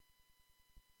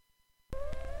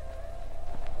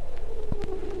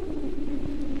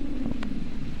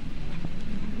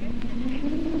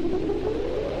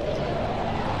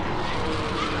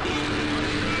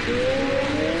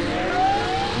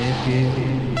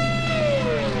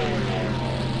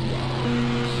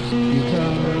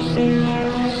You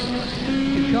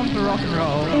come for rock and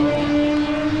roll,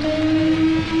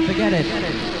 forget it.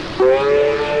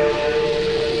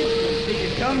 If you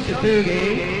come to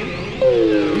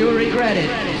boogie, you'll regret it.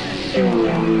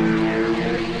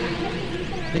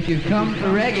 If you come for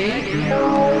reggae,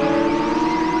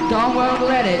 Don won't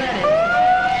let it.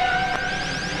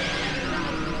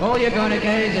 All you're gonna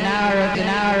get is an hour of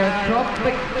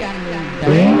propaganda.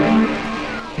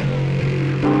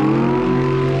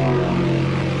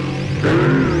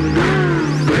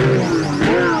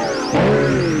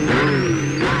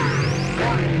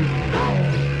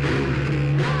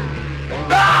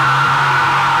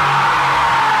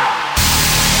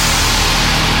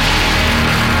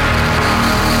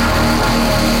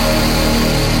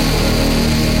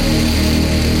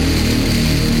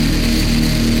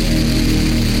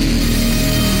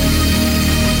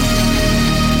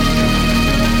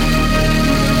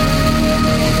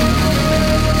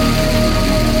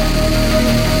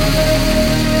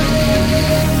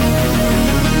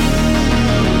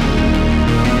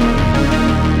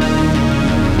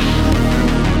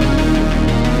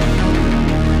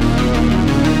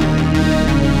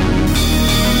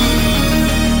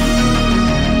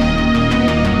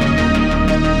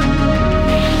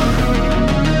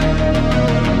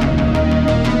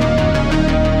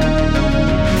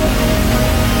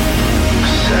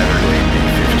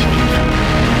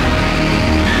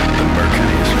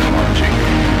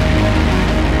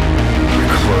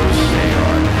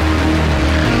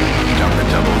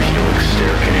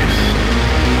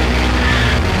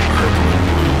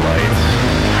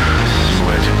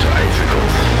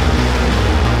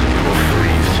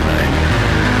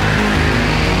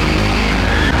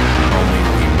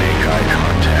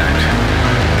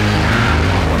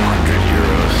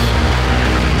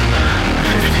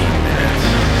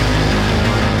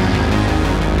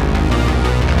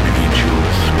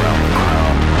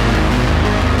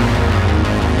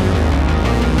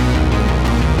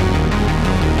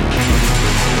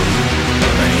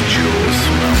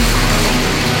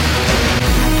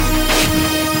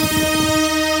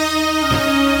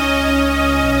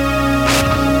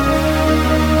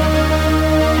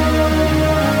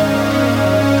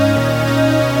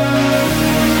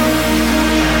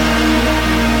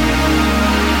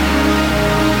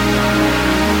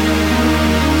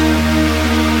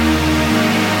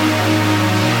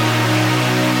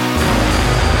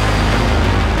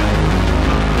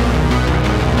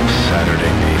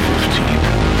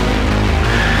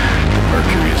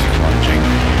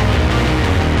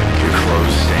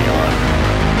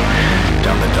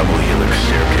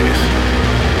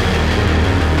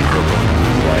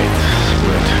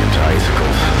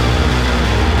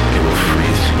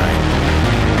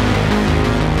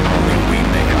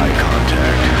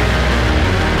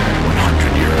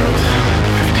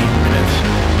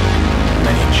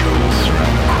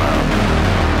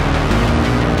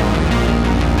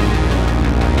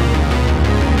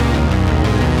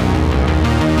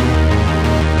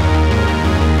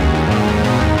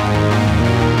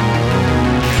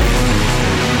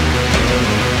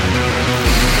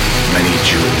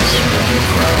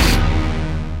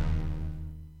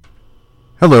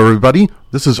 Hello everybody,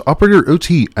 this is Operator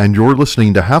OT and you're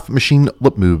listening to Half Machine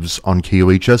Lip Moves on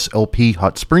KOHS LP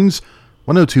Hot Springs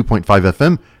 102.5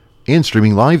 FM and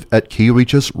streaming live at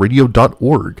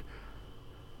kohsradio.org.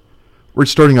 We're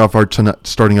starting off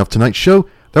tonight's show.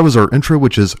 That was our intro,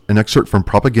 which is an excerpt from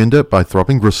Propaganda by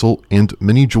Throbbing Gristle and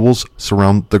Many Jewels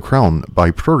Surround the Crown by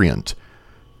Prurient.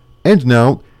 And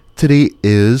now, today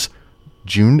is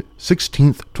June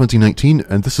 16th, 2019,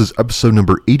 and this is episode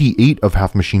number 88 of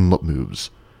Half Machine Lip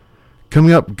Moves.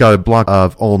 Coming up, got a block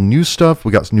of all new stuff.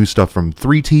 We got new stuff from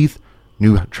Three Teeth,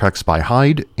 new tracks by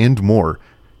Hyde, and more.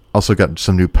 Also got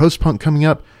some new post-punk coming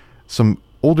up, some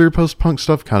older post-punk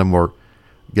stuff, kind of more,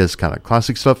 I guess, kind of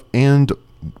classic stuff, and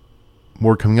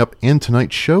more coming up in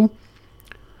tonight's show.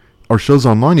 Our show's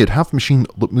online at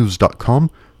halfmachinelipmoves.com. You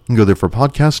can go there for a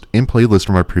podcast and playlist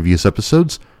from our previous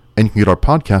episodes, and you can get our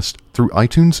podcast through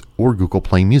iTunes or Google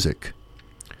Play Music.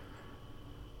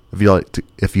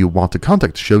 If you want to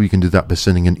contact the show, you can do that by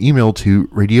sending an email to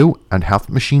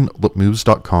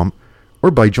radio@halfmachinelipmoves.com or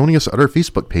by joining us at our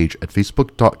Facebook page at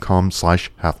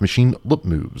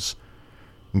facebook.com/halfmachinelipmoves.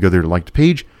 You can go there to like the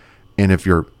page, and if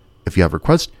you have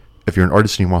requests, if you're an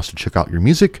artist and you want us to check out your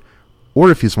music,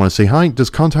 or if you just want to say hi,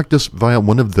 just contact us via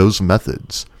one of those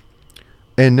methods.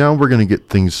 And now we're going to get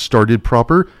things started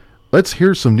proper. Let's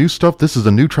hear some new stuff. This is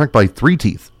a new track by Three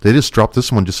Teeth. They just dropped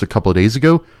this one just a couple of days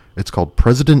ago. It's called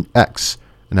President X,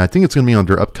 and I think it's going to be on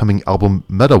their upcoming album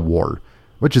Meta War,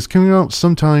 which is coming out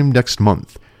sometime next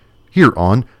month, here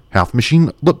on Half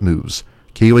Machine Lip Moves,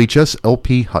 KOHS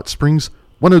LP Hot Springs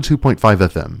 102.5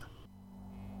 FM.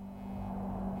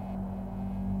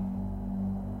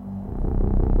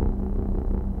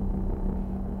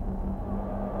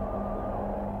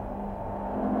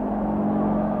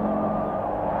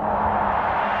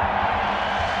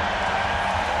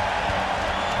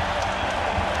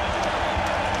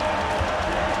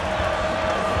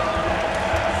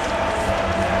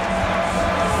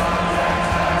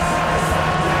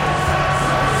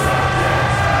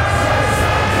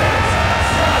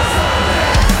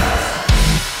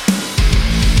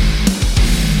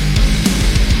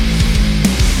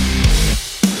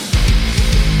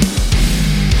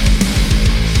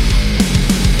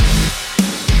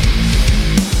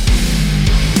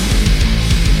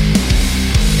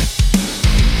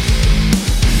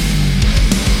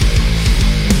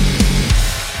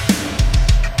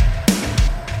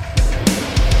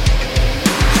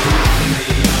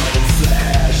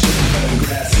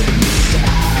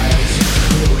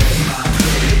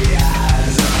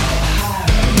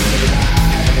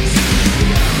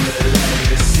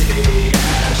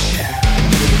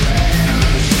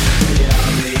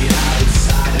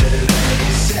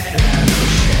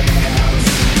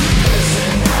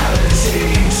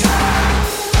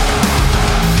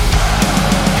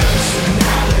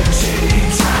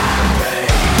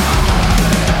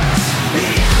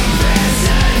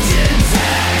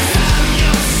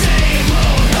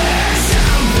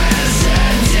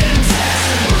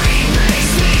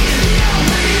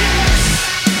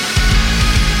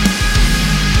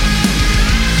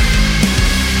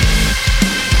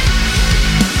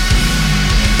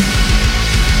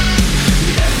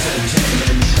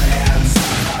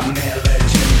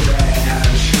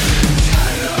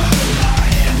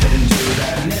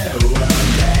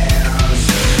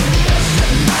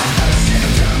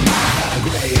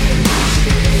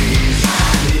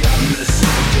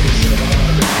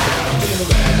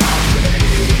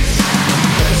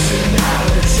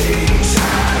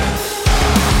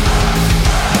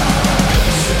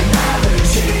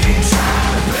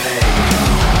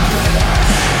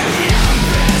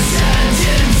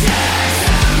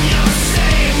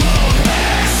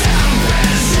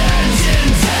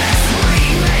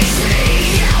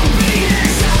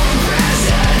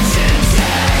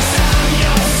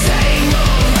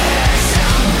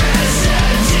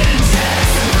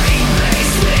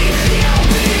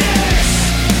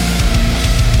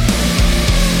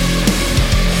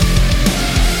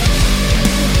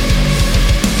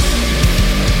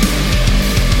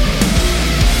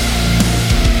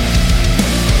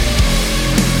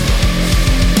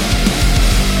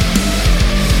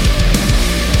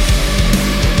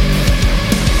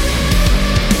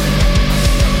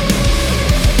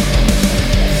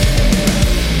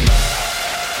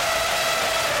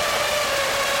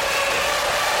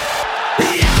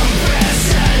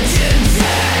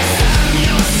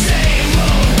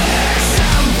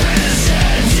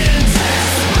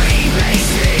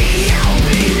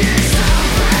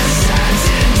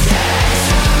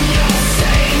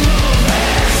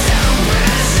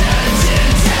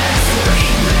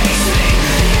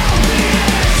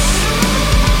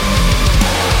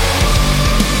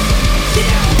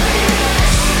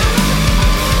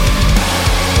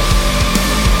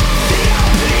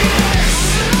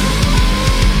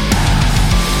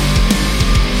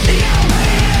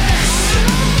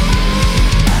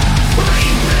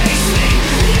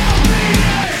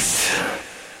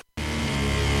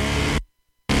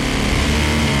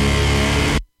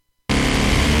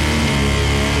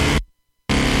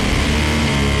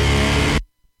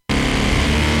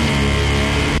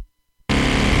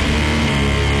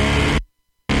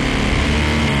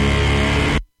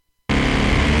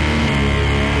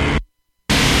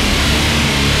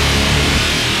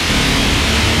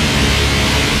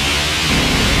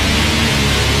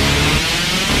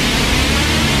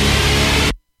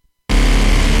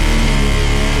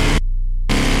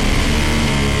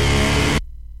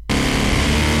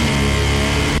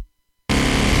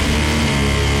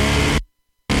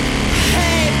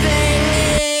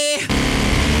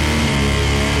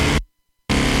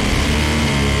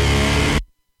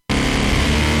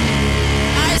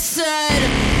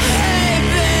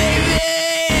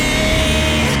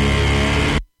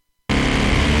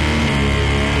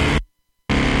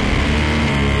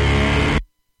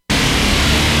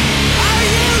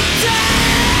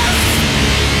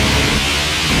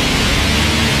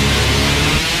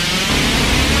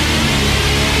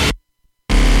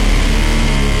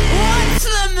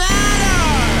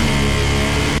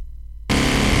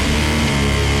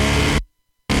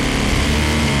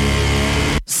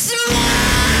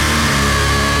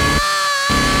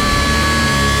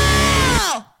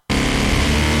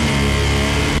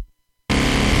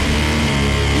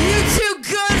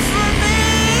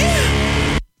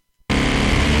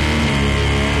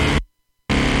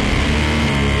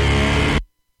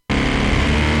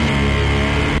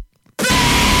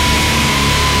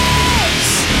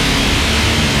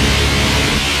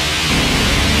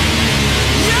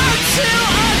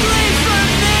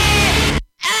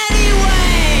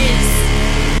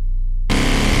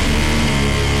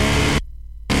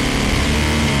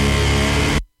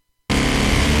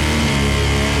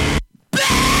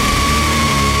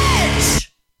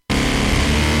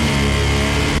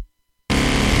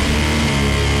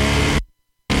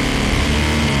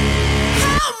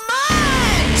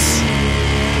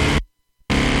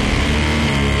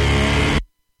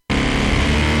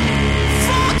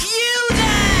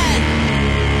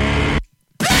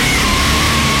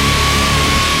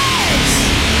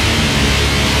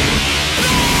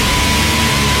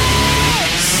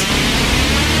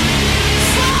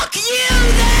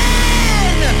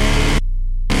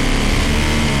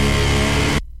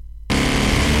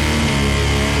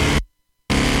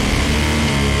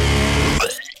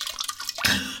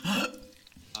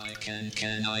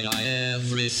 can I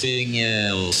everything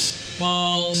else?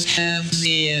 Walls have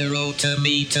 0 to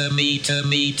me to me to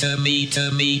me to me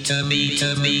to me to me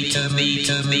to me to me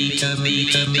to me to me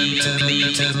to me to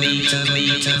me to me to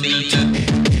me to me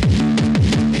to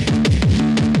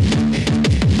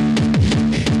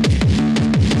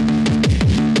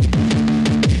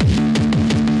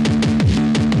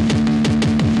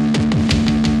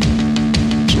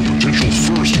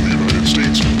first in the United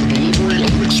States, the delivery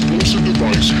of an explosive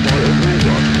device by a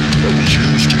robot that was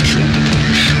used to kill the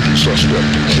police shooting suspect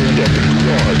holed up in a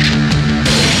garage.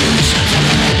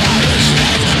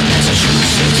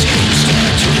 Massachusetts used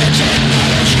to get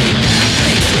technology,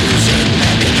 breakthroughs in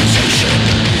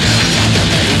mechanization.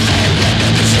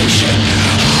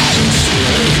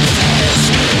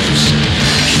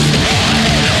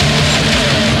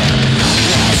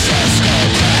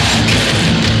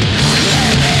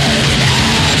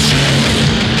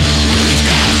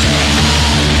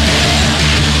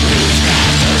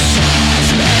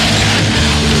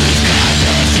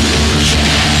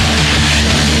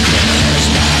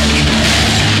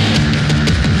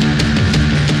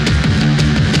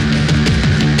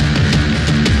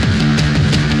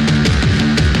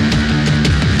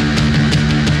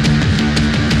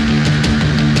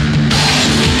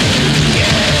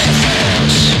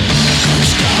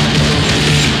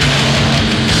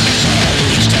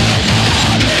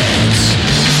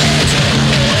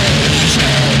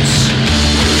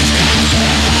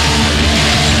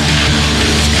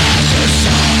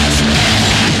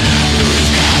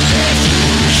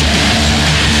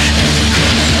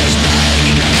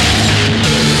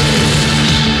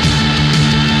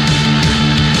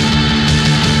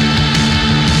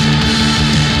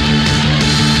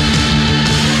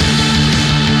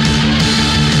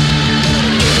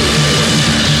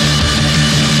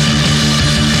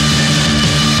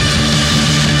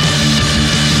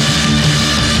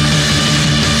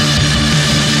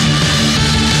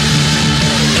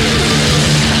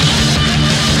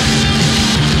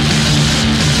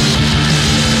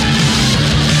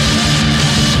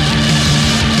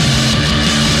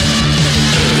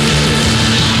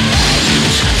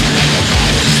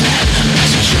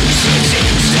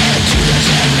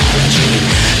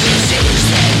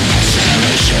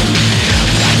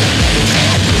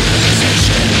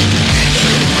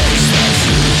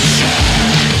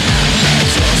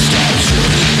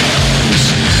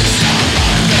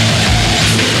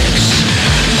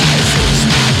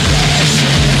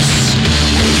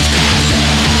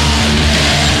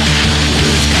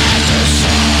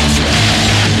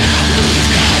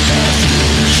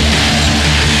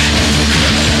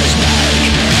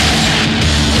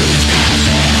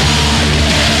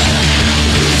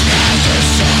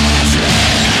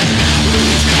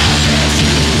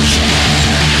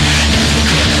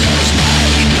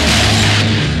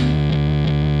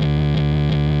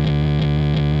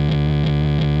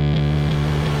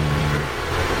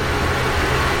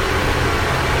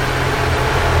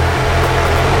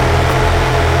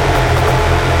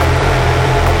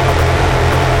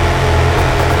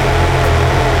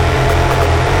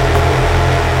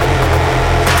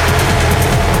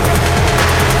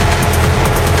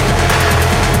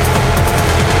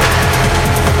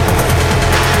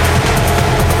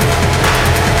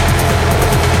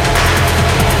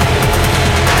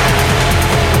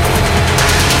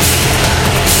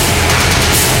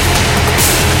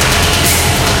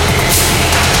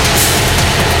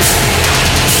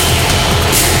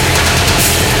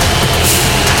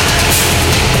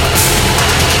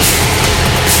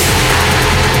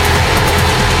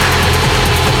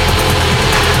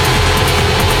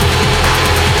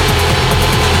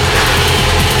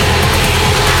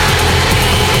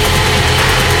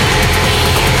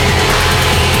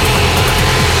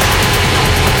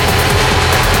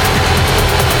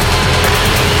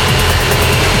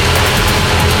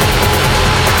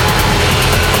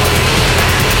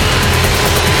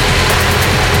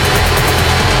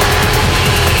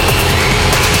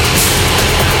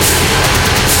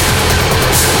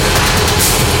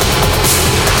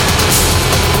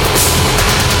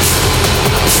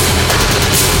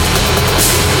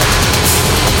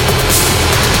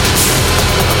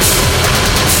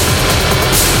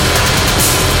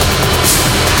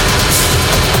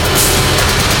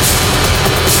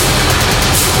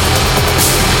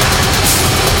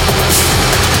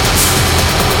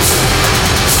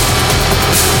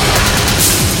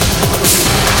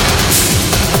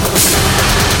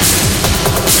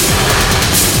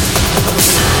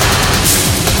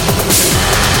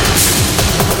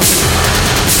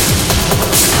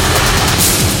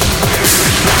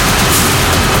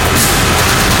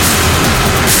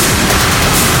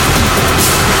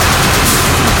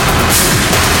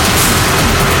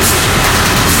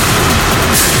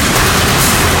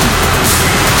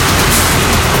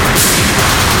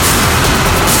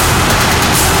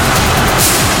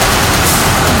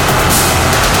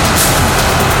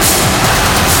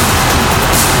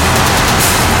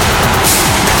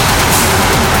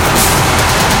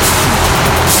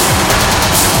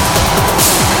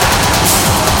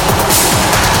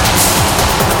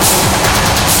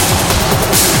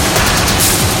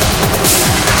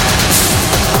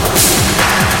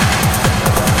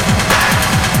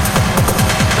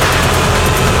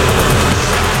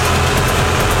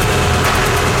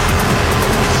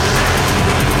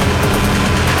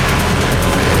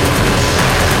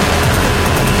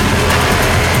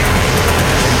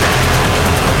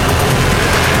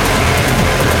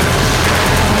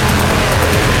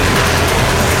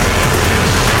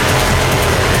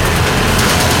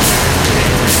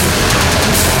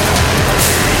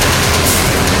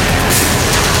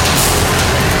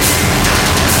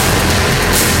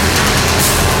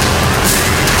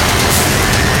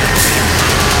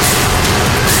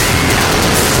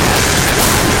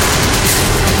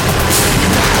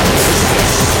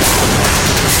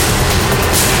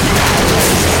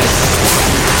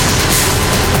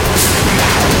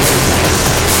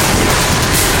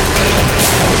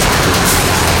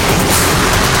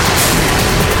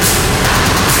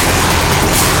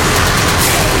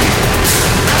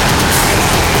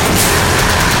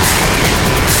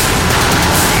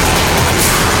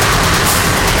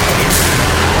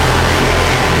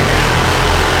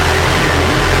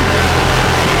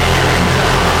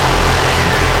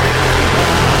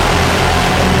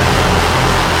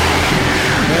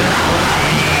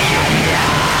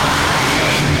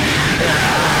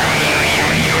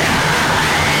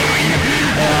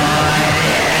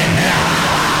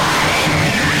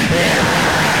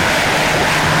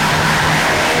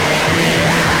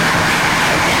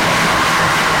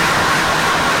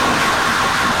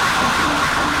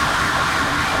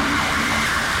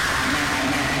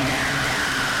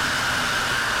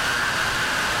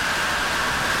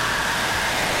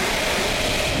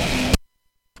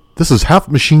 This is Half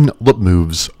Machine Lip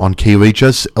Moves on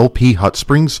KOHS LP Hot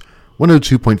Springs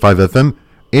 102.5 FM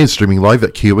and streaming live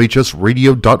at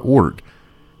KOHSradio.org.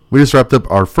 We just wrapped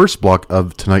up our first block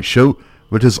of tonight's show,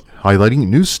 which is highlighting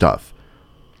new stuff.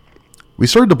 We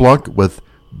started the block with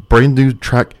brand new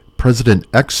track President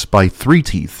X by Three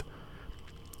Teeth.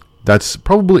 That's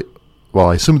probably,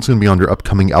 well, I assume it's going to be on their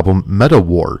upcoming album Meta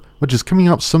War, which is coming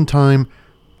out sometime.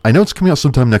 I know it's coming out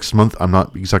sometime next month. I'm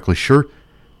not exactly sure.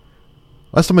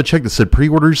 Last time I checked, it said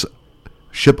pre-orders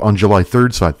ship on July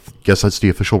 3rd, so I guess that's the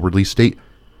official release date.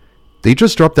 They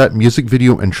just dropped that music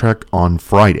video and track on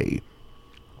Friday.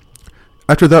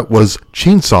 After that was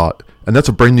Chainsaw, and that's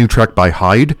a brand new track by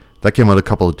Hyde. That came out a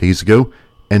couple of days ago,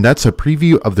 and that's a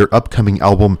preview of their upcoming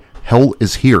album Hell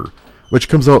Is Here, which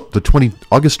comes out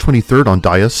August 23rd on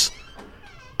Dias.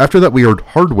 After that, we heard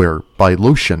Hardware by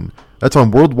Lotion. That's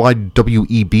on Worldwide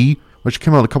WEB, which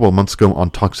came out a couple of months ago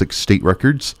on Toxic State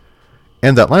Records.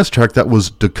 And that last track, that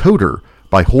was Decoder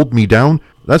by Hold Me Down.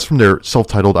 That's from their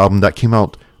self-titled album that came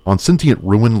out on Sentient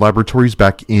Ruin Laboratories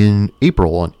back in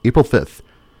April, on April 5th.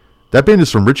 That band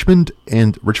is from Richmond,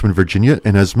 Virginia,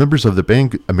 and has members of the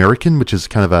band American, which is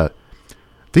kind of I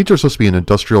think they're supposed to be an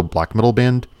industrial black metal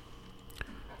band.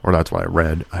 Or that's what I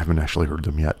read. I haven't actually heard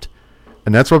them yet.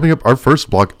 And that's wrapping up our first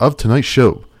block of tonight's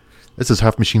show. This is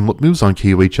Half Machine Lip Moves on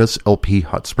KOHS LP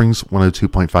Hot Springs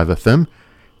 102.5 FM.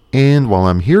 And while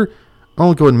I'm here,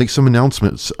 I'll go ahead and make some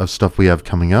announcements of stuff we have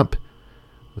coming up.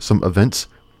 Some events.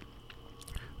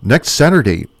 Next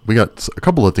Saturday, we got a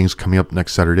couple of things coming up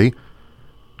next Saturday.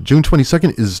 June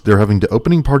 22nd they're having the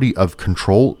opening party of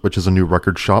Control, which is a new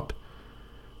record shop.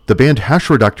 The band Hash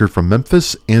Redactor from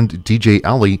Memphis and DJ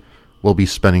Ali will be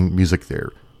spinning music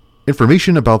there.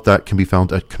 Information about that can be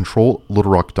found at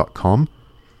controllittlerock.com.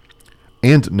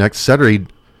 And next Saturday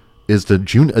is the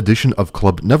June edition of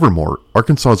Club Nevermore,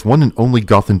 Arkansas's one and only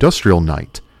goth industrial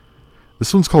night.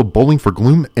 This one's called Bowling for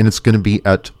Gloom, and it's going to be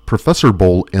at Professor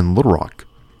Bowl in Little Rock.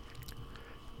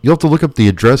 You'll have to look up the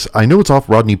address. I know it's off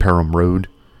Rodney Parham Road.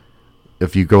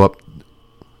 If you go up,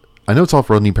 I know it's off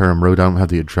Rodney Parham Road. I don't have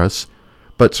the address,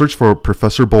 but search for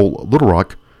Professor Bowl Little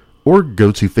Rock, or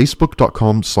go to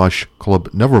facebook.com/Club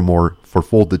Nevermore for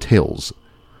full details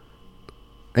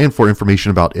and for information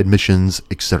about admissions,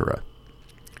 etc.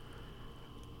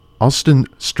 Austin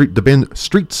Street, the band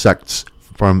Street Sects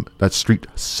from that Street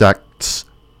Sects,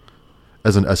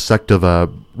 as a sect of a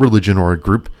religion or a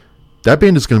group. That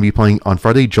band is going to be playing on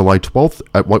Friday, July 12th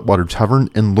at Whitewater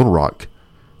Tavern in Little Rock.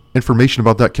 Information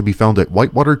about that can be found at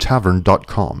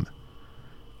whitewatertavern.com.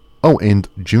 Oh, and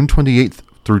June 28th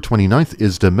through 29th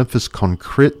is the Memphis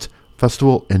Concrete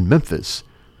Festival in Memphis.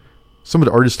 Some of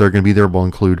the artists that are going to be there will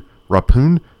include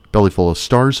Rapoon, Bellyful of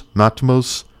Stars,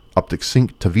 Matmos, Optic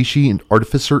Sync, Tavishi, and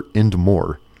Artificer, and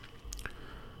more.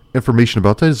 Information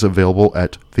about that is available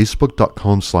at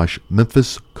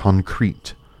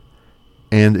facebook.com/MemphisConcrete.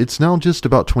 And it's now just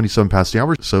about 27 past the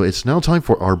hour, so it's now time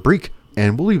for our break,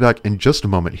 and we'll be back in just a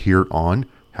moment here on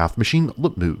Half Machine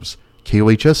Lip Moves,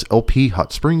 KOHS LP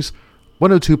Hot Springs,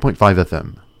 102.5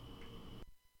 FM.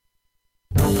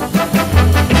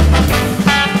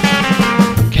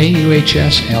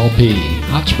 KUHS LP,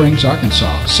 Hot Springs,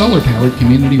 Arkansas, solar-powered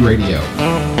community radio.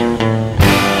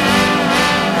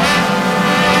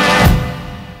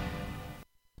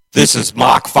 This is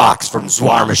Mark Fox from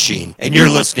Zwar Machine, and you're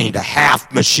listening to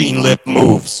Half Machine Lip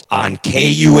Moves on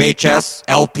KUHS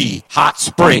LP, Hot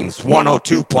Springs,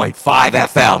 102.5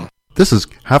 FM. This is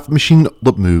Half Machine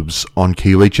Lip Moves on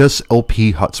KUHS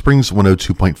LP Hot Springs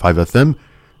 102.5 FM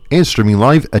and streaming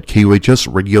live at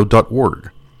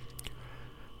KUHSradio.org.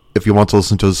 If you want to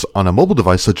listen to us on a mobile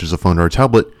device such as a phone or a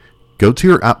tablet, go to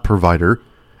your app provider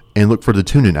and look for the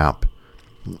TuneIn app.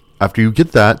 After you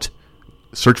get that,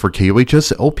 search for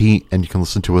KUHS LP and you can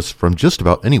listen to us from just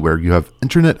about anywhere you have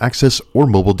internet access or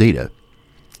mobile data.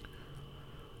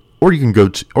 Or you can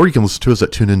listen to us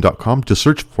at tunein.com to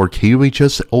search for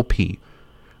KUHS LP.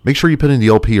 Make sure you put in the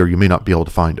LP or you may not be able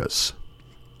to find us.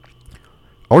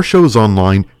 Our show is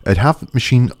online at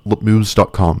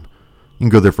halfmachinelipmoves.com. You can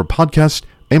go there for podcasts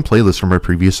and playlists from our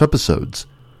previous episodes.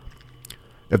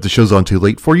 If the show's on too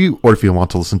late for you, or if you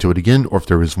want to listen to it again, or if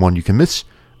there is one you can miss,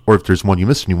 or if there's one you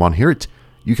missed and you want to hear it,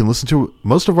 you can listen to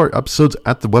most of our episodes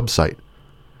at the website.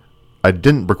 I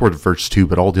didn't record the first two,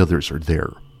 but all the others are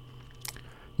there.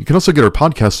 You can also get our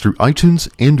podcasts through iTunes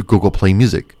and Google Play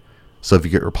Music. So if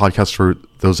you get your podcasts for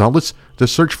those outlets,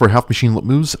 just search for Half Machine Lip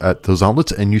Moves at those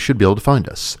outlets and you should be able to find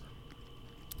us.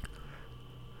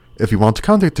 If you want to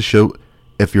contact the show,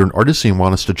 if you're an artist and you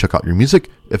want us to check out your music,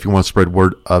 if you want to spread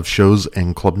word of shows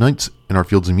and club nights in our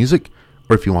fields of music,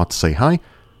 or if you want to say hi,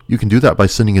 you can do that by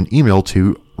sending an email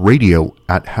to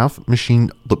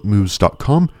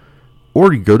radio@halfmachinelipmoves.com,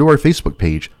 or you go to our Facebook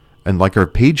page and like our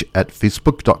page at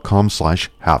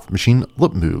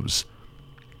facebook.com/halfmachinelipmoves.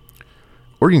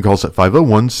 Or you can call us at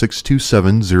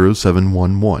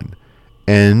 501-627-0711.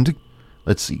 And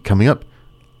let's see, coming up,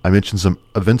 I mentioned some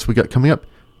events we got coming up.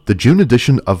 The June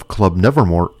edition of Club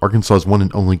Nevermore, Arkansas's one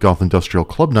and only goth industrial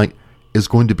club night, is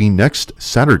going to be next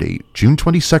Saturday, June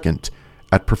 22nd,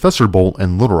 at Professor Bowl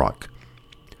in Little Rock.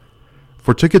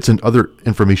 For tickets and other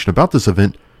information about this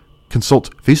event, consult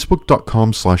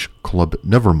facebook.com/Club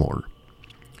Nevermore.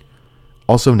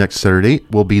 Also next Saturday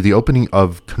will be the opening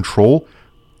of Control,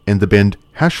 and the band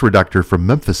Hash Redactor from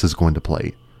Memphis is going to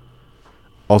play.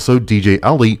 Also, DJ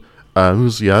Ali,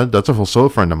 that's also a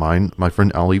friend of mine, my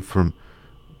friend Ali from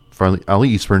Ali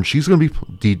Eastburn, she's going to be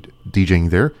DJing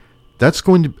there. That's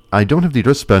going to, I don't have the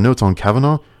address, but I know it's on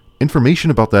Kavanaugh. Information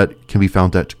about that can be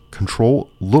found at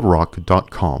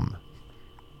controllittlerock.com.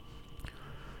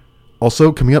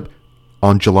 Also, coming up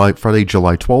on Friday,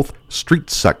 July 12th,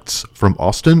 Street Sects from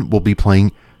Austin will be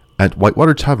playing at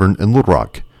Whitewater Tavern in Little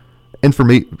Rock.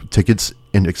 Tickets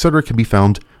and etc. can be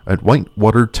found at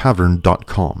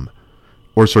whitewatertavern.com,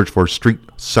 or search for Street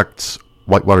Sects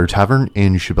Whitewater Tavern,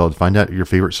 and you should be able to find that at your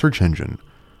favorite search engine.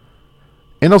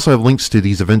 And also have links to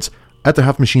these events at the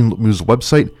Half Machine Lip Moves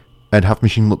website at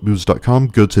halfmachinelipmoves.com.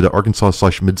 Go to the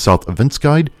Arkansas/Mid-South events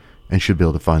guide and should be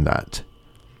able to find that.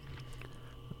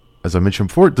 As I mentioned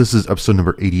before, this is episode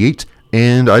number 88,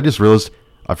 and I just realized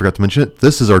I forgot to mention it.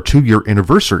 This is our 2-year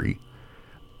anniversary.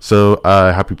 So,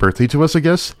 happy birthday to us, I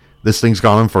guess. This thing's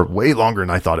gone on for way longer than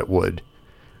I thought it would.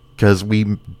 Because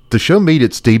the show made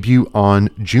its debut on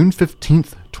June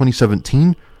 15th,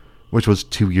 2017, which was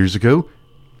 2 years ago.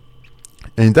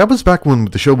 And that was back when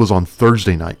the show was on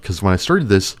Thursday night. Because when I started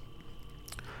this,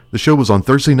 the show was on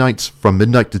Thursday nights from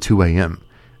midnight to 2 a.m.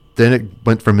 Then it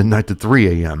went from midnight to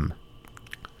 3 a.m.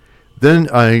 Then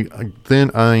I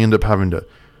ended up having to,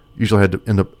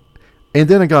 and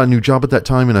then I got a new job at that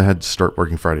time, and I had to start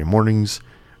working Friday mornings.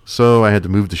 So I had to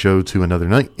move the show to another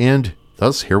night, and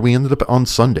thus here we ended up on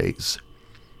Sundays.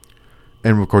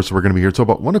 And of course, we're going to be here till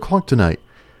about 1 o'clock tonight.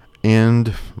 And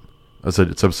as I said,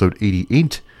 it's episode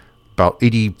 88, about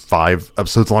 85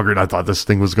 episodes longer than I thought this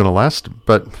thing was going to last,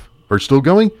 but we're still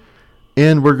going.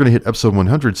 And we're going to hit episode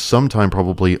 100 sometime,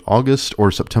 probably August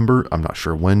or September. I'm not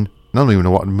sure when. I don't even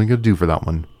know what I'm going to do for that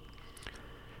one.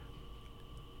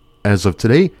 As of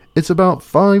today, it's about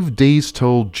 5 days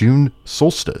till June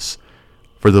solstice.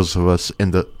 For those of us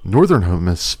in the northern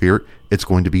hemisphere, it's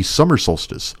going to be summer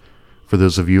solstice. For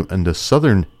those of you in the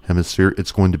southern hemisphere,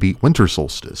 it's going to be winter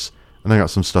solstice. And I got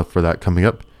some stuff for that coming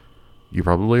up. You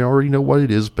probably already know what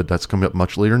it is, but that's coming up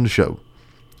much later in the show.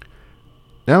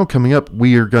 Now coming up,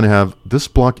 we are going to have this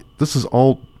block. This is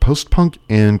all post-punk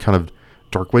and kind of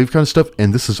dark wave kind of stuff,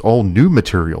 and this is all new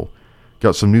material.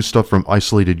 Got some new stuff from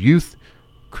Isolated Youth,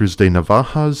 Cruz de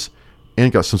Navajas,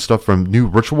 and got some stuff from New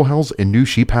Ritual Hells and New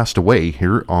She Passed Away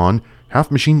here on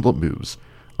Half Machine Lip Moves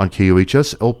on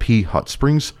KUHS LP Hot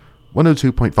Springs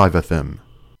 102.5 FM.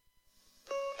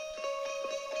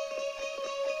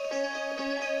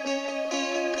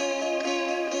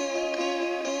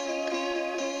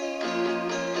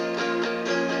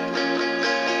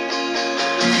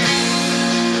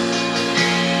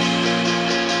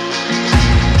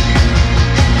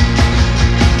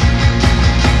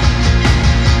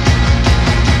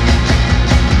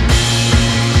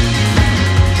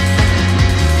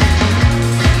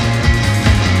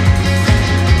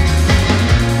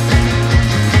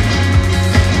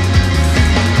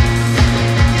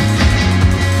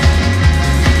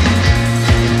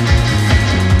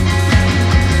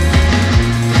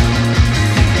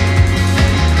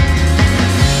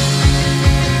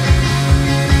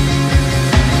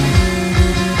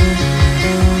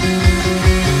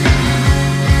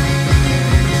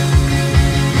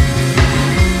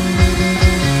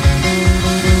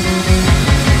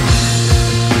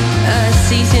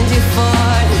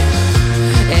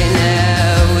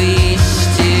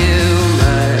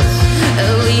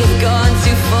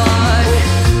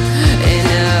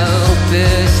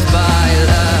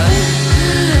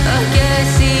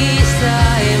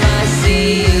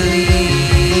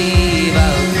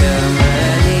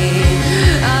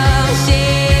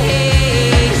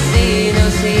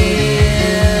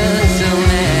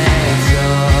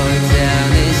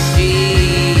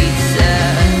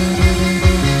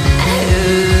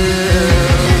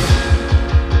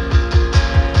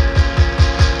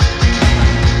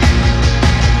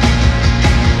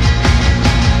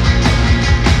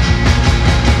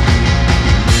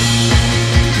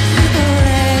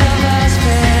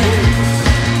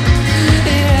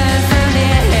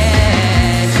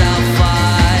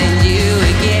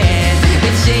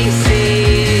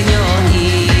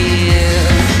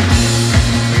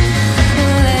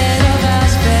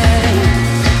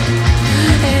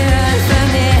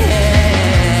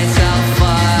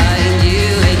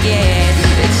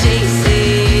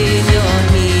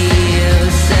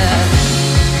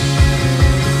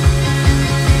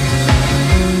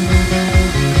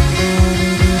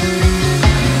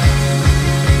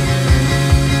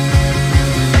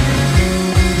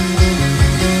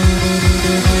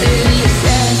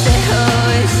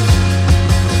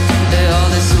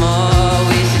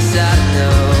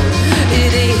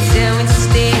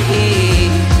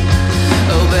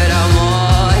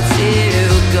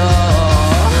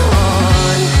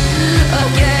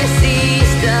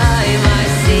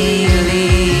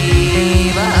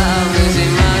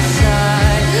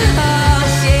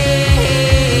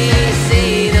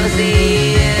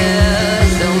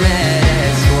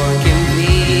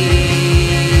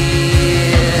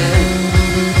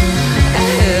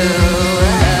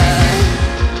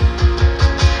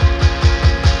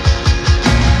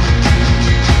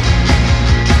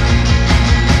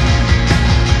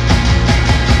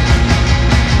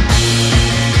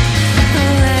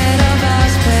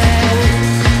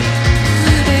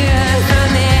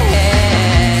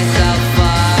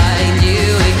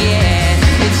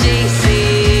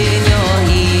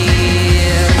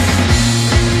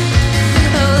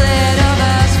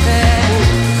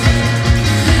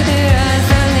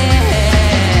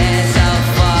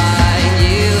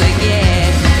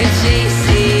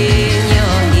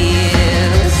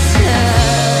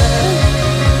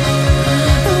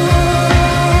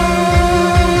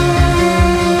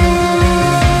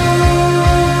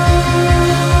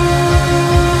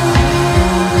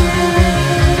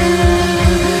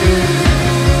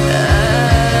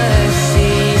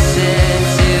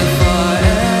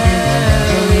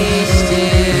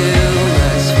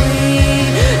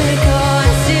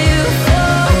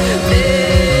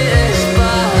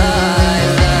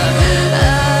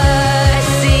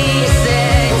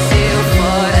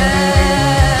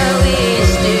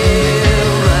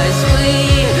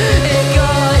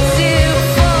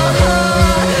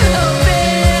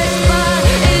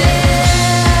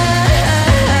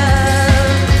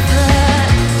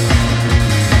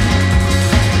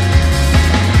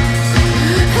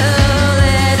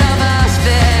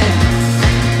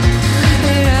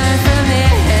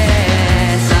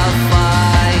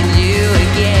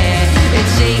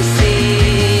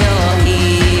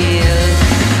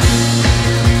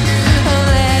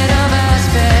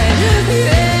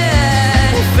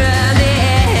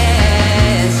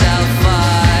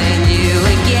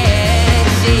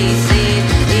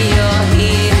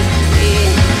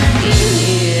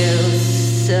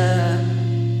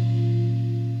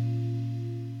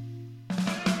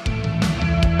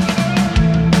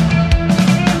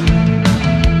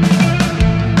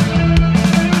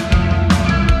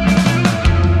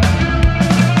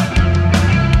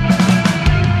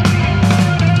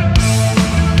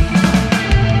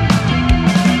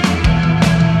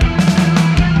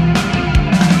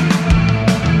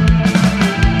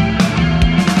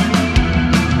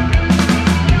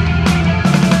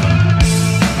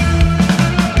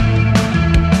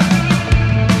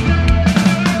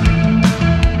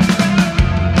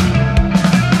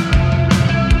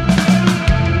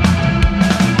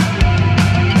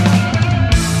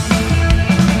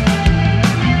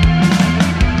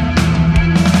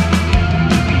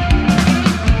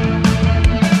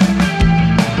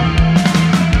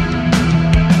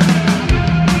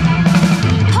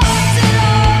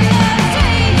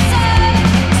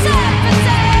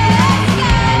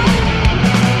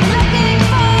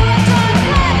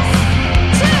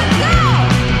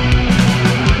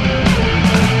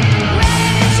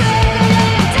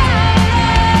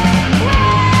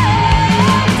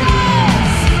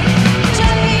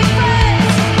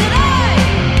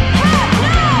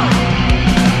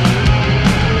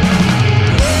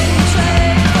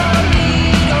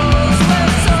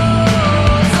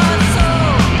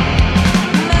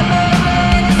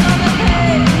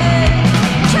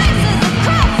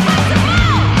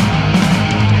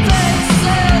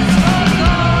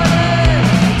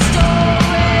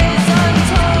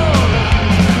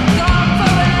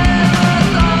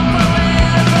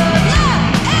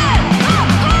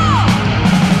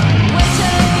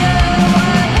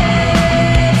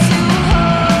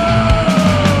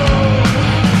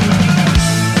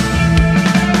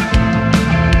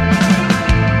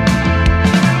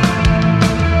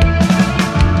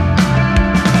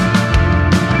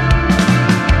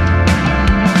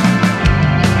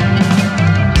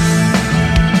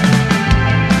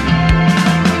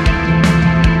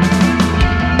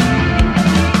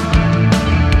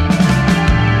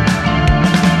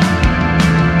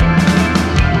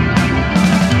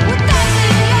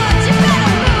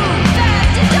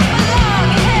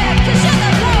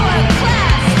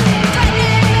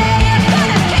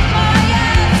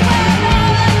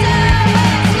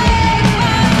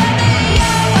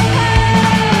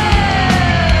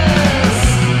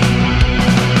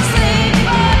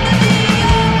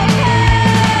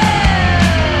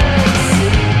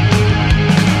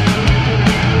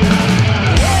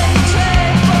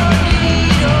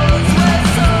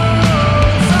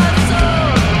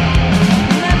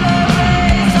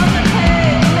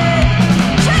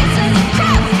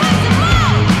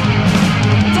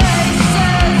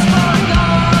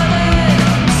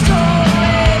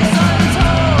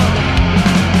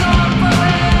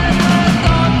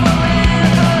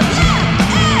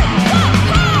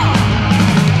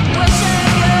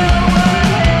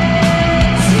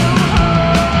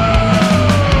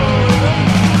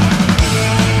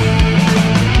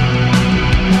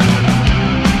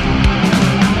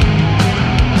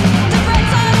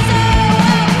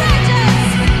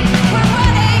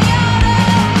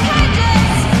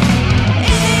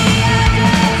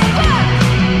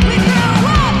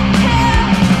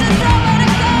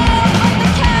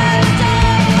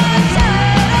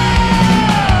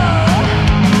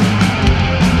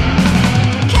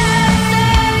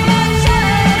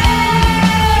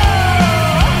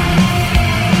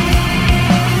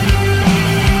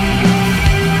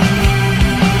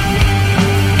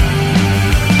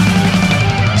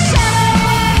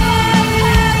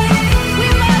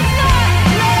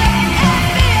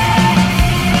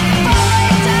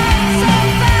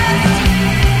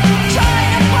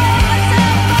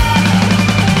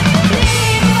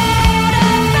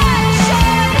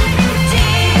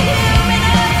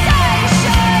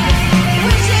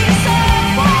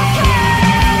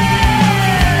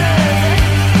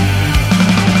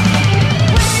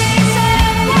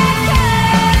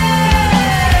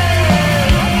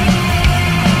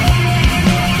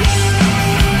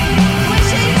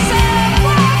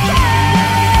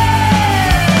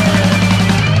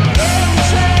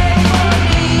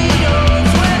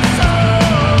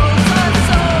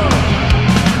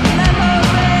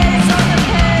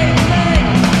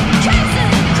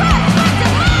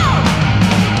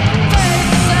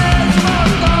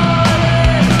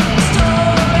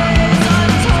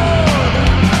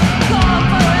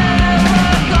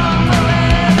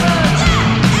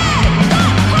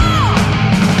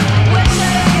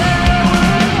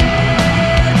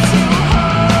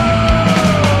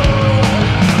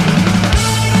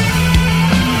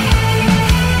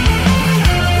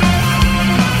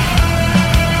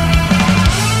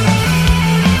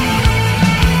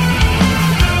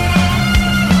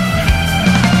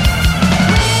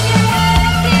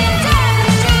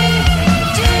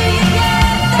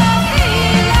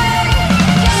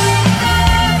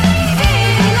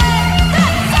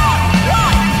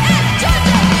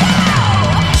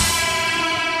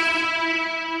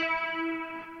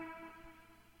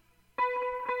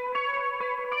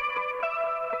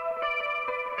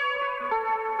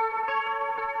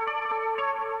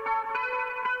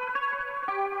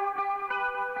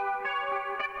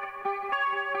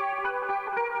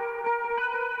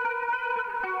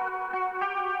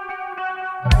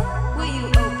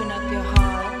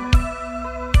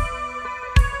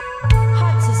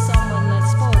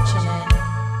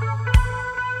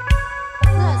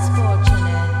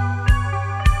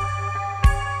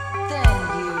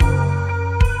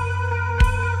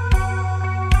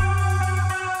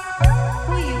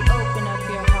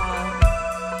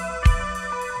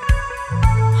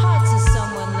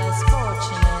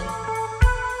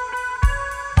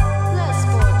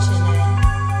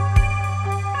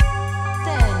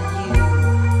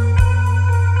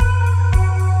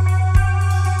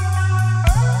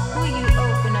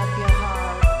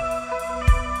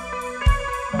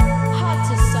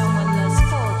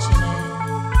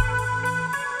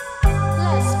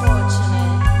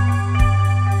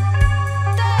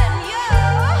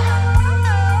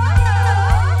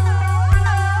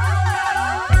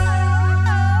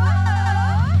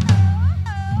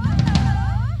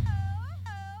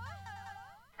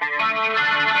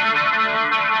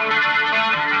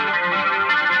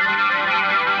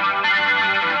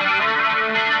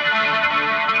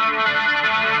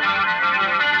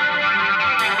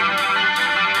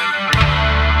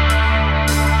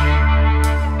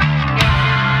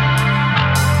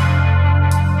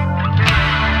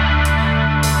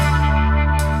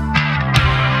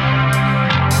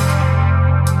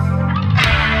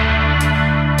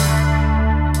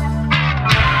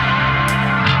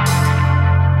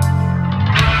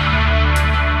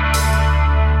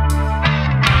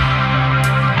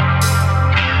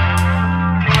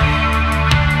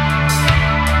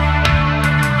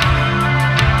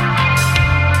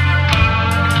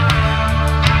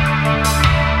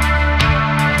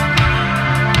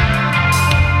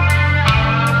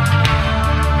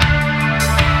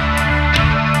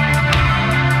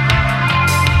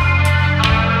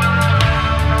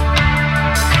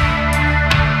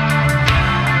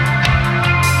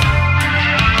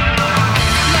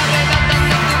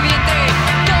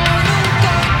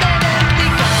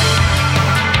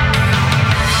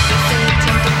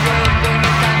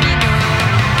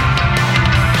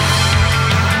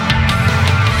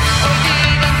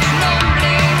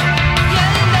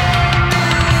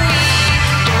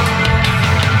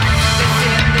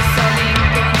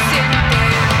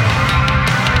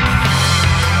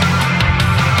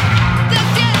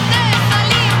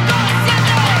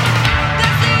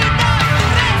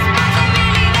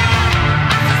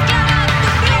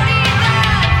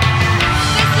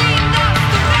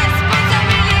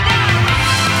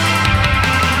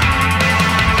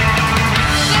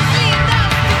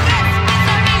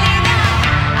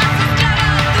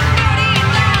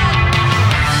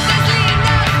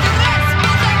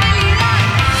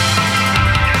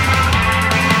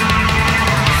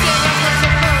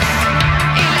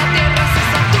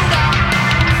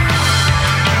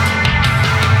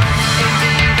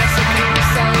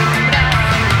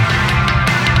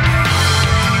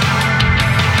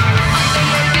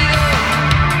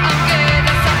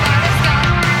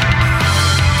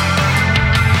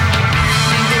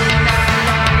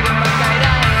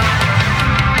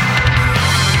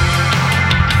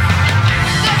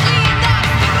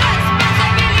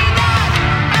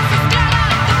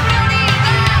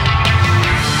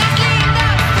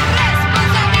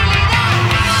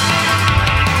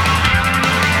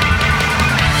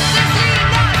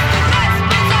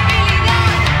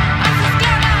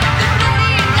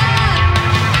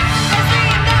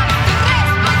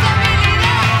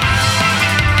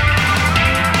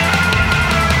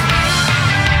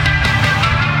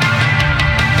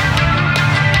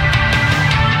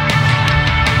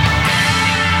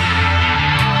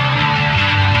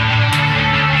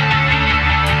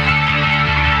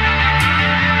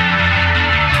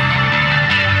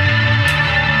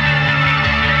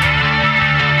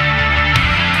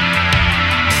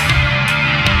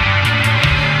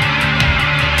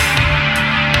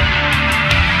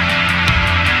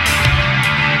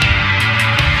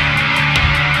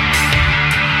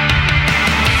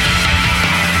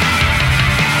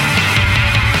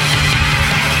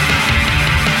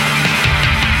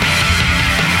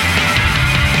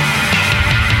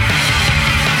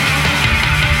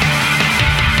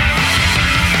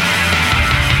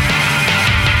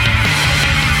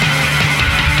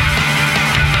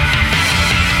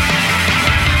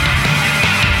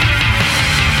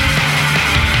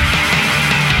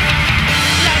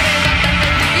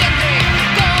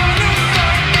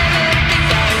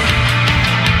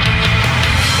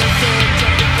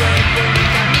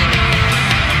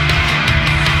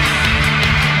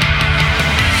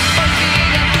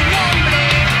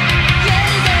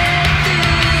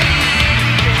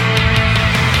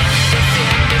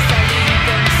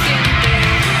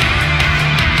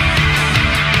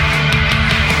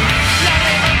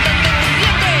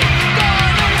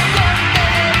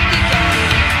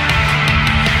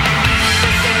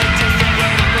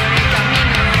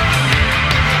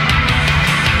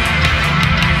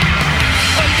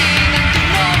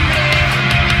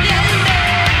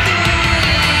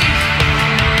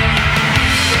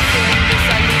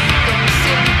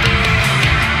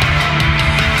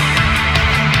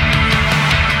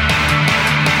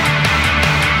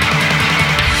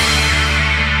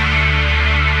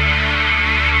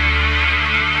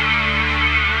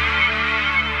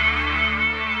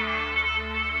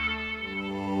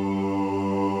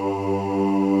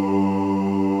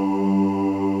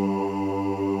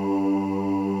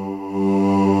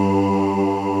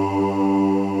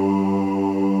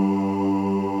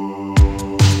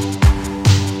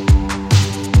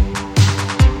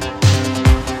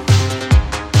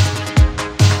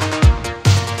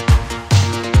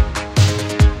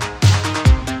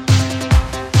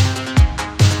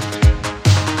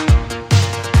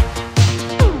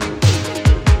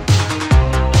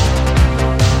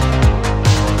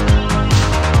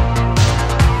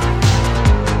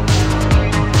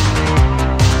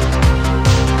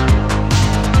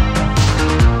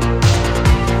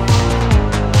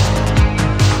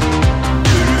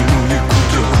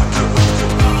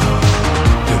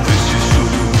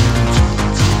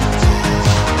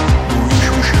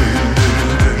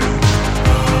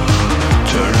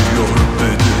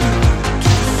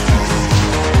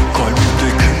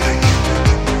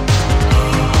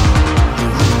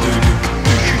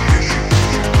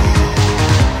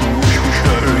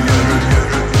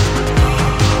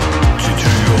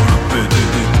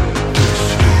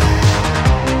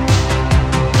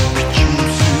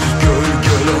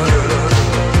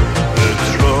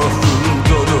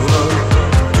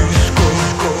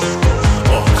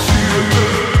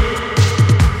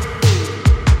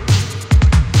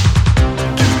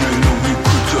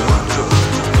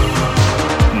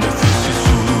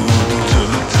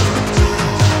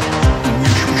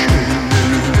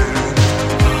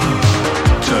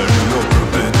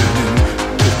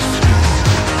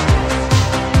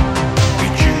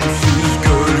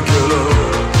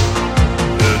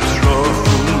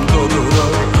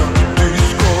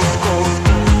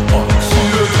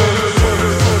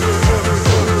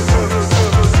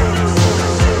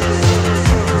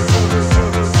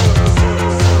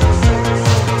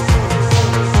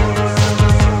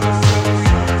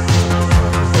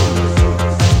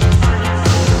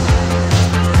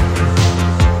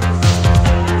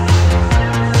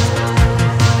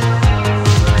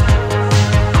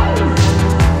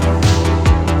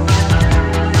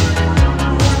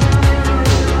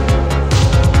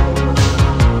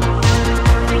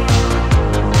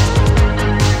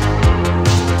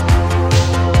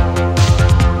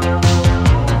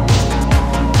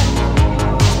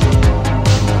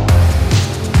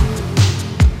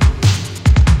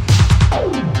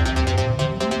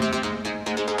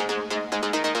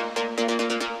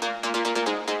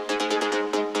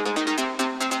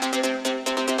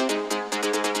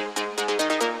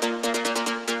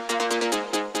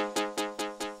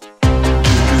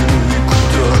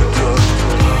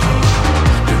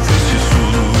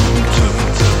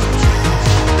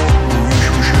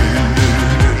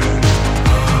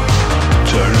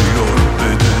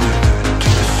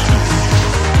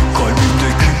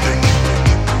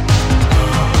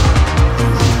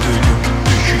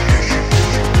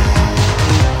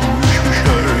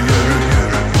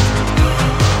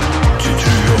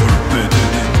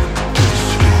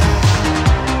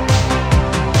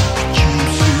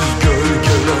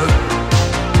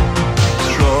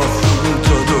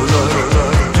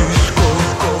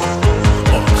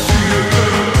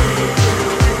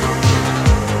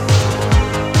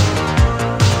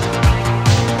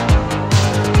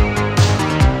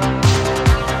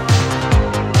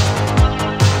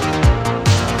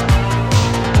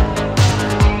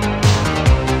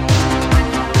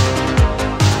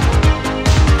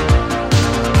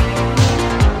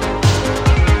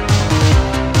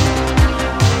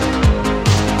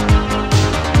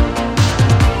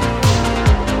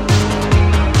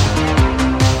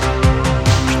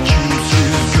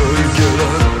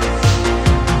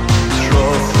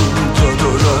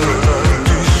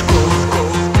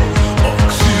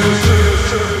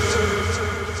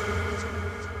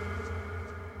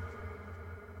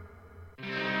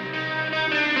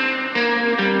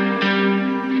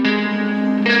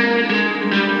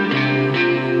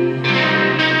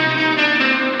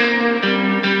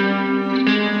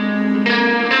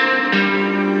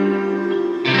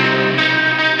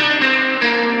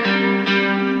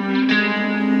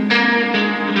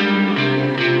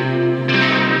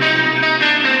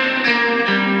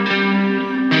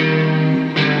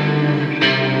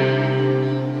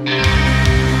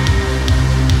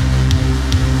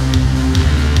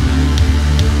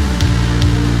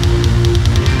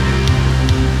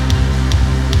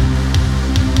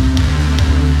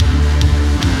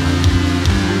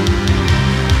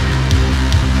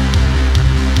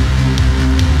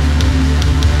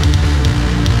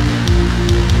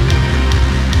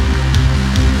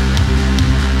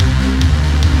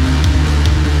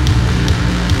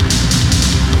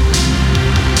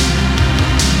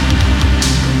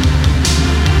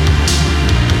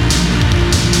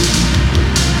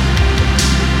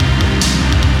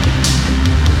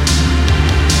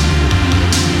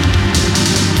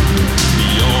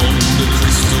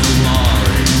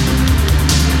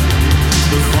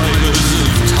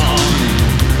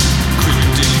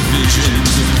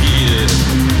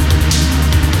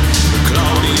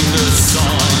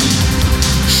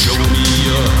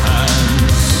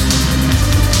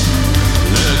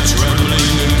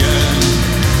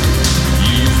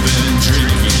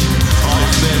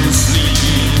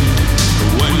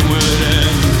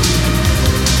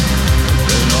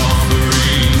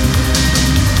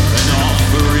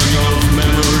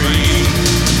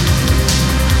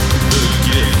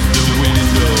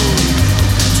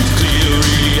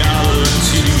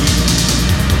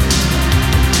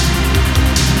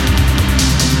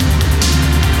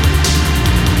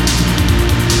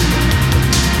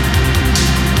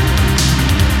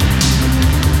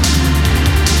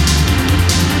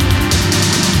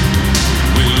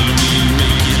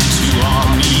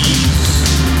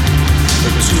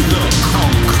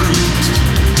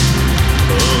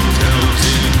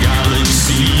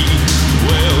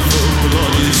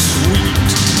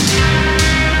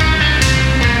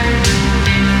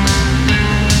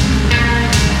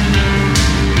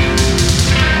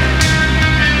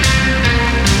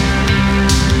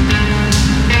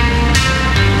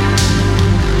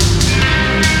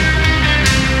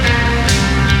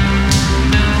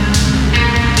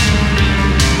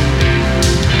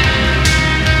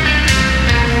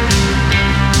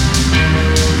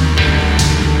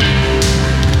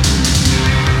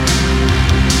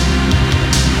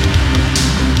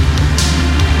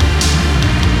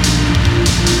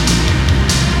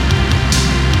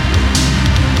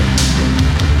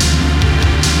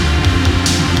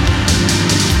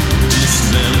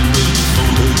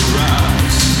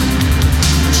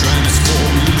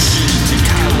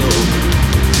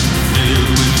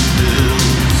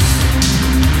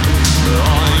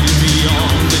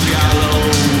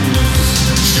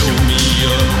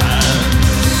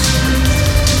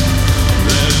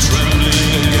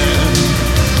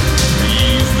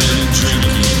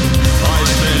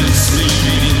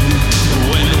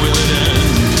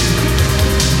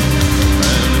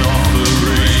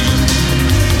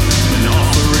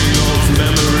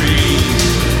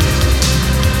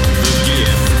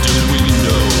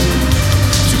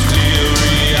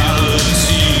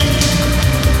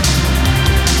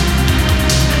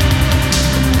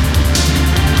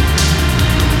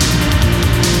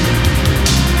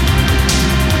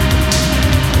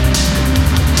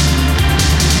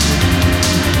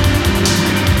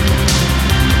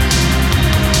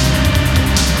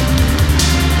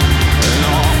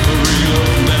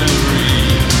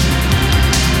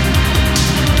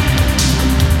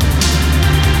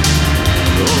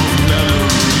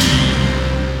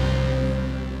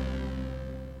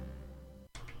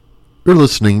 You're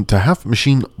listening to Half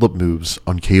Machine Lip Moves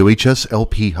on KOHS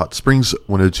LP Hot Springs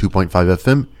 102.5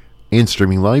 FM and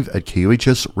streaming live at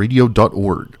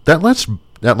kohsradio.org. That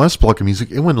last block of music,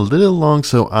 it went a little long,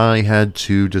 so I had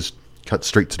to just cut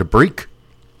straight to the break.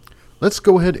 Let's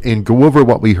go ahead and go over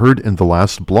what we heard in the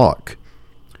last block.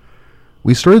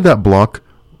 We started that block,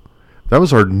 that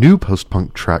was our new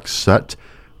post-punk track set.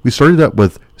 We started that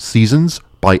with Seasons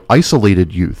by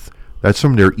Isolated Youth. That's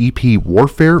from their EP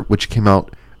Warfare, which came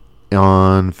out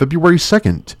on February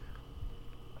 2nd.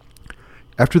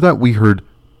 After that, we heard...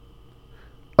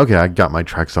 Okay, I got my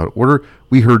tracks out of order.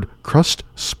 We heard Crust,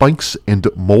 Spikes, and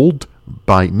Mold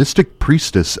by Mystic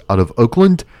Priestess out of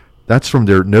Oakland. That's from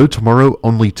their No Tomorrow,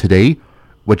 Only Today,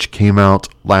 which came out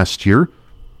last year.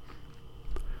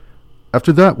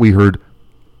 After that, we heard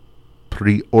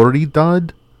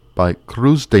Prioridad by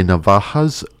Cruz de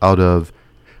Navajas out of...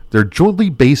 They're jointly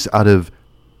based out of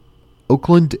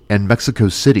Oakland and Mexico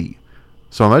City.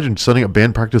 So imagine setting up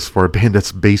band practice for a band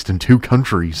that's based in two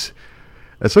countries.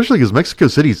 Especially because Mexico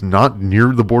City is not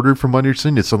near the border from what I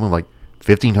understand. It's something like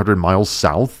 1,500 miles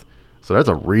south. So that's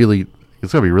it's going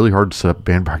to be really hard to set up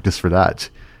band practice for that.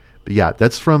 But yeah,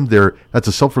 that's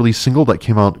a self-release single that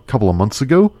came out a couple of months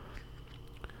ago.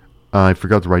 I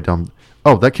forgot to write down.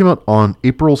 Oh, that came out on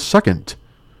April 2nd.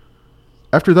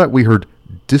 After that, we heard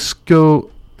Disco.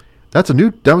 That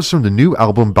was from the new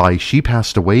album by She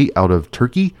Passed Away out of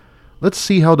Turkey. Let's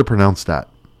see how to pronounce that.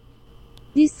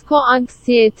 Disco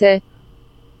Anxiety.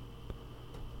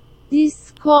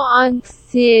 Disco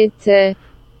Anxiety.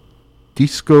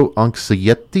 Disco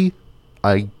Anxiety?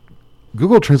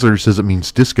 Google Translator says it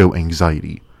means disco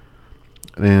anxiety.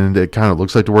 And it kind of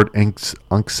looks like the word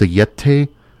anxiety. It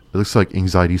looks like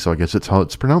anxiety, so I guess it's how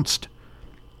it's pronounced.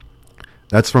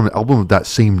 That's from an album of that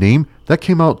same name. That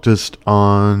came out just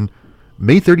on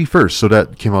May 31st, so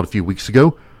that came out a few weeks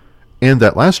ago. And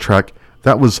that last track,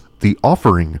 that was The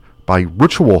Offering by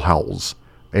Ritual Howls.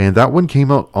 And that one came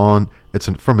out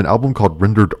from an album called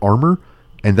Rendered Armor,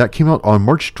 and that came out on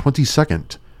March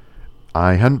 22nd.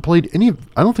 I hadn't played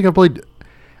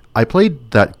I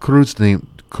played that Cruz de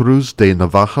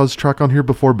Navajas track on here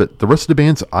before, but the rest of the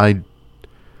bands, I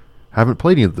haven't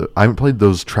played I haven't played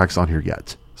those tracks on here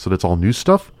yet. So that's all new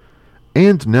stuff.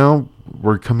 And now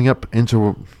we're coming up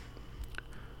into...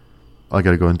 I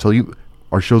gotta go and tell you,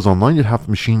 our show's online at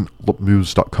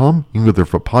halfmachinelipmoves.com. You can go there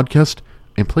for a podcast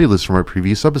and playlists from our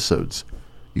previous episodes.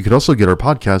 You can also get our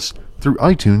podcast through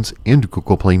iTunes and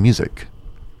Google Play Music.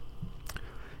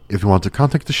 If you want to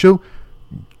contact the show,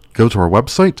 go to our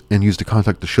website and use the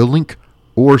contact the show link,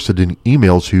 or send an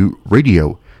email to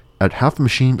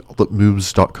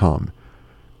radio@halfmachinelipmoves.com.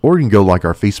 Or you can go like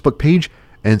our Facebook page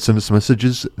and send us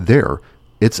messages there.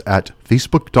 It's at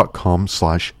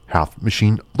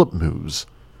facebook.com/halfmachinelipmoves.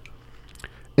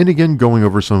 And again, going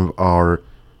over some of our,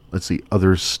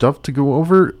 other stuff to go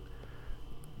over.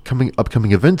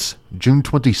 Upcoming events, June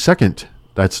 22nd,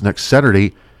 that's next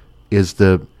Saturday, there's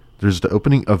the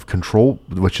opening of Control,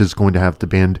 which is going to have the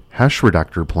band Hash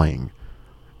Redactor playing.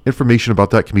 Information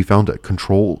about that can be found at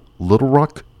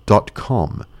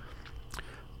controllittlerock.com.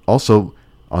 Also,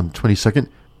 on the 22nd,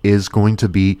 is going to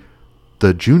be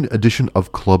the June edition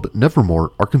of Club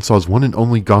Nevermore, Arkansas's one and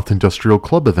only goth industrial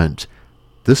club event.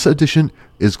 This edition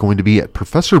is going to be at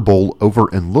Professor Bowl over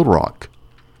in Little Rock.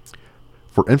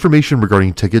 For information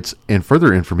regarding tickets and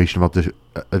further information about the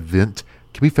event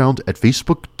can be found at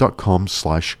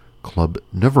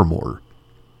facebook.com/clubnevermore.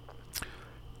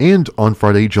 And on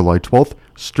Friday, July 12th,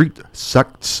 Street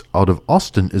Sects out of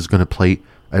Austin is going to play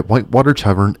at Whitewater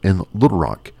Tavern in Little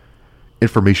Rock.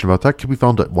 Information about that can be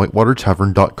found at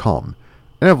whitewatertavern.com.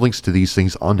 And I have links to these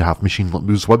things on the Half Machine Lip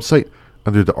Moves website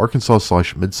under the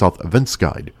Arkansas/Mid-South Events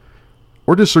Guide.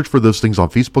 Or just search for those things on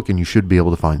Facebook and you should be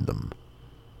able to find them.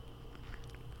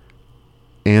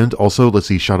 And also,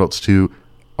 shoutouts to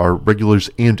our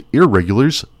regulars and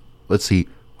irregulars.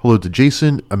 Hello to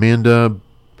Jason, Amanda,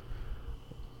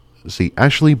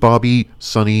 Ashley, Bobby,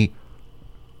 Sunny,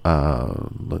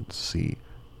 Beth,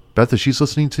 if she's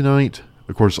listening tonight.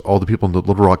 Of course, all the people in the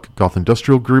Little Rock Goth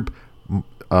Industrial Group.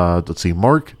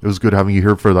 Mark. It was good having you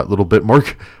here for that little bit,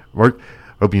 Mark. Hope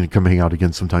you can come hang out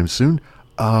again sometime soon.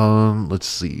 And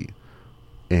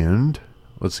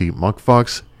Mock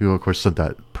Fox, who of course sent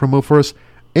that promo for us.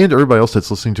 And everybody else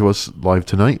that's listening to us live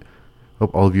tonight.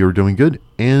 Hope all of you are doing good.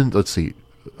 And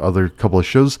other couple of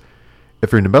shows.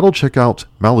 If you're into metal, check out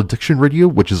Malediction Radio,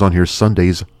 which is on here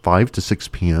Sundays 5 to 6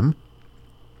 p.m.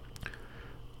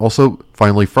 Also,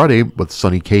 finally, Friday with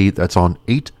Sunny K, that's on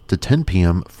 8 to 10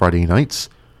 p.m. Friday nights.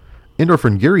 And our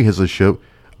friend Gary has a show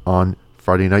on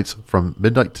Friday nights from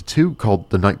midnight to 2 called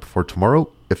The Night Before Tomorrow.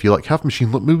 If you like Half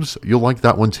Machine Lip Moves, you'll like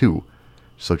that one too.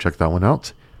 so check that one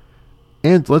out.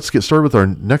 And let's get started with our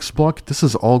next block. This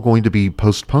is all going to be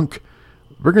post-punk.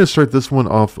 We're going to start this one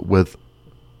off with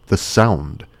The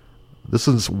Sound. This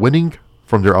is Winning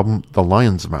from their album The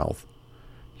Lion's Mouth.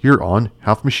 Here on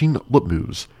Half Machine Lip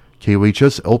Moves,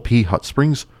 KUHS LP Hot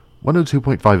Springs,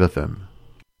 102.5 FM.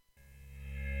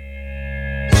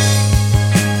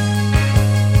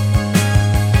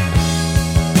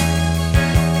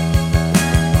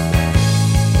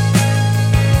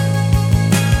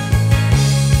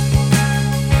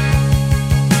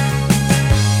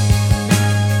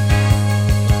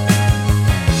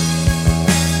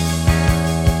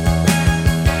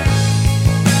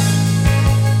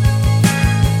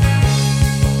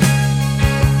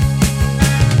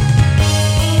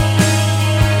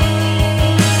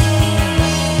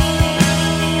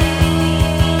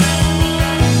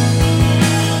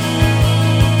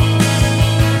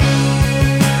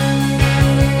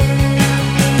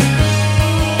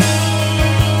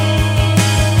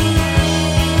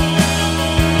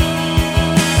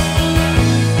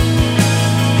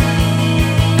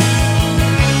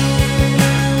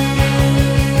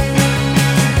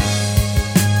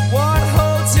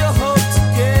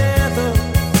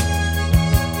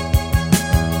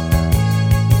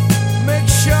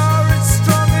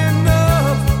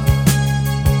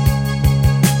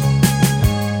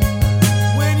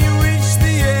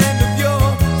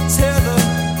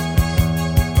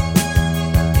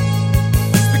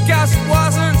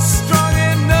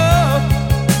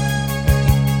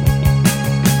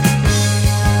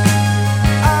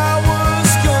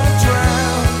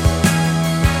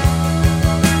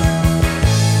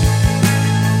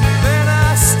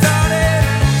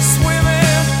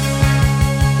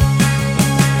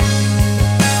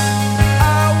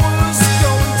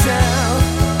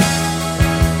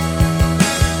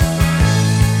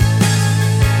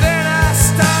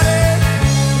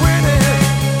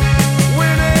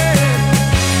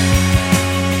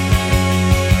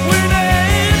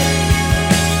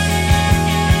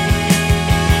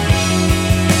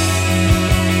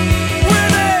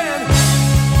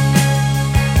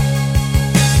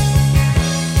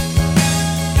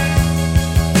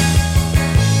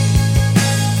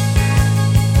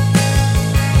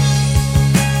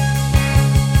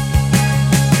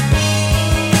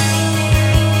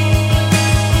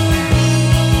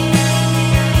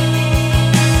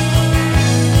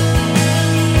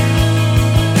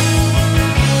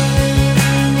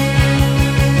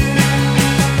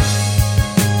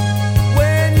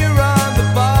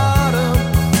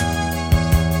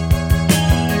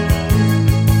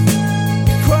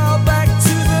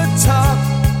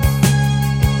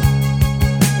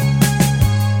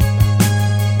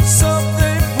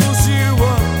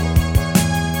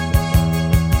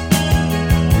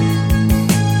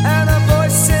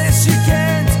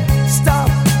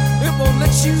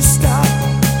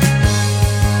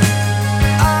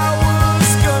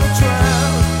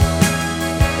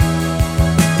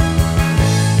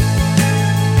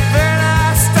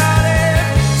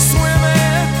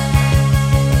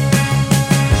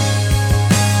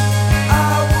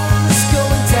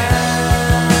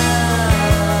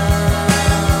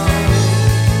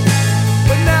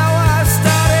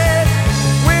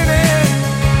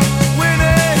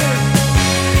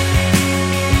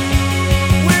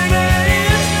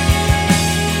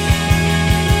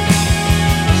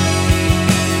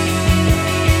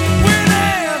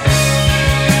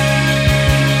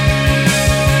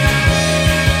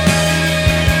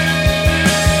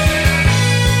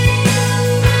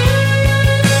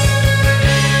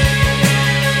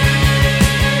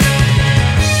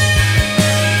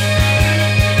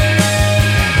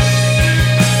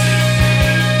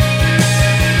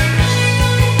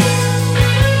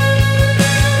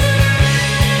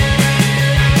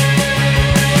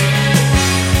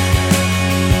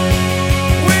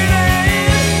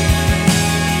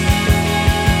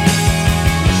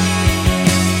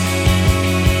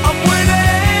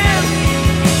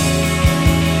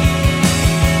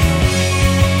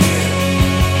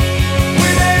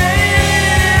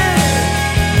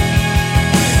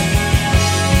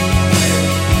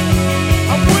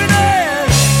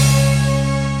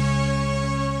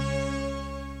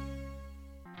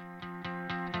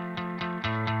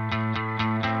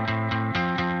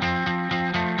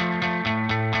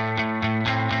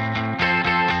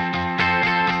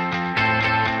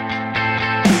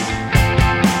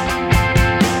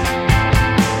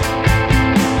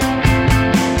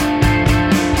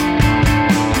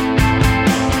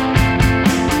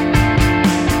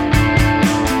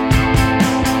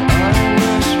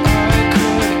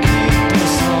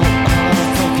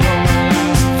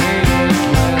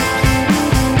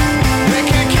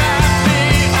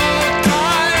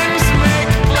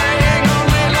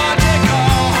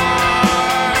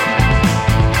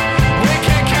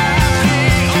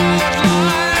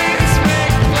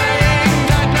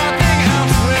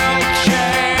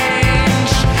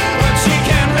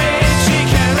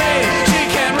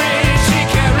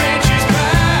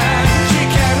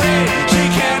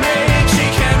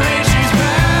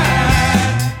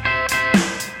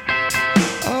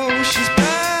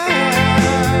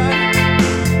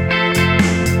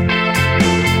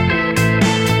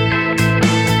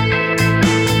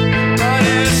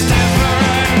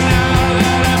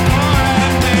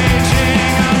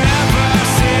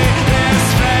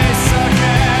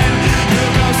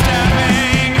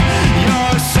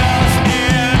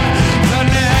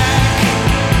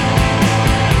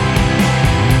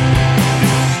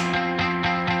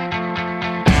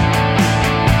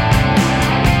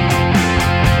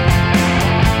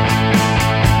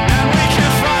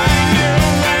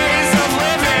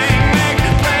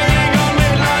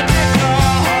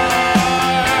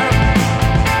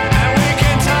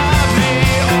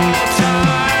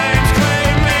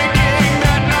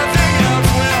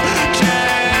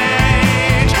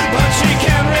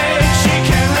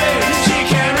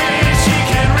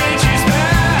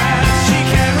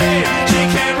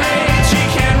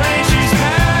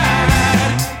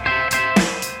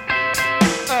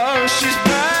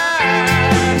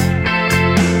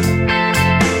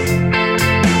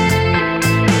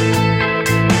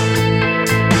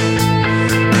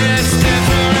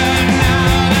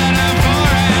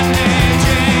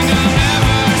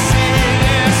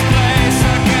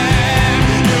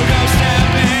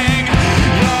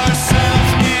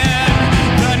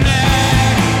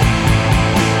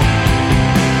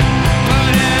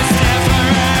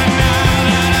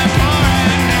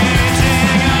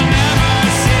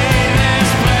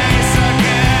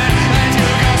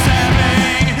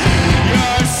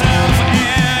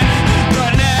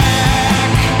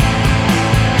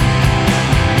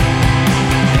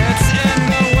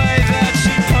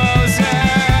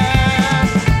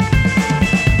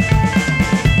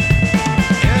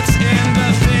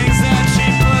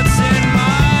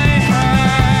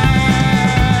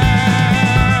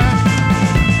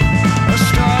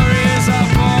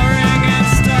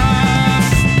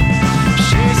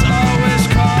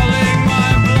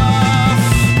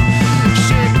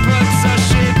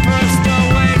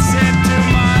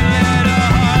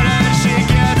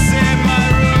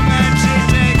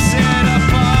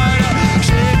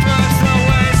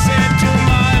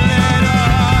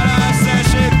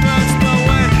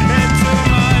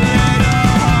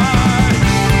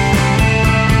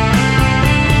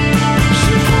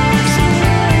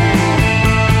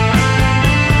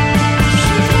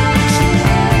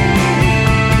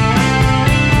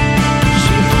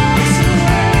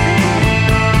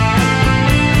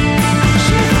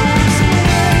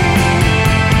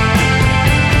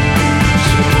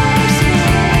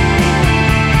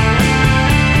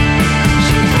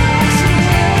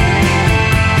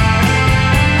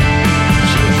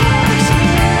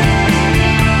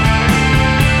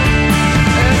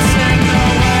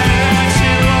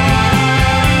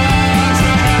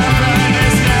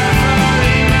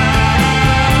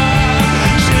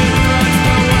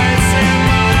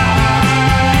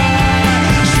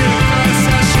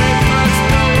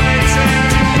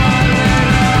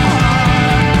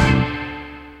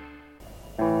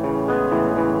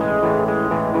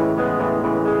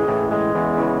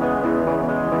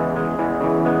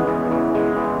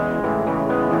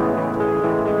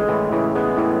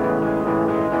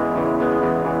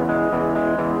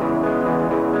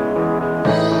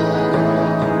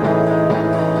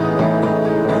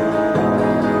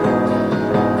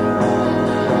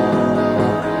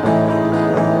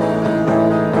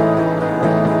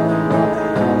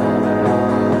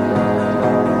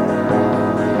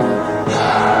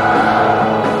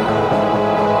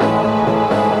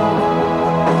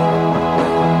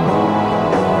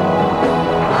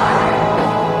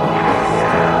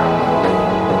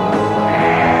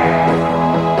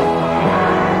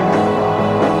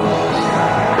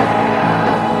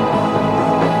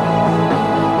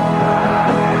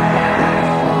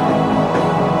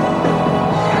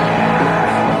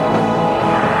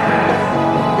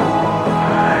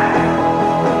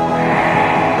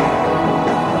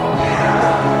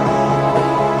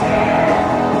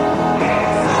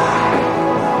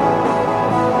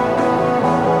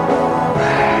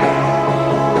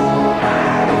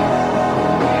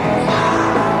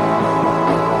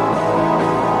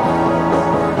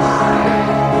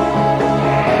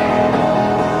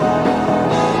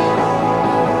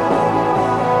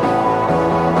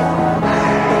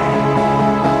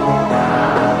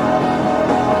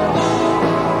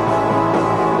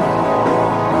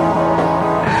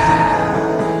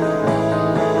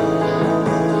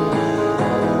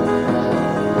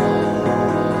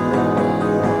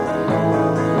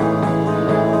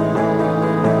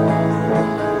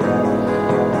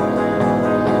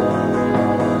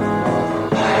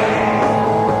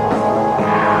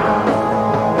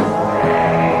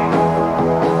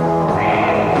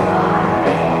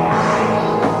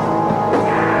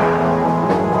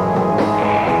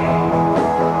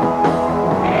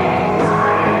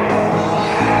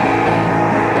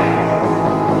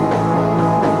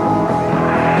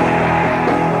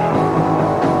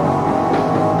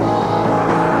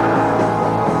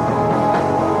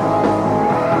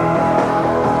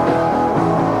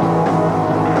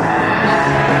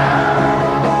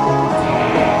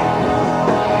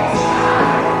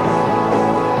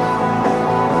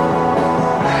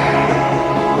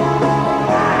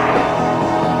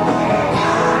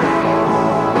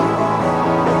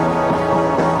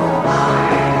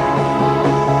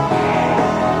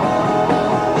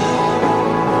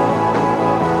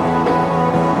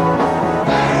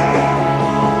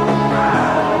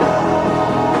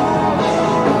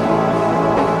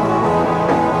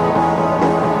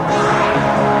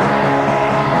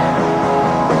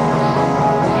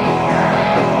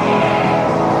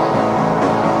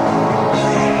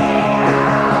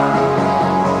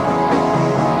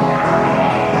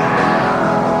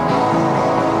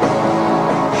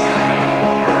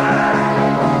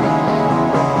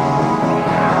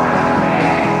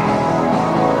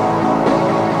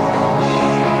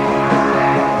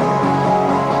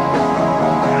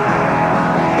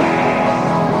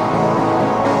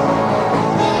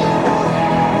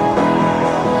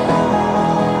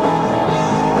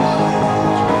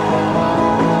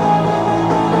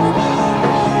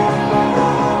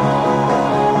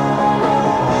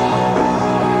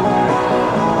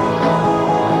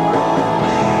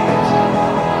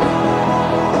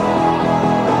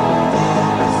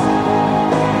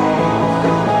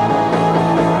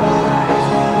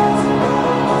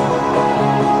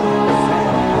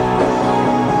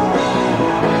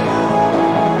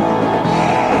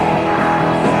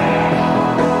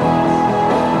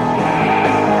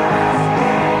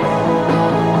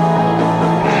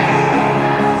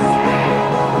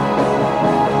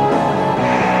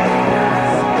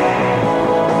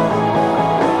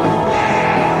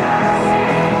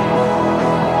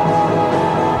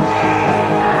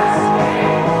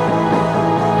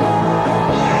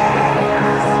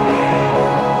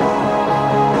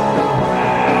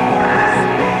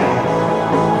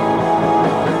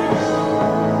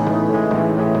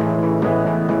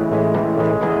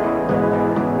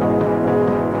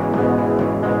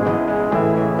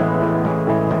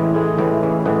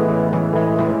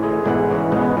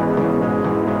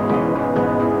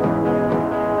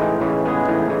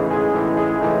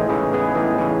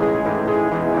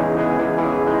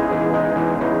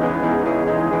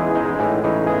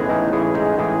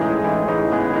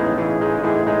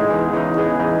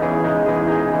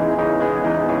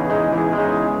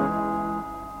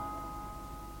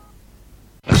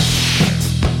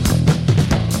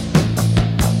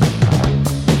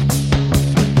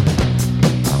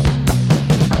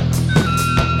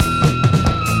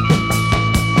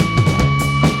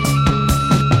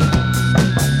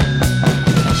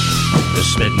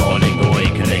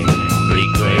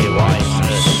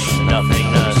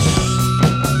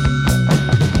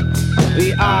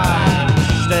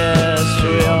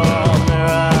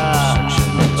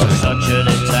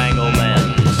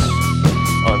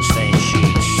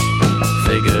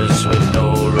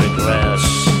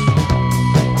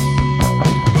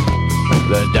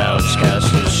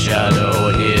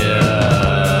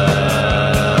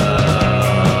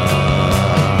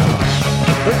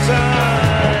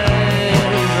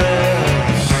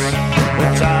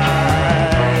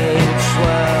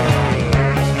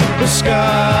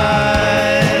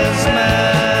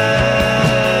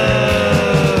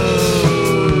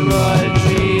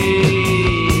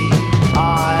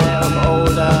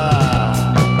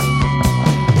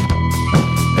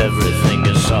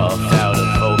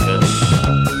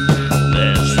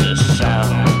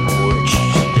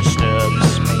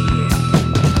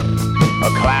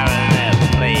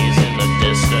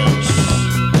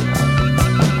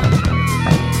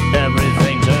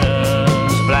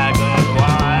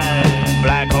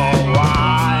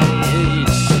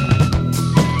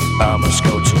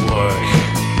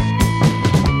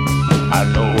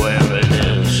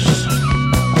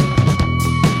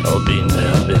 been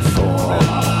there before.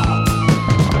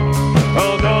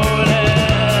 Oh, go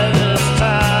there this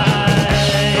time.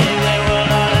 They will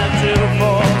not have to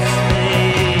force me.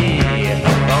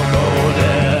 I'll go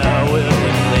there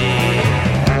willingly.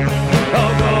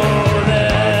 I'll go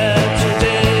there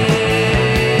today.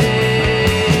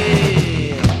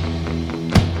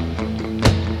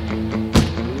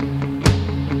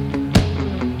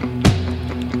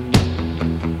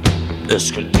 This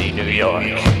could be New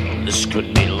York. This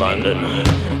could be London.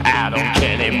 I don't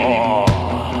care anymore.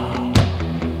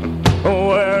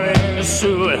 Wearing a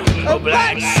suit, a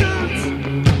black suit.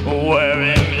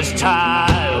 Wearing this tie,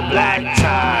 a black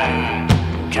tie.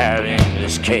 Carrying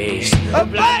this case, a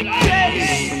black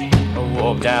case. I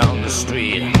walk down the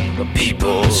street, the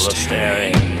people are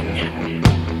staring.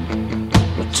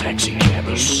 The taxi cab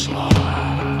is slow.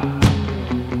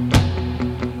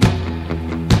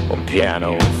 A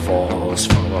piano falls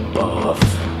from above.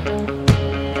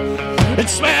 It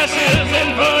smashes in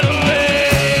front of me.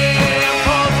 I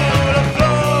fall to the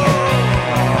floor.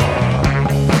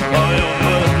 I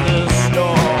open this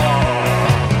door.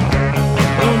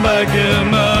 I'm back in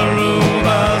my room. I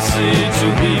see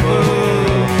two people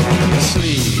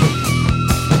asleep.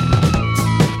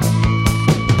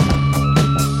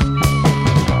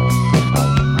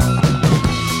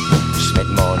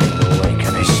 Mid-morning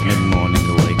awakening. Mid-morning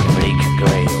awakening. Bleak,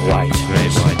 grey, white. Grey,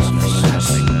 white.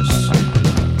 Nothingness.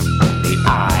 The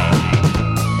eye,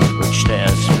 which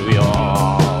stares through your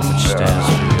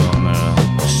mirror.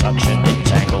 The suction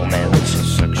entanglement.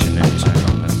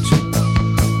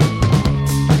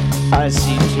 I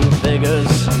see two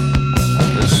figures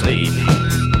asleep.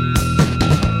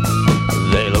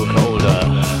 They look older.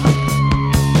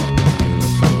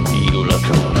 You look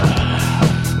older.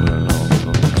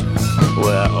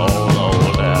 We're all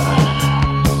older.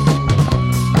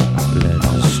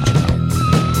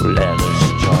 Let us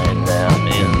join them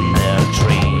in their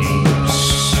dreams.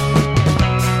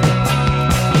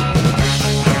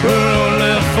 We're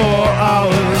only 4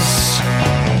 hours.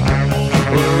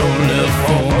 We're only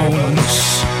 4 moments.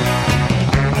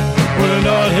 We're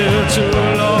not here too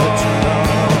long.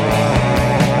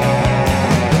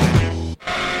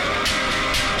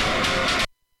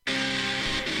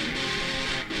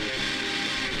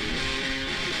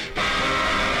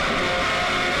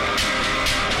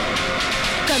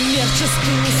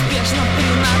 Коммерчески успешно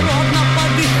принародно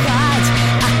подыхать,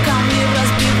 а камни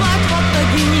разбивать,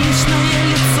 фотогеничное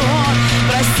лицо,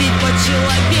 просить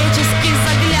по-человечески,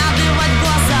 заглядывать в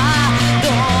глаза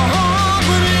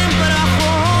добрым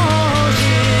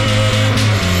прохожим.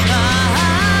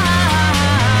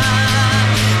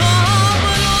 О,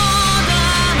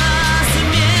 продана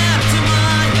смерть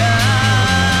моя.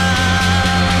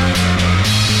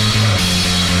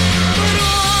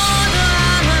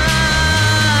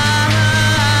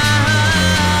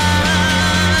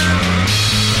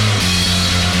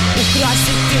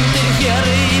 Украсить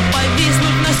интерьеры и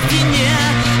повиснуть на стене,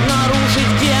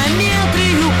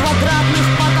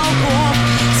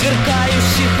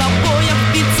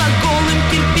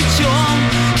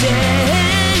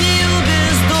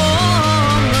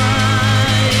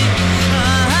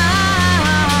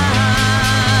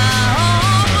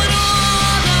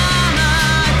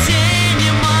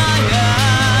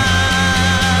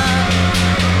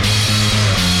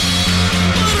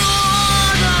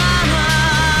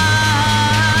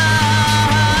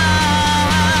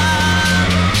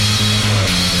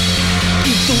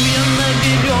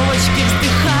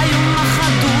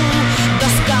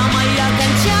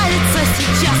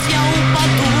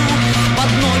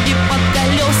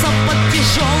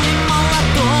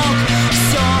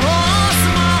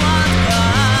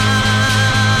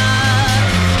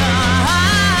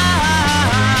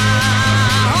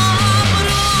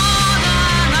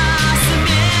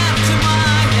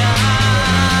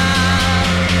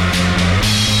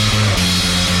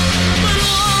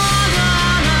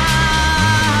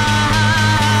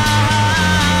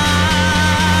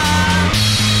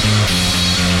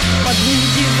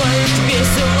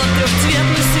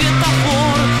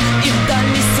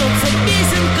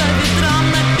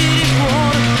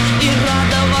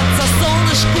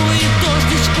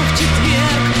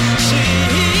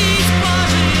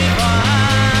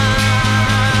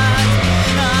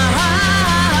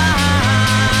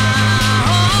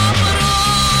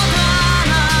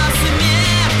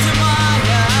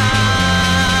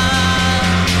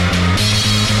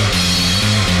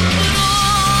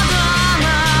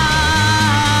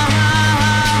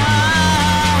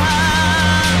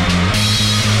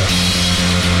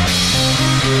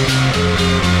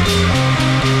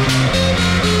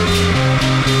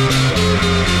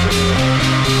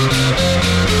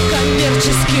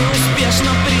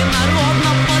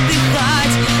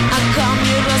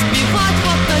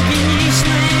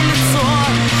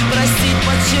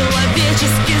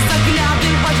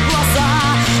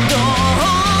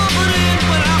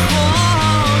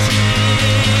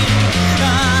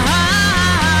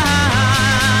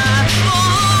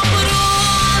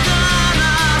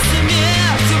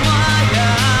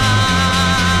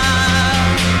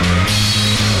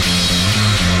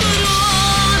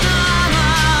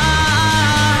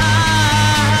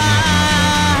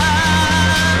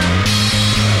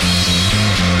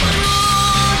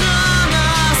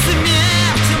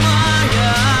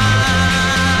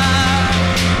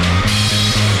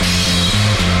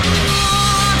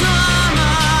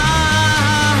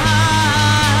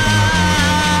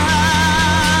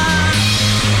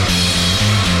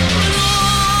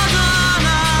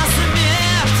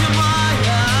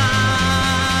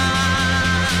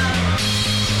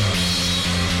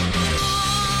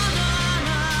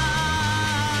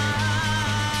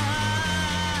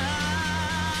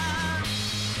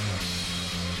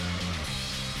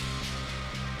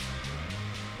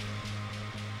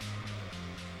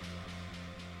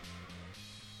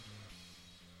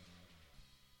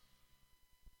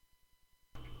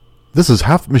 This is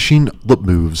Half Machine Lip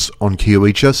Moves on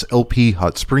KOHS LP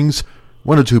Hot Springs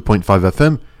 102.5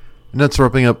 FM, and that's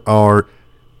wrapping up our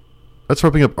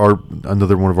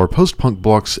another one of our post-punk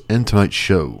blocks in tonight's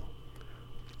show.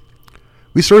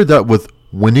 We started that with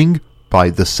Winning by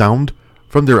The Sound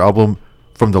from their album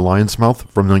From the Lion's Mouth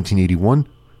from 1981.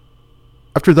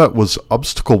 After that was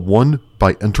Obstacle 1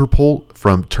 by Interpol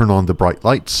from Turn on the Bright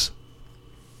Lights.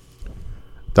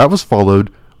 That was followed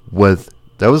with,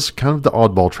 that was kind of the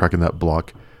oddball track in that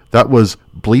block. That was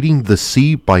Bleeding the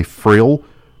Sea by Frail.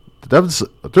 There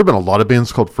have been a lot of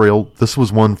bands called Frail. This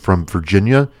was one from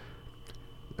Virginia.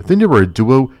 I think they were a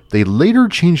duo. They later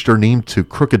changed their name to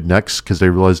Crooked Necks because they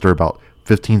realized there are about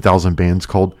 15,000 bands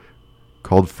called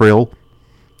Frail.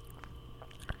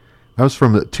 That was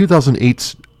from the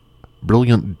 2008's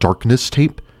Brilliant Darkness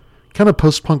tape. Kind of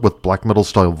post-punk with black metal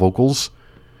style vocals.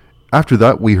 After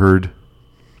that we heard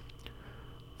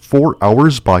 4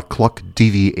 Hours by Cluck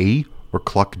DVA, or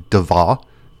Cluck Deva.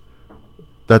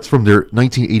 That's from their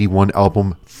 1981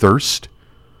 album Thirst.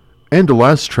 And the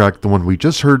last track, the one we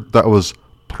just heard, that was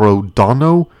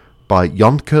Prodano by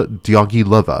Janka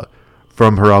Diagileva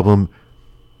from her album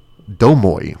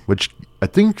Domoi, which I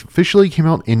think officially came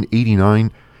out in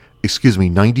 99,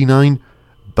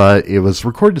 but it was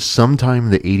recorded sometime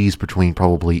in the 80s between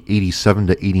probably 87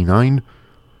 to 89.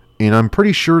 And I'm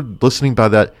pretty sure, listening by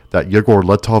that Yegor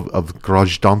Letov of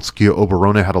Grajdansky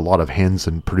Oborona had a lot of hands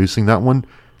in producing that one,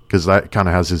 because that kind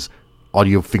of has his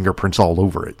audio fingerprints all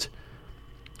over it.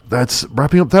 That's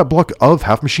wrapping up that block of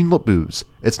Half Machine Lip Moves.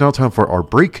 It's now time for our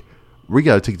break. We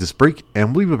gotta take this break,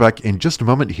 and we'll be back in just a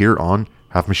moment here on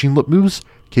Half Machine Lip Moves,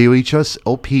 KOHS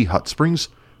LP Hot Springs,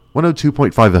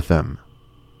 102.5 FM.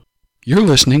 You're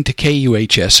listening to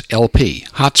KUHS LP,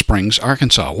 Hot Springs,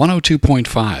 Arkansas,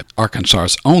 102.5,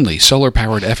 Arkansas's only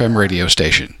solar-powered FM radio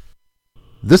station.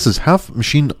 This is Half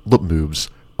Machine Lip Moves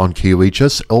on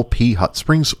KUHS LP Hot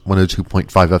Springs, 102.5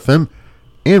 FM,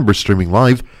 and we're streaming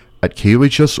live at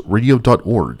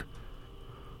KUHSradio.org.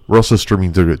 We're also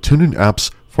streaming through the TuneIn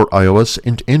apps for iOS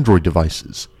and Android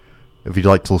devices. If you'd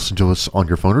like to listen to us on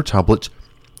your phone or tablet,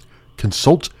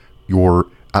 consult your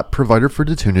app provider for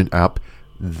the TuneIn app,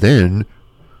 then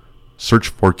search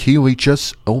for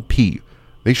KUHS LP.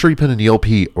 Make sure you put in the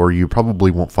LP or you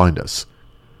probably won't find us.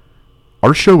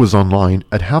 Our show is online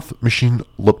at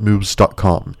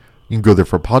halfmachinelipmoves.com. You can go there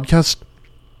for podcasts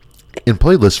and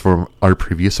playlists from our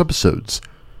previous episodes.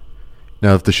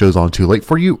 Now, if the show's on too late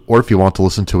for you, or if you want to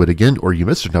listen to it again, or you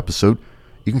missed an episode,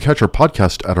 you can catch our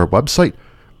podcast at our website,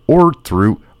 or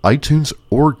through iTunes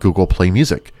or Google Play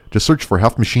Music. Just search for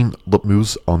Half Machine Lip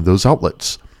Moves on those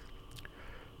outlets.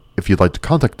 If you'd like to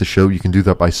contact the show, you can do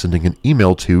that by sending an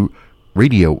email to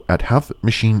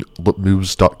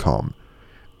radio@halfmachinelipmoves.com,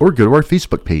 or go to our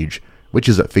Facebook page, which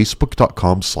is at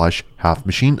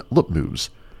facebook.com/halfmachinelipmoves.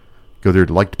 Go there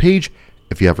to like the page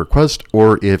if you have a request,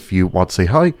 or if you want to say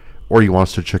hi, or you want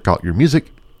us to check out your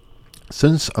music.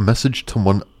 Send us a message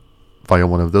to via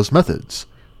one of those methods.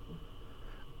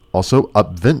 Also,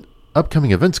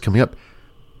 upcoming events coming up.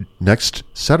 Next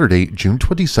Saturday, June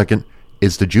 22nd,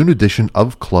 is the June edition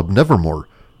of Club Nevermore,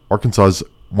 Arkansas's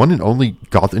one and only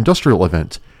goth industrial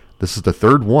event. This is the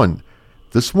third one.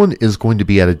 This one is going to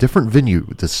be at a different venue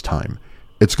this time.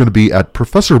 It's going to be at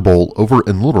Professor Bowl over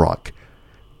in Little Rock.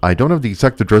 I don't have the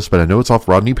exact address, but I know it's off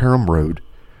Rodney Parham Road.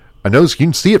 I know you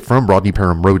can see it from Rodney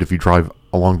Parham Road if you drive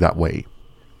along that way.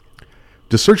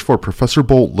 Just search for Professor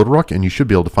Bowl Little Rock and you should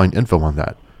be able to find info on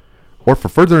that. Or for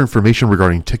further information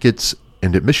regarding tickets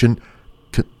and admission,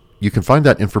 you can find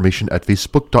that information at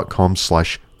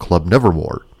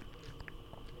facebook.com/clubnevermore.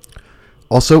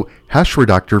 Also, Hash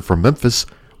Redactor from Memphis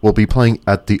will be playing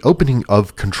at the opening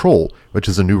of Control, which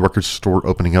is a new record store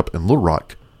opening up in Little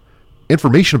Rock.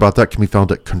 Information about that can be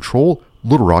found at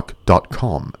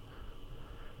controllittlerock.com.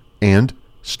 And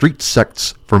Street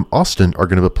Sects from Austin are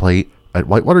going to play at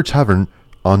Whitewater Tavern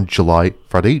on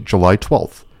Friday, July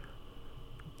 12th,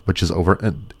 which is over,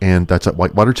 and that's at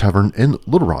Whitewater Tavern in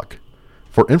Little Rock.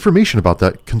 For information about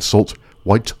that, consult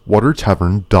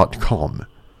whitewatertavern.com.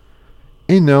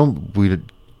 And now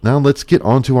let's get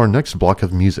on to our next block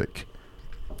of music.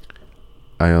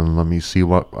 Let me see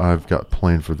what I've got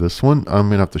planned for this one. I'm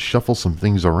going to have to shuffle some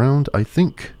things around, I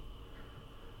think.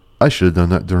 I should have done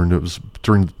that during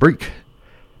the break.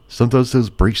 Sometimes those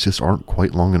breaks just aren't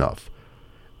quite long enough.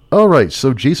 Alright,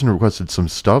 so Jason requested some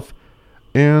stuff.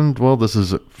 And, well, this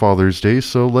is Father's Day,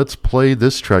 so let's play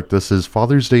this track. This is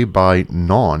Father's Day by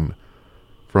Non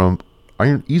from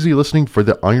Easy Listening for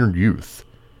the Iron Youth.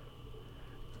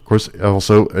 Of course,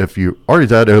 also, if you are a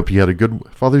dad, I hope you had a good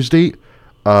Father's Day.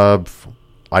 I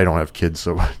don't have kids,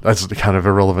 so that's kind of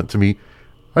irrelevant to me.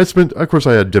 Of course,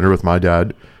 I had dinner with my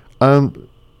dad. Nothing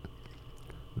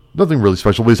really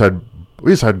special. We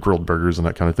just had grilled burgers and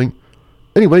that kind of thing.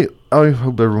 Anyway, I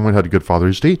hope everyone had a good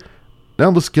Father's Day. Now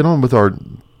let's get on with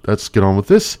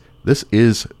this. This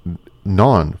is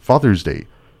non-Father's Day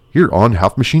here on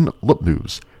Half Machine Lip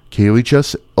Moves,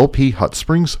 KOHS LP Hot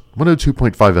Springs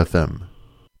 102.5 FM.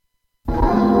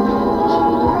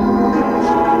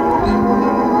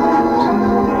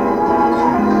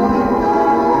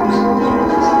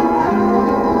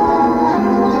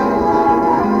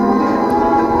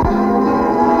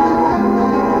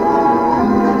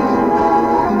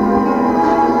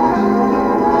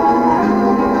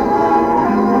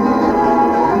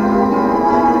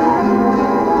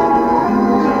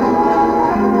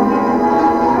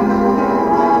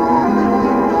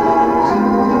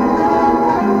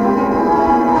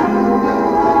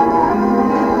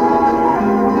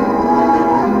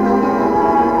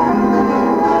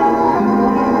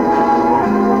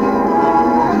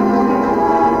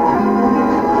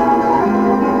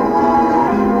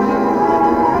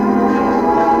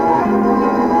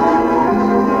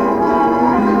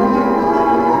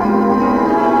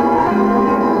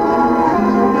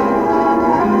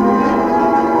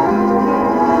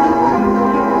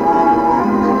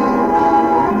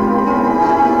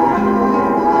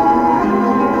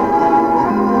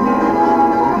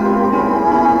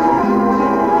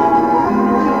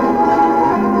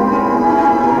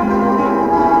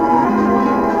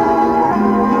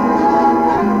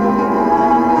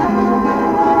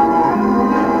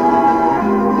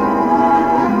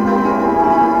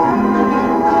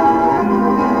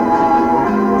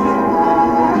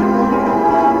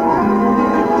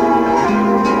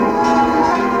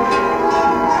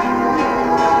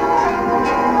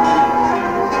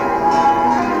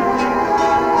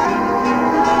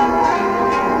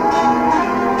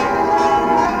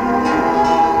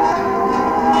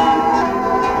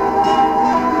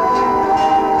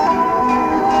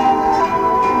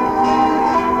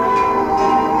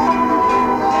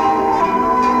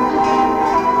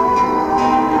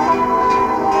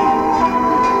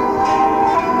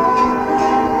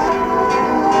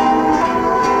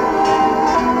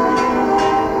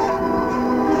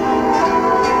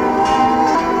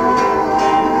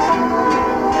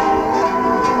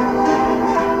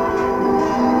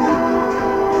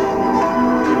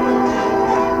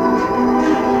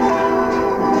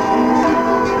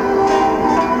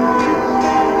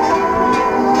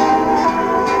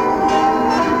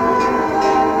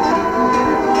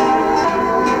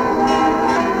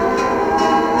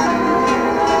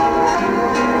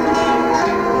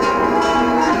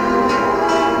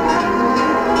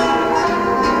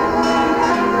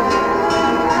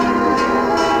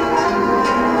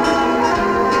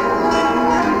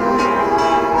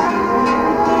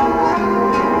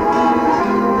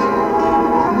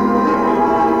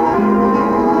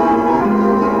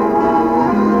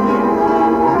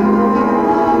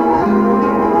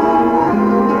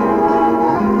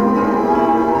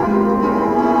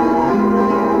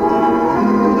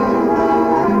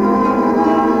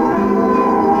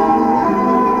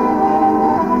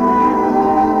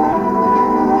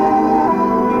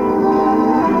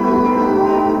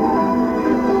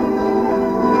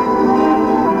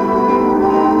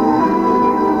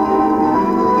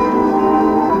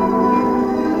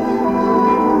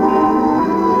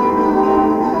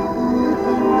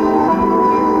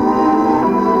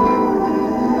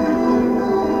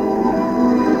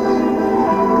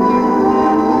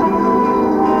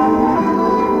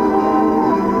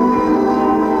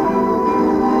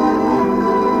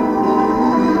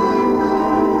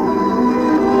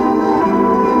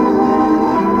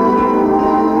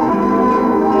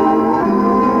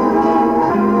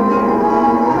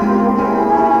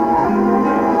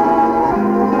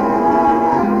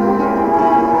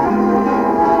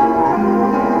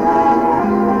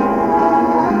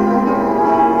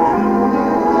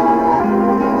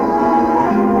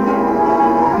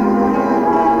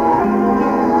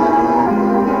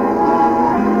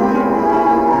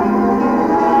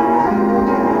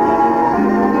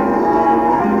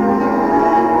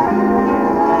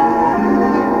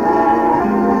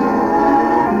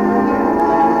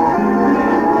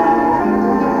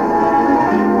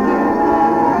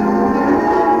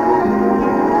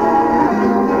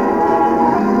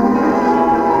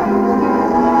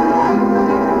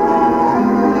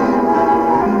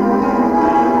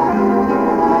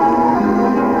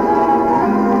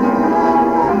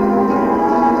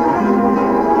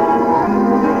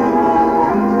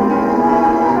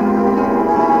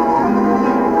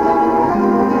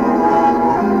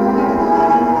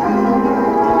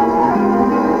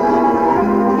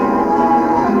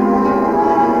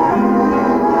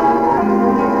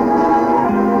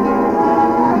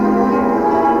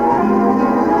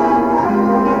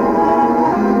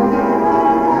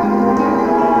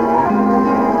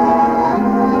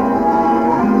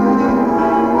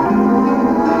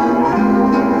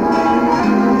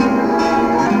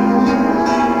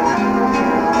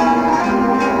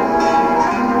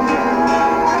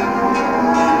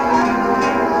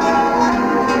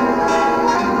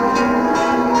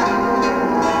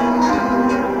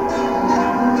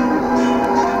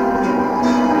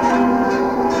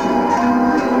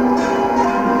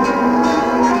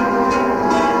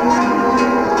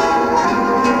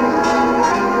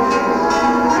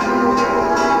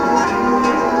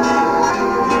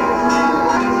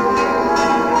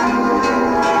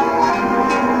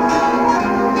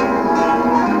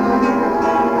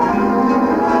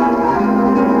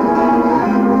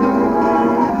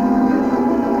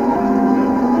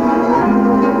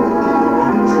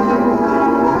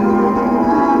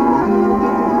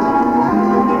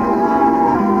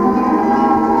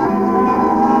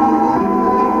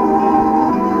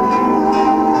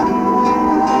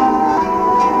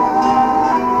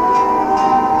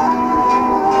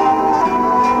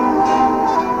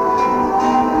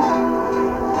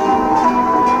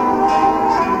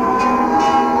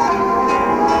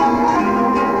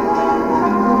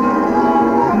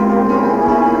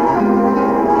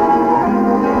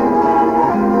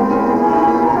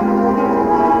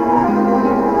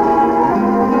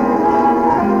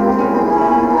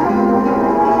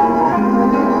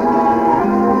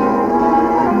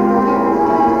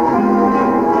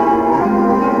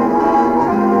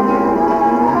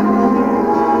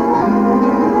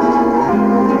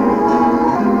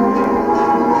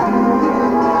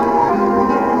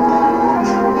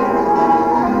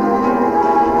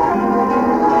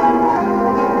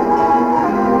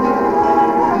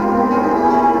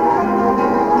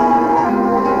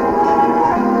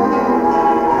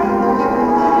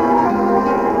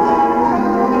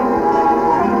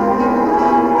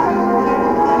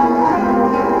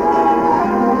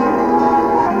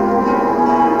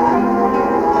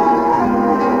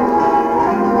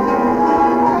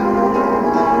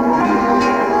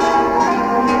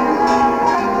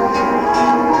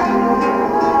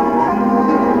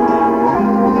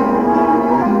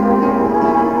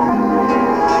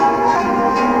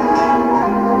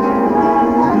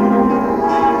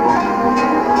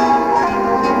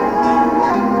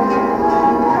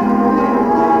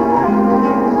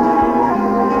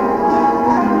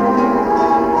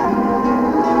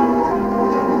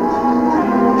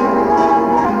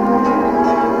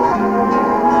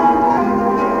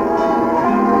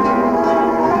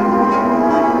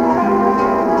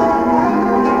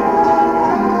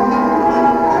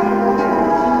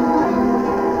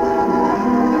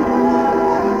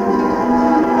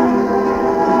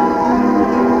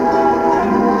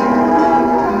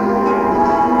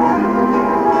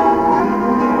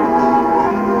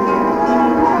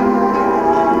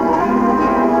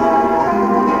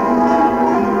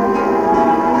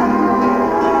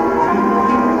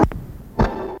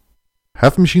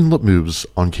 Half Machine Lip Moves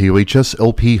on KOHS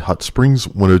LP Hot Springs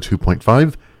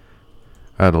 102.5.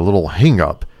 I had a little hang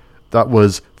up. That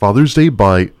was Father's Day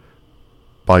by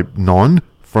Non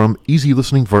from Easy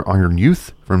Listening for Iron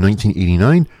Youth from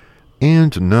 1989.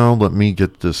 And now let me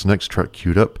get this next track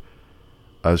queued up.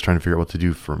 I was trying to figure out what to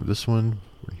do from this one.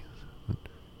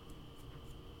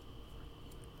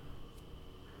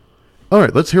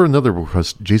 Alright, let's hear another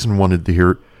request. Jason wanted to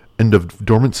hear End of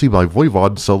Dormancy by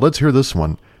Voivod, so let's hear this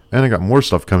one. And I got more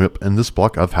stuff coming up in this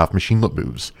block of Half Machine Lip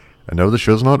Moves. I know the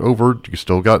show's not over. You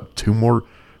still got 2 more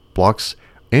blocks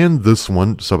and this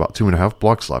one, so about 2.5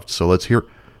 blocks left. So let's hear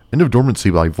End of Dormancy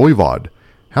by Voivod.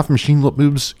 Half Machine Lip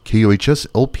Moves, KOHS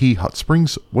LP Hot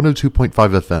Springs 102.5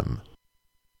 FM.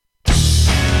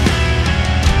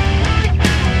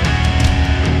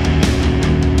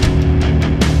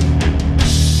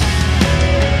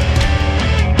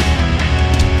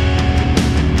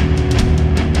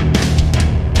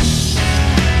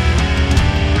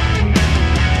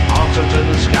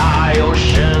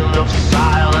 Ocean of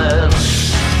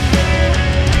silence.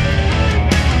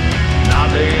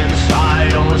 Nothing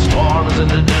inside, only storms in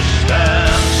the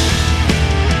distance.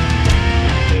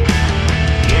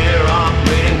 Gear up,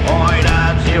 meeting point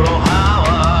at 0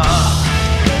 hour.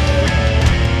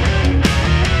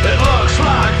 It looks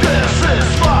like this is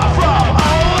far from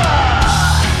over.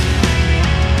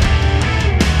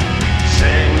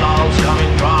 Signals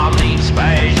coming from deep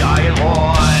space, giant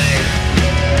void.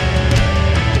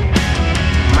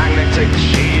 Magnetic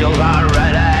shields are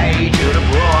ready to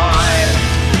deploy.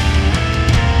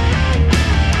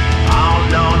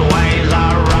 Unknown waves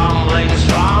are rumbling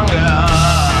stronger.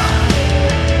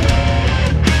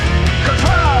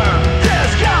 Confirm,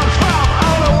 this comes from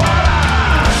underwater.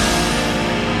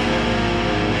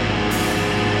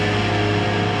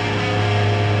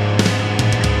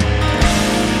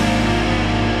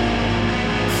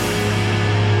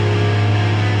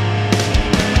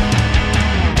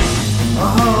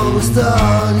 Always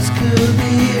thought this could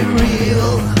be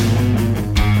real.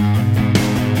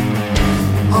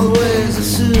 Always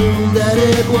assumed that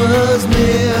it was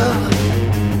near.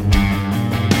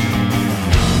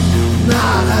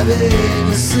 Not having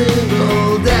a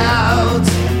single doubt.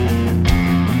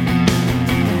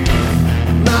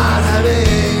 Not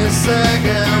having a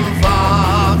second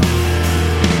thought.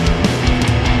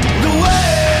 The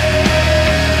way,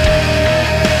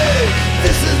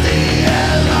 this is the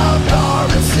end of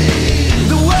dormancy.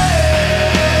 The way,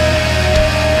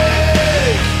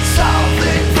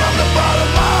 something from the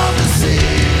bottom of the sea.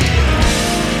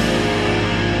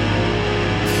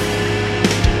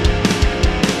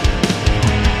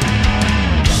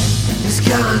 These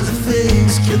kinds of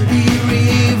things can be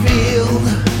revealed.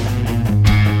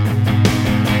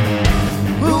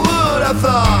 Who would have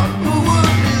thought? Who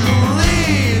would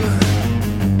believe?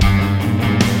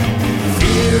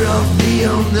 Fear of the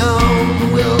unknown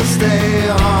will stay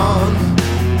on.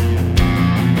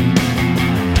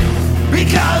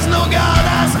 Because no God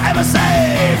has ever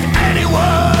saved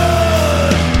anyone.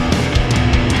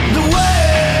 The way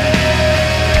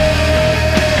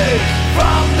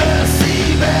from the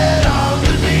seabed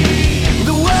underneath.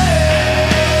 The way,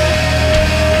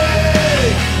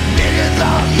 millions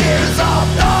of years of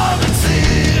dormancy.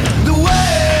 The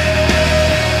way,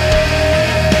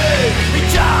 be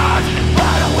charged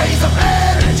by the waves of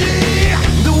energy.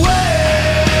 The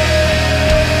way,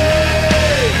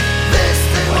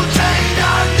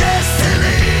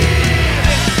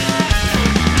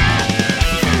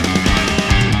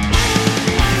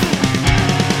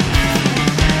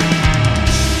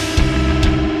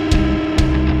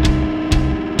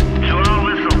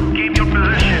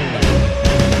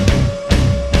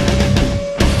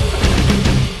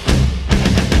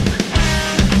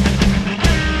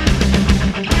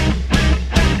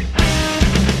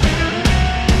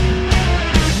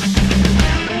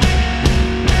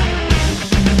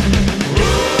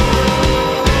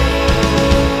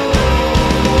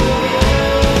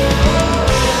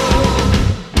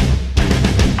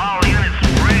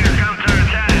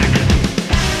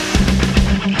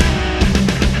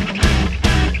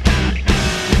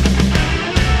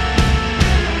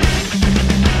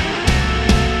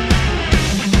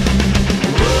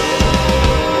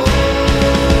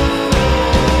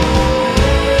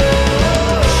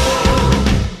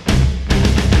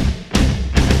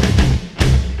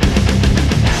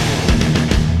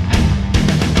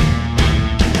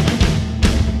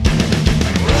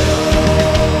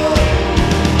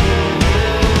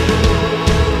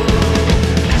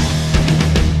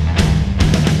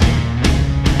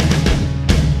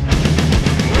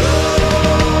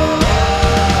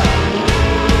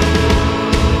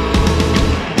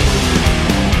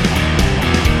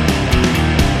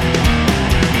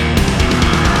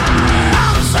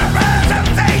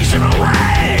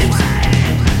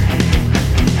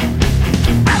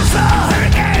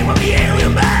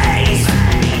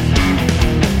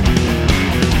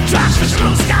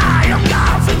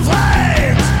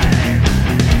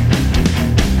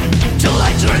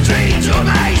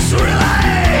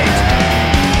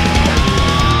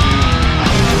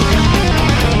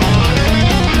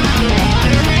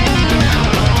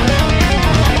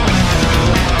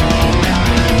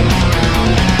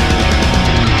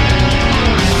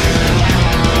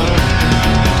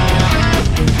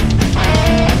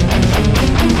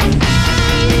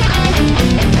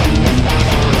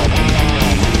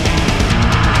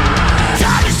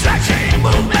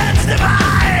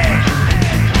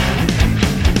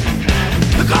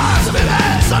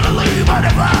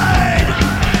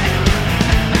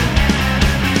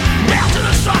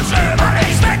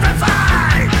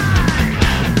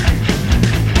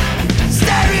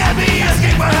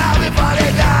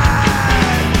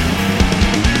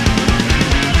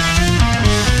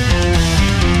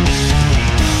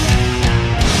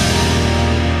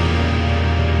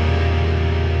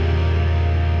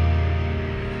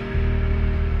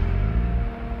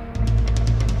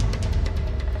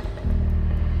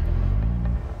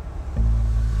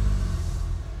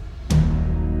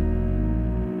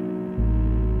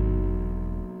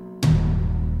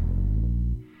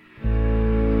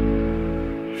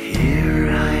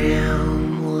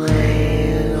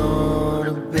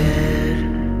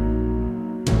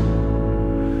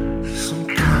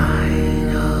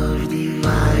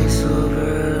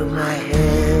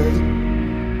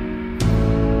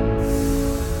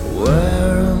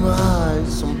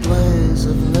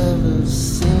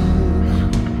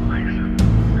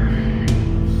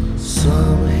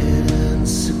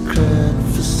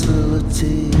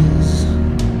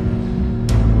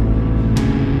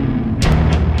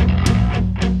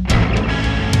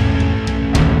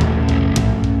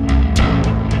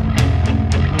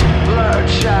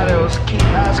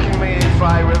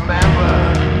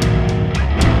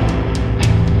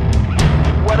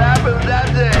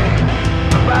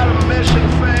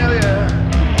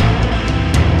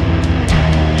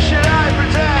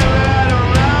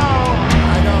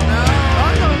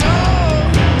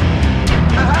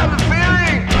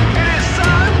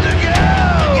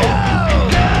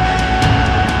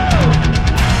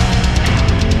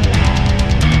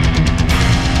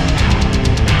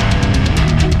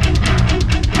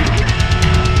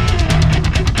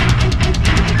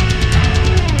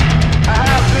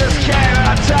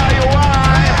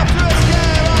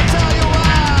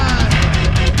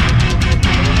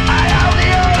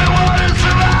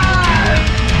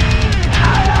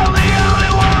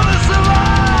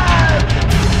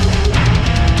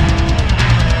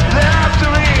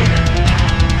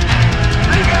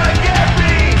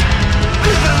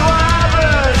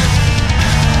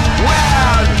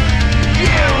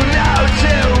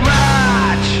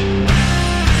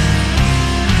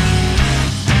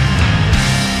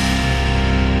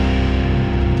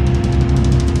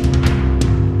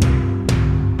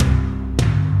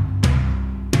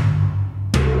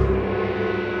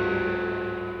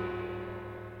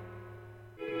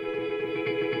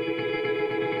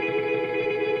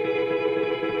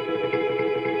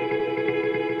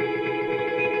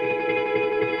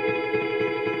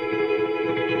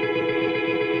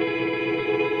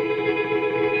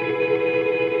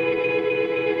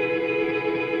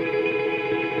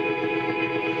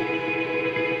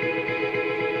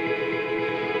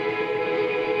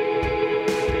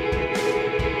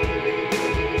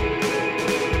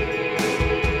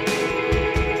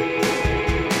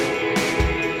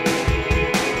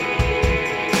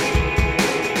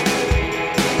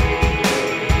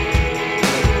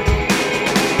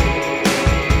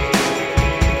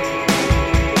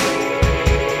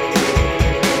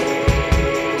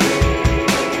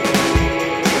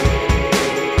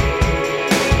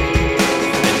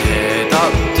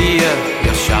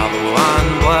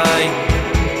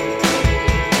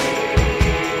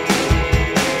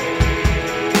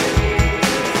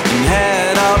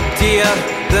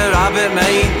 the rabbit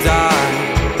might die.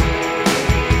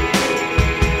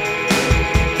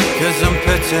 'Cause I'm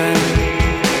putting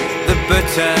the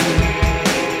button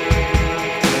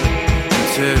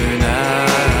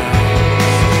tonight.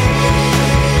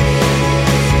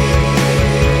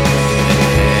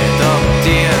 Head up,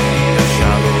 dear, you're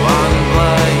shallow and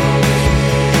blind.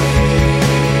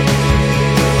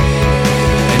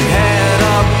 And head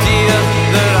up, dear,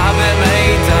 the rabbit may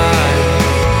die.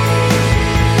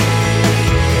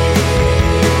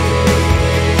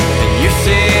 And you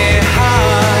say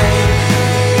hi,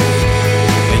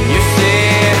 and you say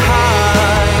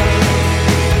hi,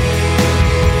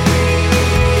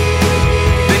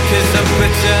 because I'm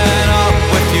putting up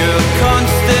with your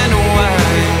constant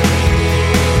whine.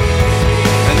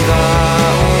 And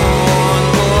that won't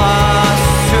last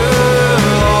too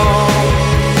long.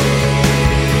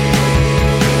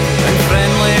 And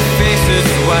friendly faces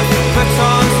with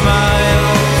put-on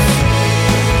smiles,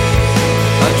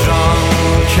 a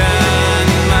drunken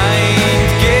mind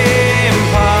game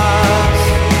pass,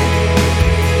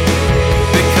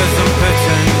 because I'm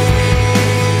putting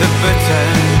the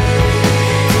button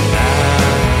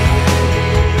tonight.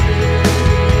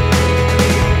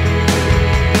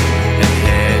 And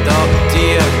head up,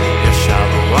 dear, you're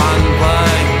shallow and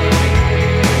blind.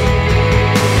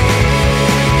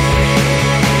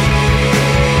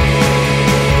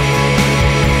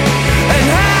 And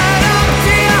head up,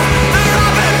 dear, the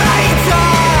rabbit may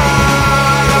die.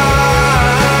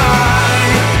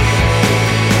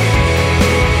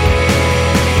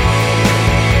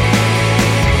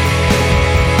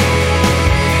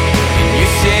 And you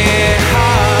say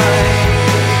hi,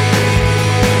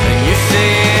 and you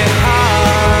say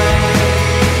hi,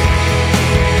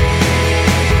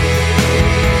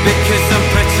 because I'm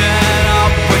putting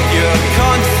up with your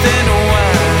constant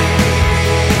whine.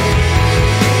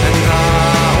 And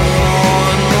that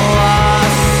won't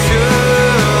last too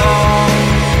long.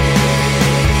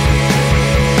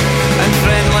 And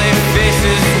friendly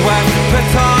faces with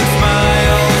put-on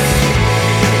smiles,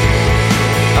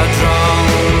 a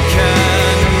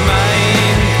drunken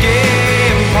mind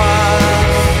game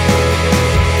pass,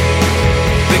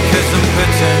 because I'm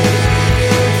putting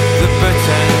the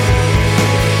button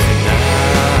tonight.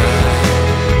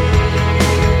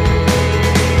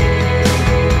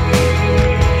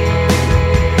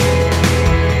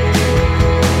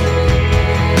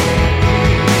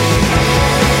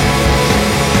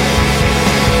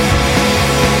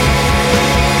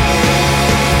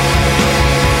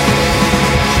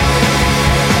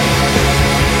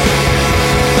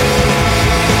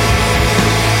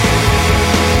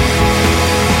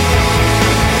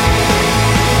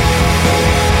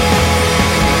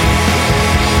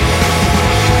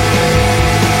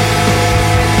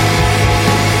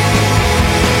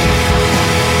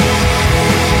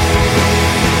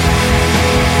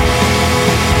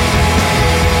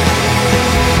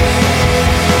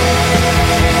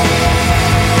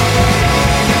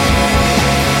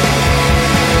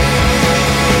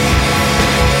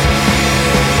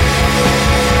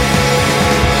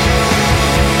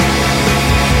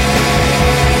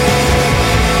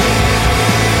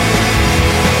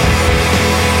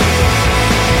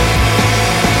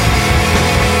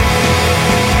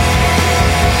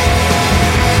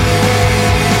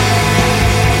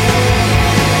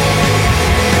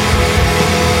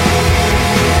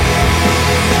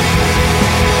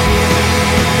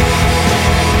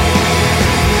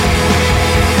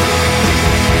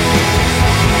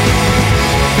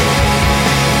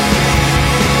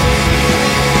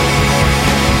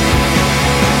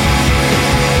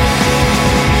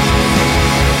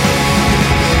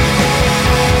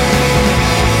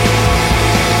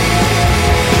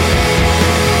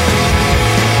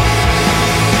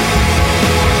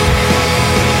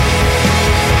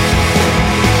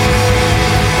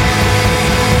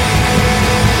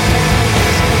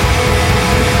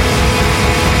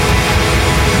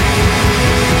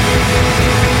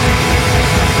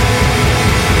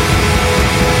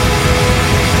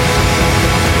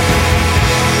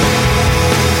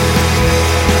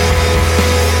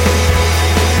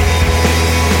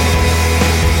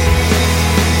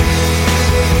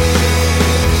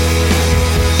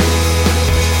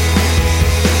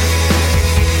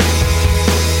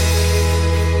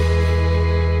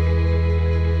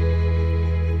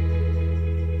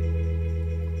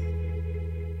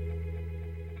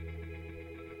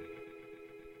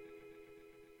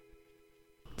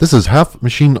 This is Half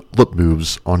Machine Lip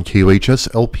Moves on KUHS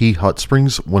LP Hot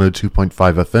Springs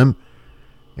 102.5 FM,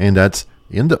 and that's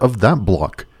the end of that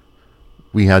block.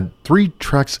 We had 3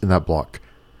 tracks in that block.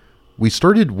 We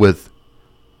started with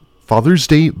Father's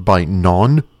Day by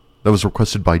Non. That was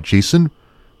requested by Jason.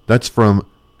 That's from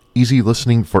Easy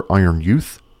Listening for Iron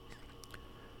Youth.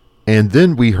 And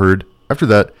then we heard, after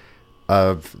that,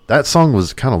 that song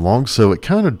was kind of long, so it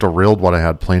kind of derailed what I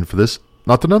had planned for this.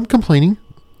 Not that I'm complaining.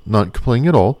 Not complaining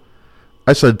at all.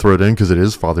 I said throw it in because it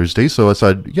is Father's Day, so I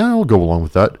said, yeah, I'll go along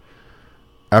with that.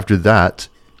 After that,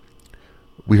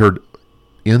 we heard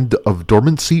End of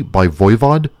Dormancy by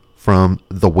Voivod from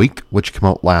The Wake, which came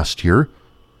out last year.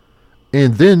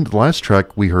 And then the last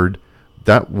track we heard,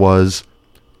 that was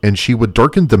And She Would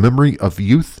Darken the Memory of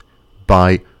Youth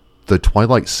by The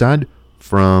Twilight Sad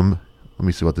from, let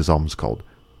me see what this album's called.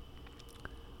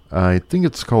 I think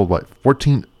it's called,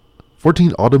 14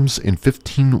 Autumns and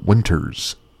 15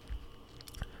 Winters.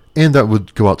 And that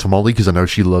would go out to Molly because I know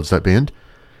she loves that band.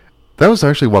 That was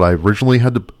actually what I originally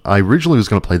had to... I originally was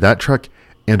going to play that track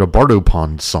and a Bardo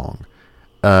Pond song.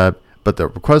 But the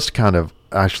request kind of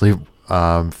actually...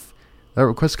 that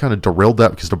request kind of derailed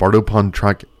that because the Bardo Pond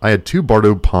track... I had two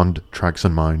Bardo Pond tracks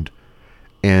in mind.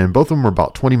 And both of them were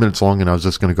about 20 minutes long, and I was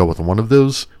just going to go with one of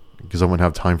those because I wouldn't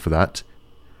have time for that.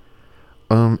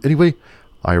 Anyway,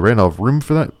 I ran out of room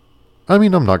for that. I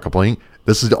mean, I'm not complaining.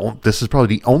 This is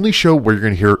probably the only show where you're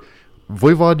going to hear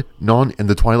Voivod, Non, and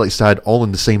The Twilight Sad all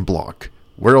in the same block.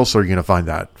 Where else are you going to find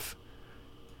that?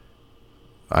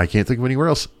 I can't think of anywhere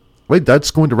else. Wait,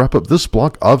 that's going to wrap up this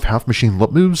block of Half Machine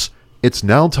Lip Moves. It's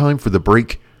now time for the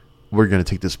break. We're going to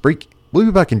take this break. We'll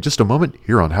be back in just a moment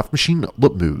here on Half Machine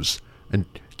Lip Moves and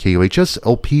KUHS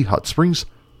LP Hot Springs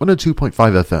 102.5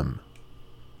 FM.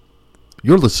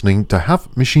 You're listening to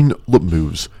Half Machine Lip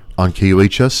Moves on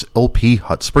KUHS LP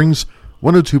Hot Springs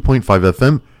 102.5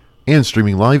 FM and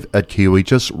streaming live at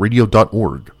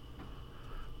KUHSradio.org.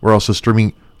 We're also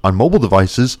streaming on mobile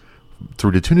devices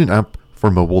through the TuneIn app for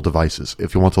mobile devices.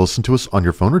 If you want to listen to us on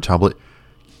your phone or tablet,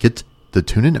 get the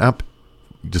TuneIn app.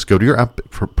 Just go to your app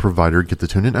provider, get the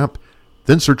TuneIn app,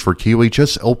 then search for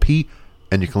KUHS LP,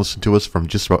 and you can listen to us from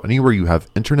just about anywhere you have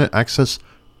internet access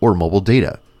or mobile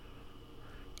data.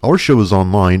 Our show is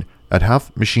online at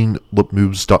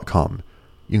halfmachinelipmoves.com.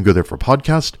 You can go there for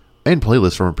podcast and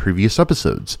playlists from previous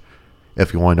episodes.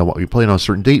 If you want to know what we played on a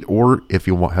certain date, or if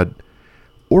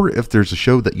there's a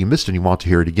show that you missed and you want to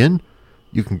hear it again,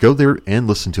 you can go there and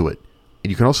listen to it.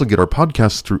 And you can also get our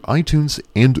podcasts through iTunes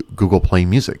and Google Play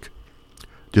Music.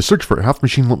 Just search for Half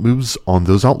Machine Lip Moves on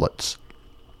those outlets.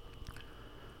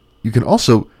 You can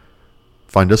also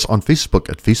find us on Facebook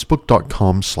at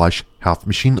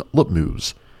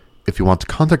facebook.com/halfmachinelipmoves. If you want to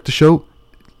contact the show,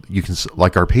 you can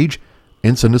like our page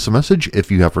and send us a message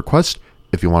if you have requests,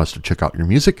 if you want us to check out your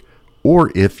music, or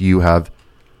if you have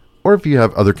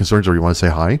other concerns or you want to say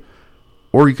hi.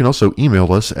 Or you can also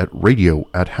email us at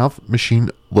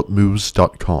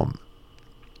radio@halfmachinelipmoves.com.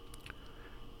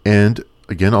 And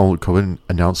again, I'll go ahead and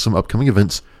announce some upcoming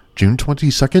events. June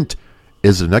 22nd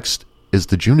is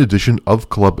the June edition of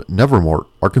Club Nevermore,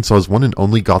 Arkansas's one and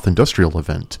only goth industrial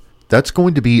event. That's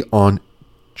going to be on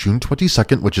June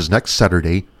 22nd, which is next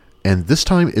Saturday, and this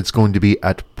time it's going to be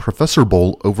at Professor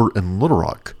Bowl over in Little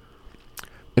Rock.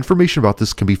 Information about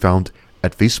this can be found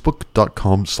at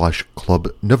facebook.com/Club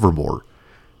Nevermore,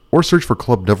 or search for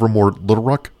Club Nevermore Little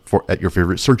Rock at your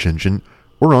favorite search engine,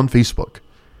 or on Facebook.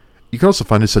 You can also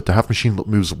find us at the Half Machine Lip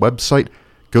Moves website.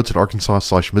 Go to the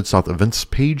Arkansas/Mid-South events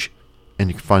page, and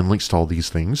you can find links to all these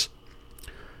things.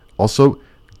 Also,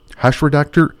 Hash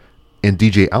Redactor and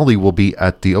DJ Ali will be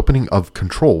at the opening of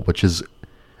Control, which is,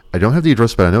 I don't have the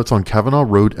address, but I know it's on Kavanaugh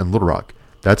Road in Little Rock.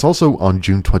 That's also on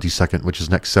June 22nd, which is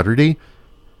next Saturday.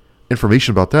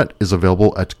 Information about that is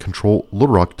available at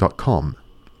controllittlerock.com.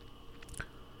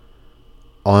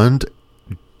 On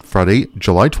Friday,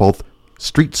 July 12th,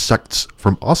 Street Sects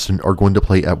from Austin are going to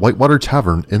play at Whitewater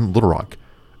Tavern in Little Rock.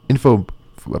 Info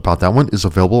about that one is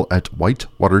available at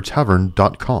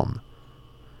whitewatertavern.com.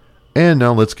 And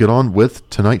now let's get on with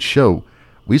tonight's show.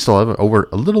 We still have a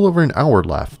little over an hour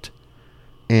left.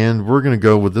 And we're going to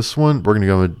go with this one. We're going to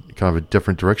go in kind of a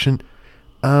different direction.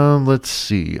 Let's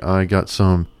see. I got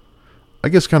some, I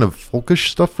guess, kind of folkish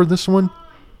stuff for this one.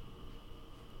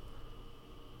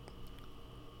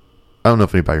 I don't know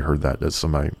if anybody heard that. That's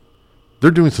somebody. They're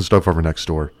doing some stuff over next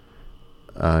door.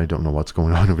 I don't know what's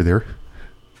going on over there.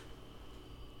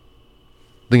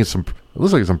 I think it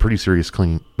looks like it's some pretty serious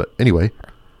cleaning. But anyway,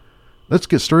 let's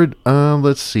get started.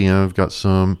 Let's see. I've got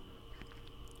some.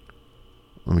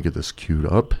 Let me get this queued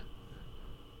up.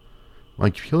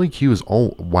 My Kelly queue is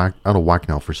all out of whack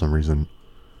now for some reason.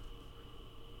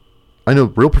 I know,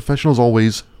 real professionals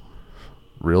always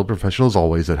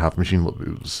at Half Machine Lip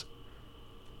Moves.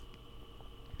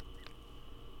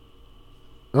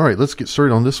 All right, let's get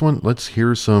started on this one. Let's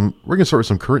hear some. We're going to start with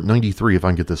some Current 93 if I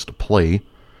can get this to play.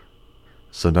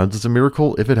 Sometimes it's a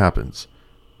miracle if it happens.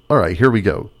 All right, here we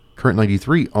go. Current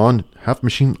 93 on Half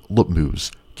Machine Lip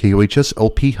Moves. KUHS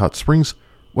LP Hot Springs,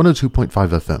 102.5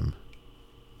 FM.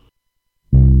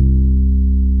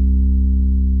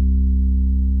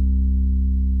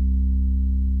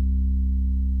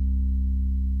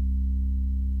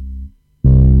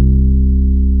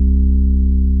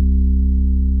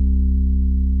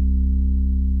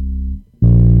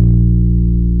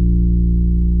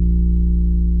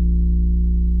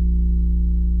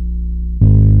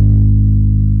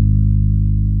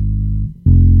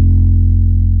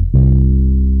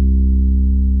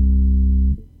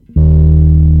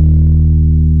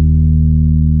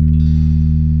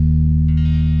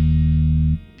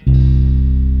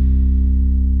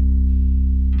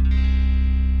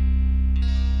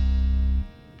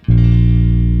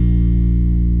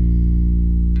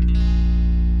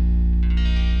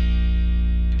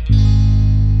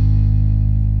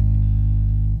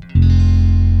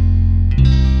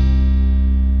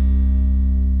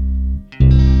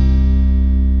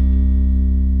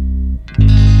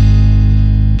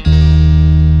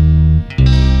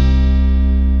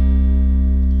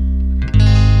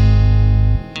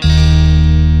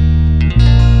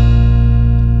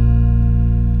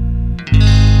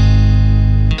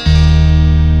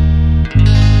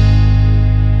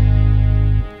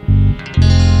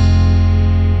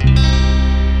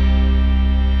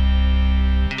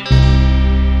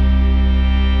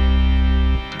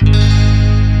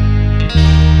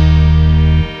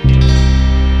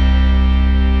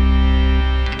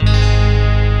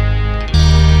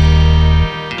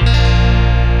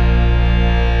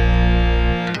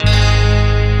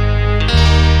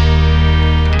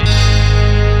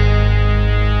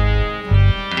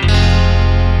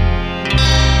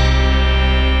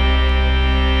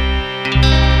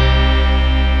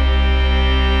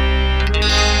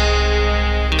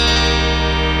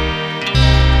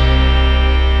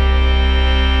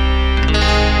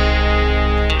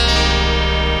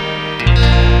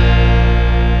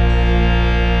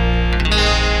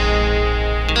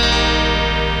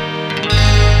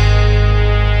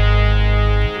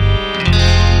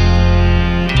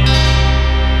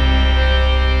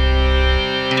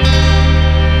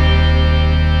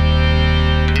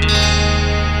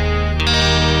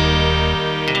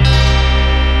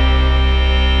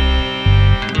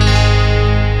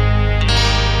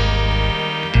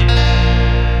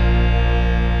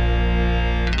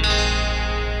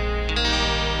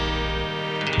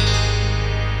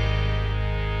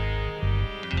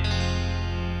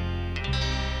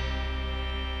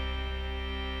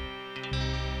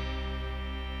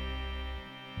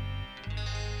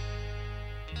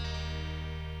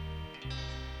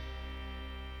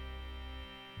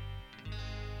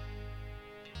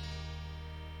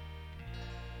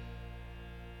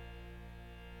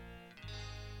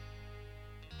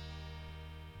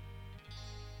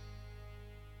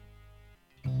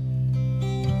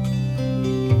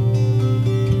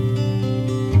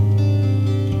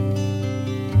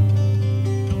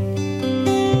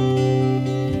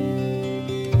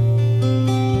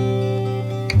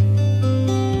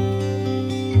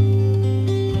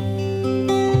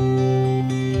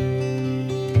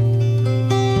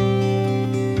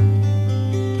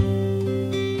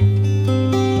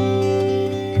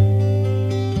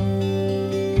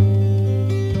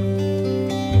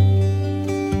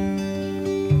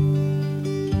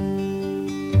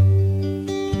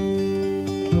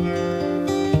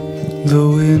 The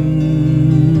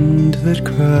wind that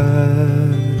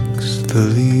cracks the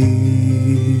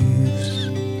leaves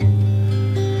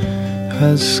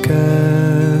has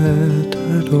scattered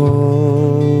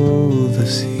all the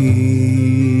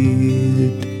seed.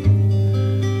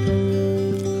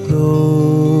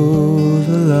 Lo,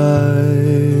 the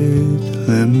light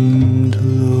limbed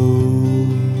low,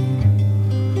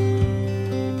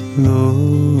 low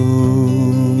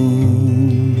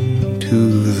to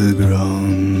the ground.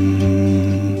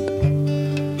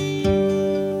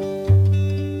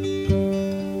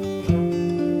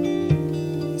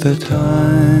 The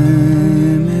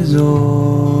time is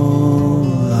all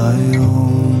I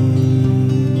own,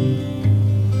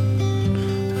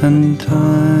 and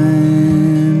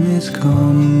time is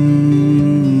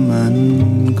come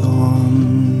and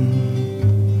gone.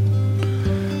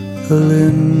 The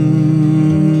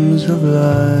limbs of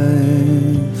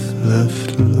life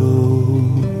left low,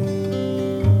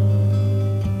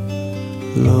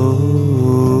 low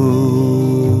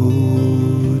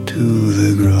to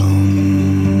the ground.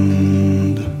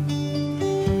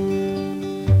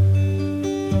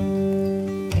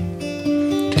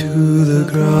 to the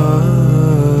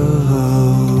ground,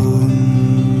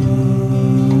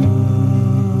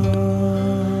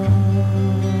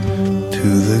 to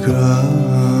the ground,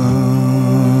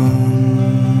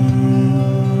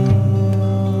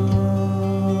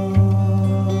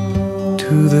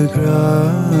 to the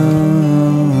ground.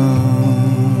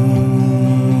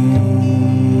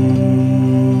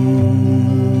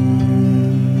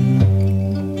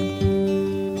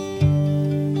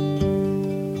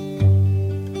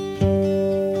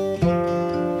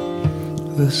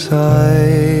 The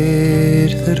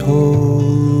sight that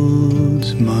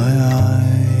holds my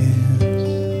eyes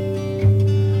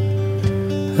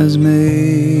has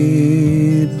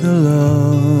made the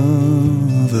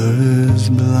lovers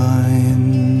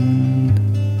blind,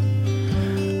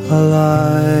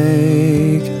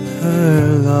 alike their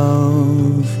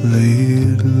love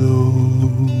laid low,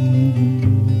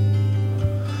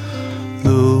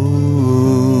 low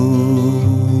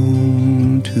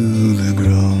to the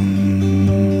ground.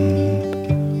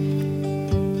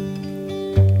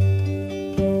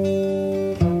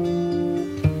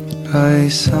 I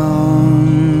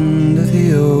sound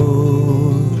the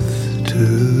oath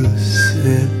to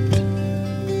sit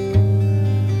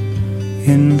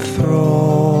in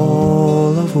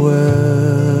thrall of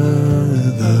weather's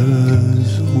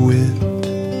wit,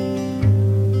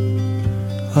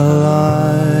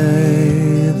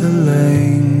 ally the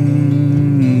languished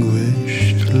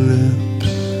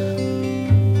lips,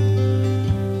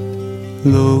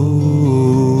 low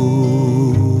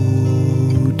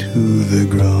to the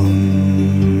ground.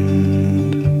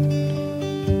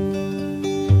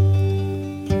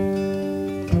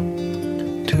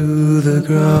 To the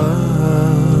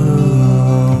ground,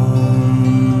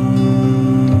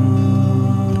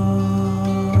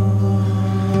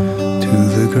 to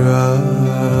the ground,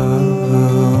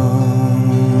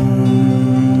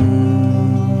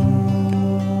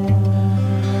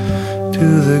 to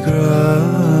the ground.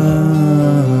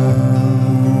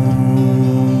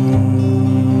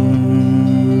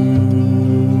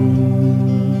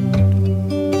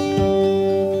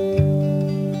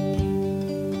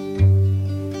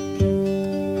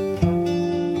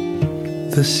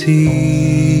 The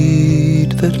seed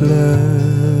that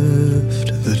left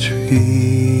the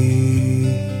tree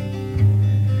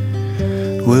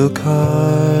will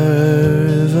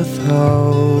carve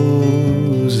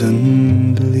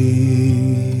 1,000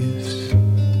 leaves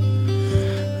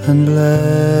and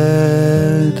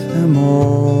let them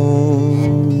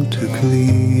all to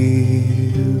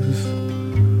cleave,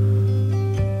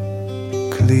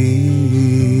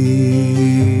 cleave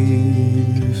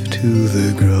to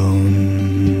the ground.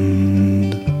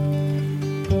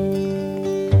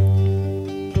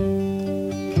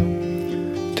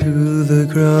 To the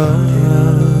ground,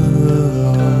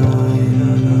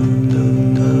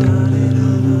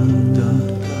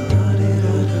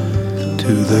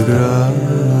 to the ground,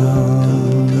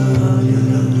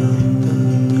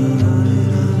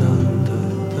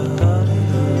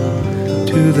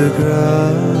 to the ground, to the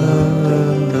ground.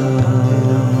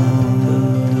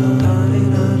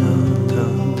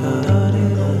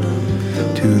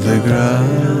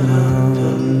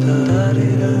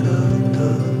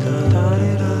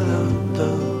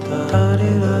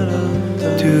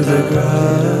 To the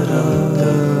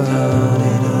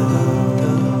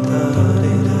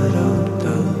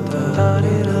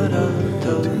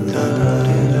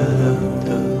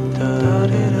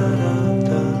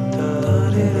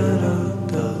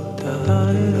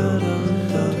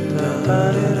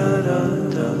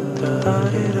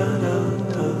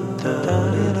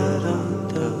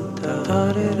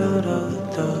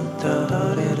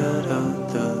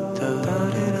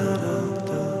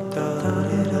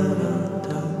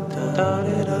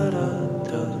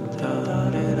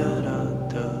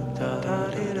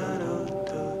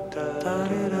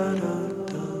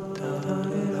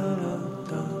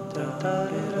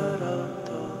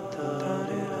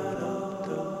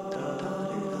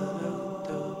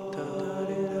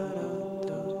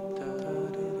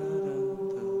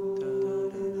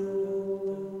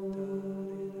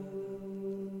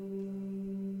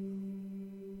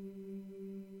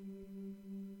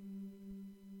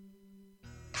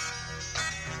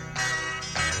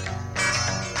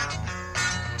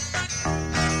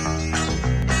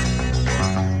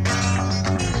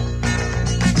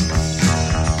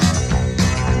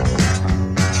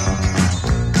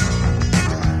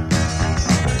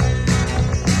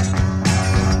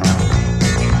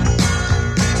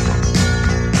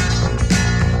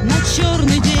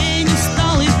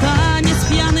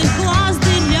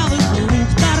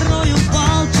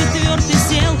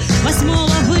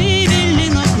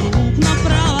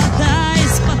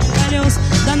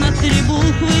три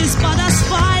буквы из-под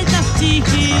асфальта в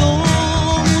тихий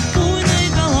омут буйной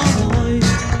головой.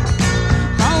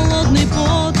 Холодный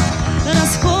пот,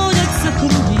 расходятся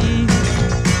круги.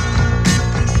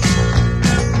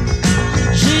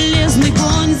 Железный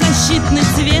конь, защитный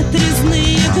цвет,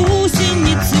 резные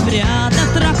гусеницы в ряд.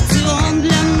 Аттракцион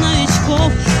для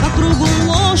новичков, по кругу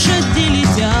лошади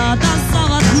летят, а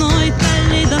заводной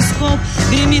калейдоскоп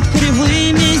гремит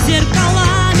кривыми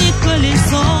зеркалами.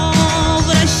 Колесо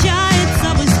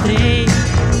вращается быстрей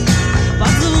под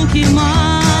звуки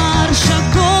марша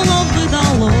головы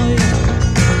долой.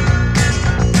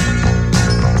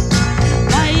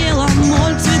 Поела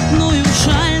моль цветную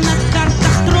шаль, на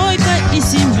картах тройка и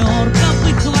семерка.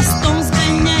 Бык хвостом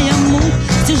сгоняя мух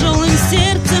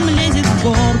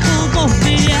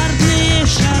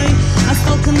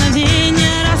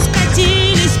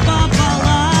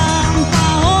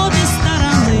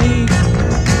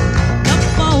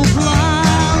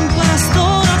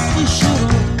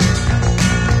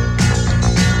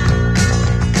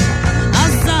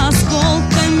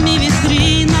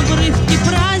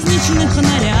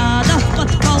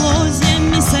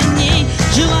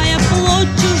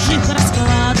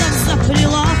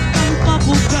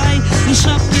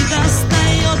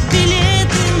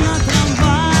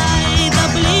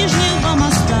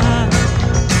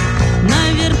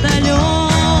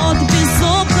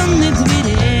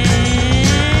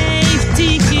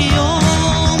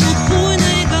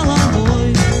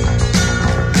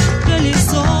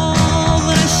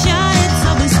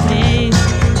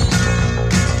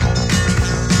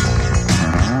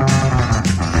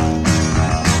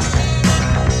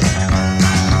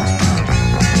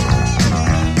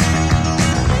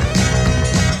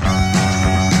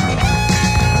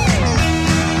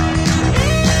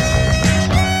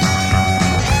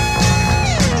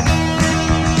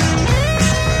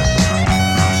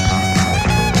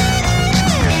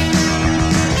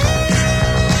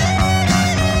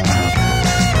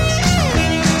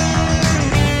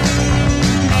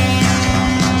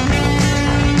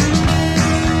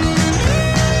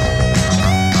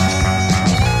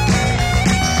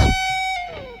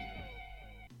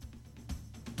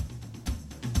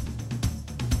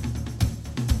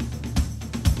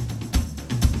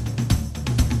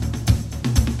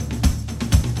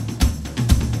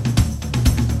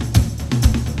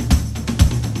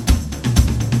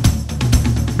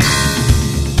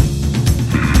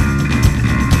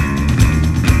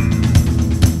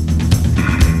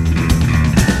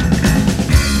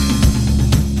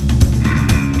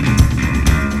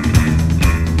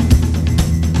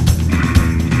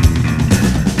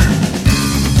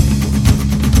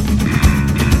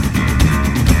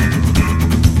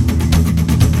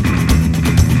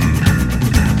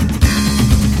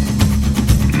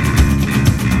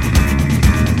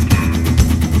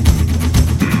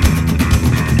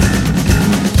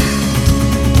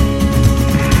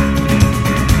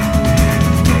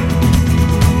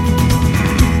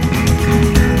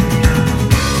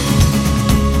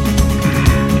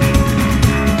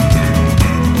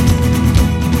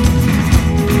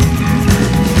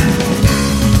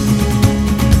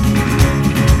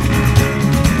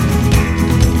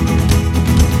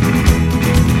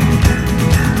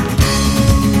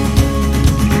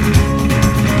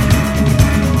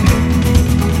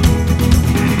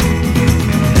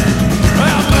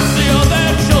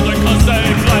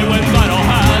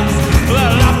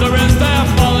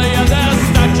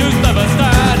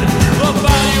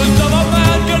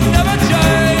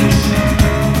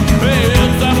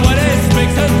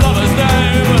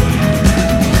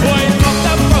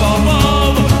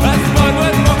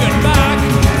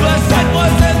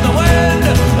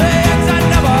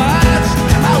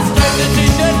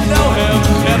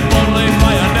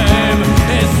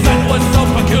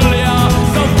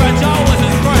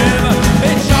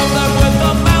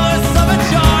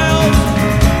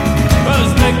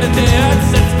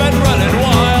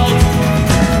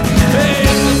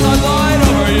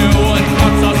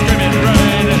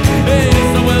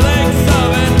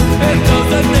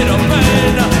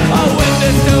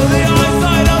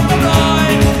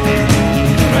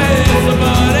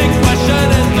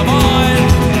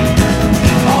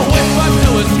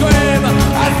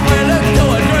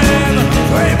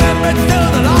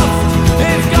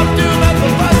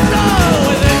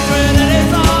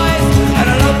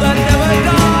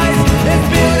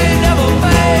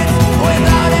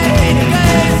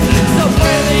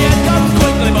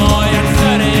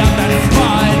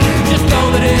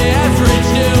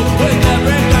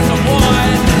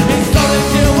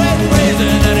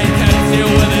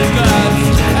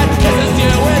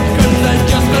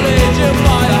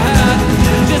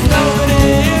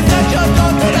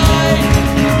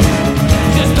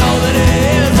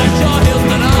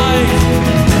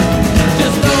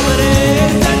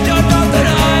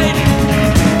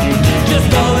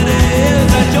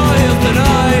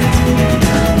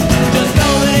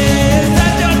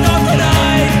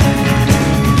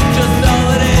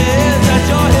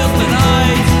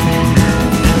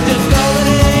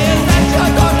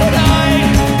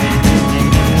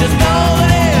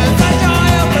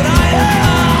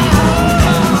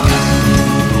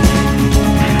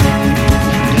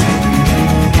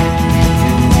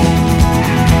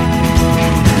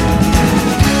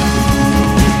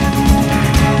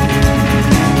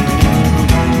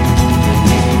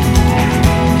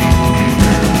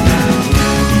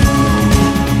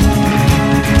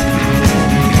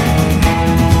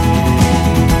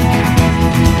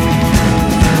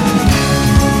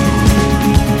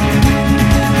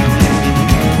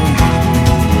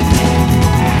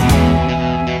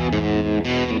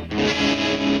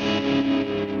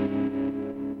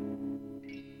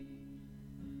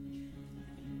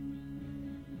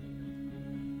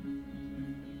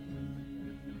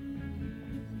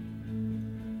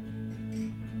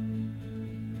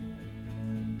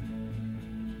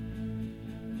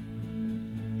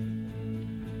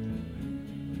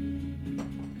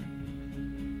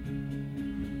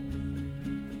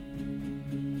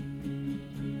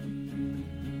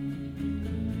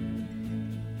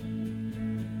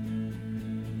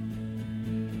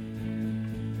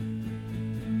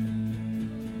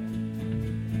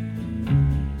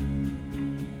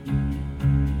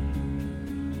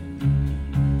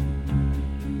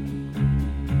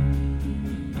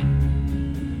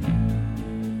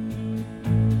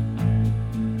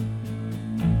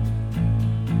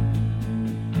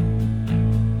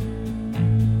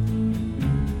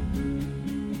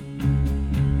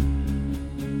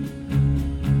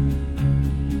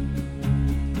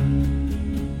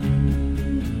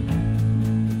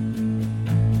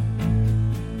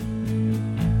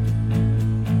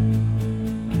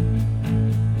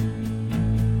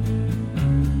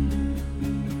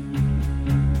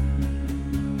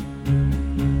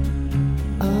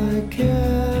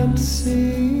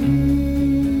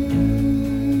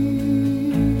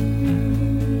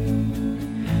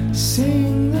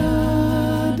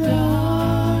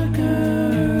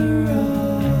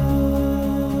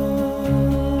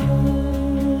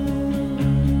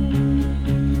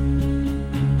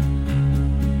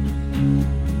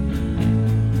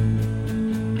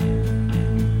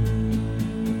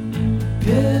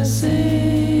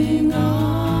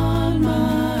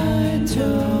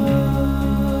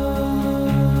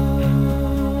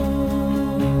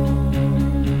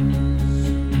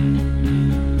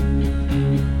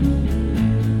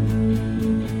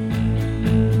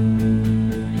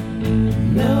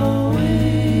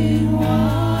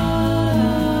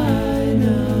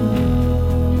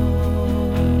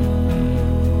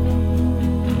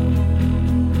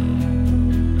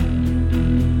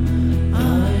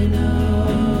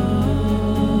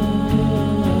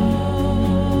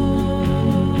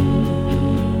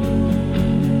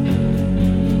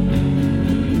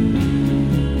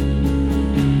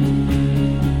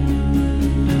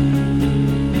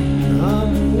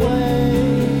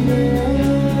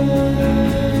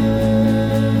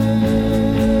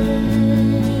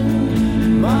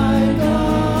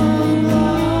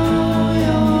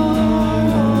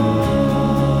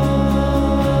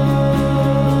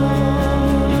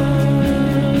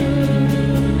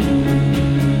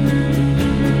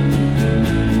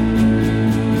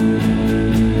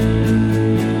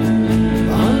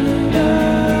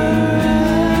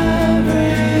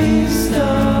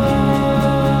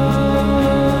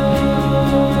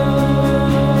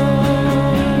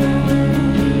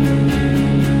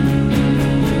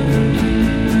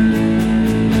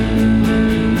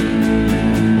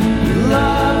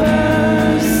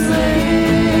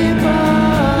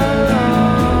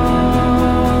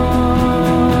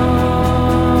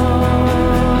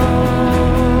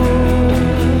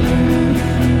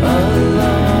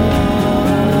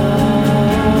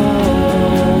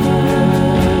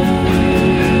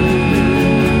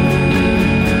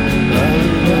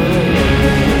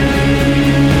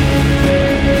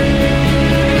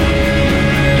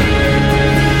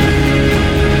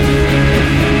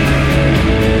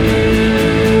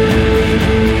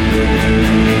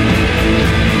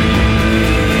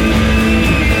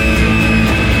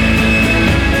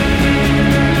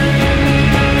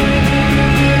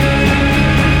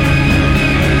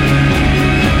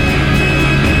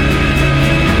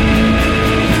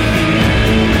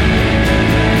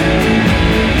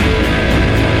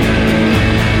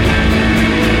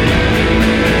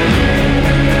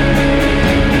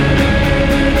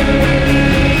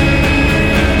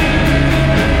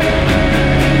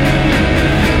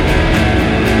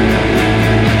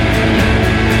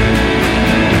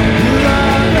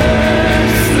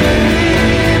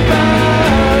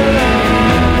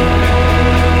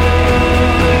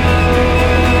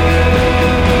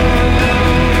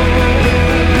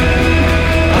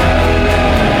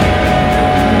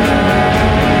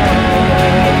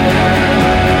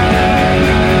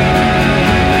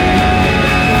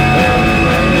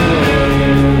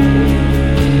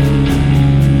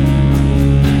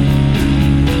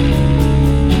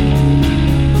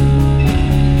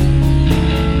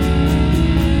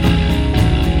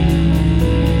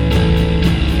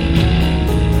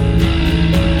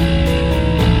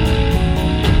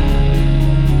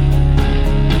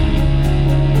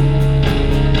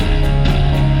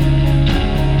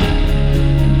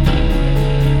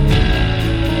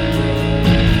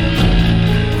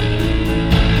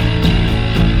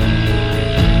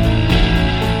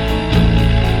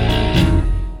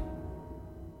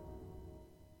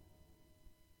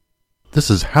This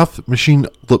is Half Machine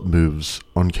Lip Moves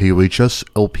on KUHS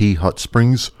LP Hot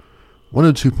Springs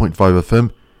 102.5 FM,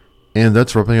 and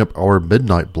that's wrapping up our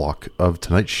midnight block of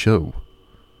tonight's show.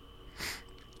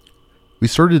 We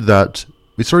started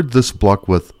this block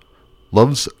with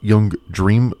Love's Young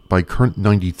Dream by Current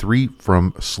 93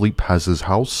 from Sleep Has His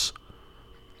House.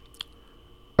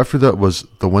 After that was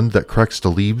The Wind That Cracks the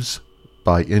Leaves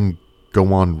by In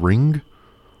Go On Ring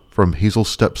from Hazel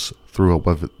Steps Through a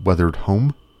Weathered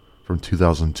Home from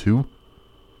 2002.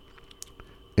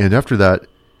 And after that,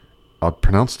 I'll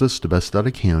pronounce this the best that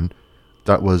I can.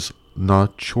 That was Na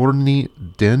Chorny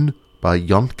Den by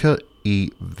Janka I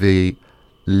Velikia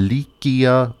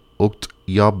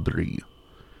Oktyabry.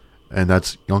 And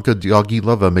that's Janka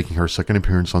Diagileva making her second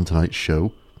appearance on tonight's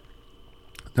show.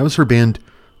 That was her band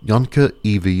Janka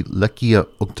I Velikia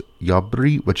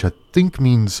Oktyabry, which I think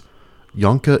means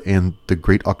Janka and the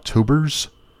Great Octobers.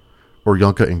 Or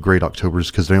Janka and Great Octobers,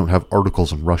 because they don't have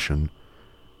articles in Russian.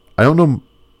 I don't know.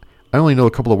 I only know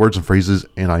a couple of words and phrases,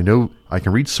 and I know I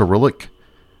can read Cyrillic,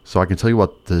 so I can tell you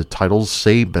what the titles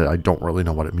say, but I don't really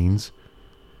know what it means.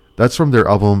 That's from their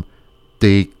album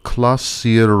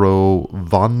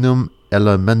Declassirovanным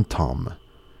Elementam.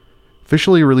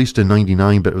 Officially released in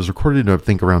 99, but it was recorded in, I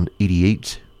think, around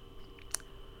 88.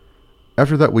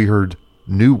 After that, we heard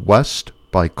New West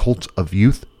by Cult of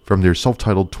Youth from their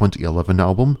self-titled 2011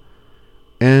 album.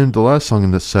 And the last song in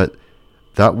this set,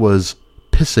 that was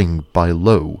Pissing by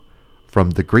Low from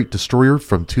The Great Destroyer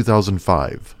from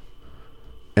 2005.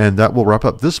 And that will wrap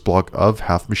up this block of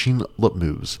Half Machine Lip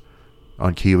Moves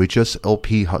on KUHS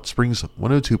LP Hot Springs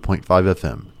 102.5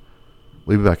 FM.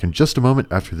 We'll be back in just a moment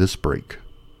after this break.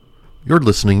 You're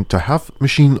listening to Half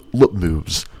Machine Lip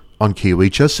Moves on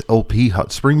KUHS LP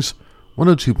Hot Springs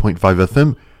 102.5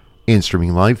 FM and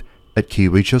streaming live at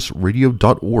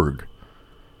KUHSradio.org.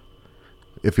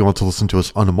 If you want to listen to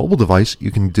us on a mobile device,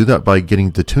 you can do that by getting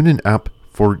the TuneIn app.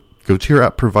 Go to your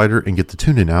app provider and get the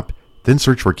TuneIn app, then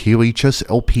search for KUHS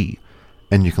LP,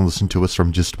 and you can listen to us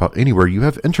from just about anywhere you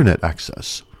have internet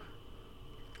access.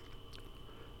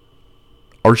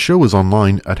 Our show is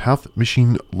online at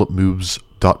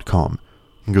halfmachinelipmoves.com. You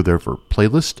can go there for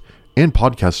playlist and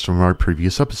podcasts from our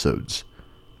previous episodes.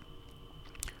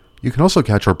 You can also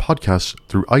catch our podcasts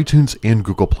through iTunes and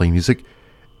Google Play Music.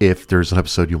 If there's an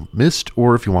episode you missed,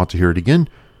 or if you want to hear it again,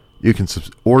 you can,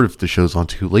 or if the show's on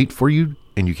too late for you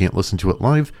and you can't listen to it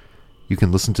live, you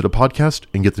can listen to the podcast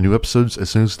and get the new episodes as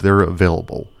soon as they're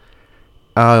available.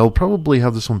 I'll probably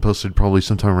have this one posted probably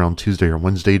sometime around Tuesday or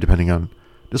Wednesday, depending on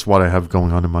just what I have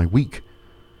going on in my week.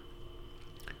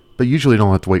 But usually I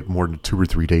don't have to wait more than 2 or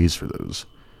 3 days for those.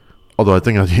 Although I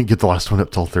think I didn't get the last one up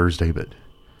till Thursday, but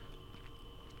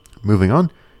moving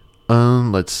on.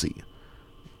 Let's see.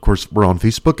 Of course, we're on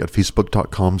Facebook at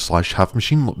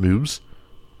facebook.com/halfmachinelipmoves.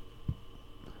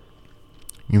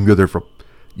 You can go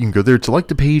there to like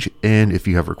the page, and if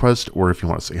you have requests or if you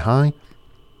want to say hi,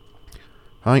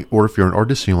 or if you're an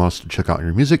artist and you want us to check out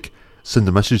your music, send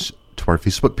a message to our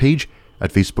Facebook page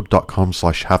at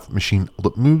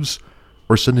facebook.com/halfmachinelipmoves,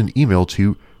 or send an email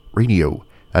to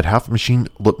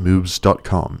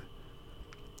radio@halfmachinelipmoves.com.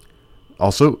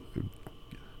 Also,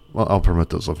 well, I'll promote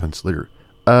those events later.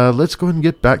 Let's go ahead and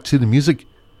get back to the music.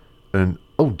 And,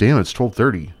 oh damn, it's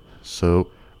 12:30. So,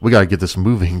 we gotta get this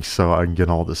moving so I can get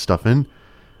all this stuff in.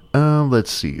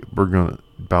 Let's see. We're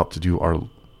about to do our...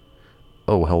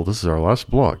 Oh, hell, this is our last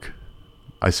block.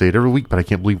 I say it every week, but I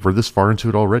can't believe we're this far into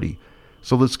it already.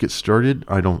 So let's get started.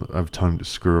 I don't have time to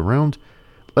screw around.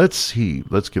 Let's see.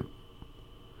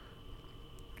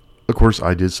 Of course,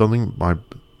 I did something.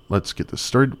 Let's get this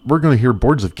started. We're going to hear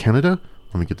Boards of Canada.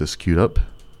 Let me get this queued up.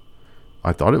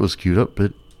 I thought it was queued up,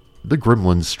 but the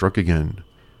gremlins struck again.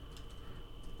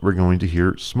 We're going to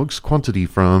hear Smoke's Quantity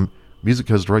from Music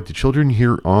Has the Right to Children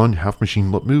here on Half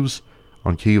Machine Lip Moves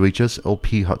on KUHS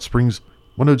LP Hot Springs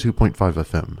 102.5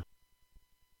 FM.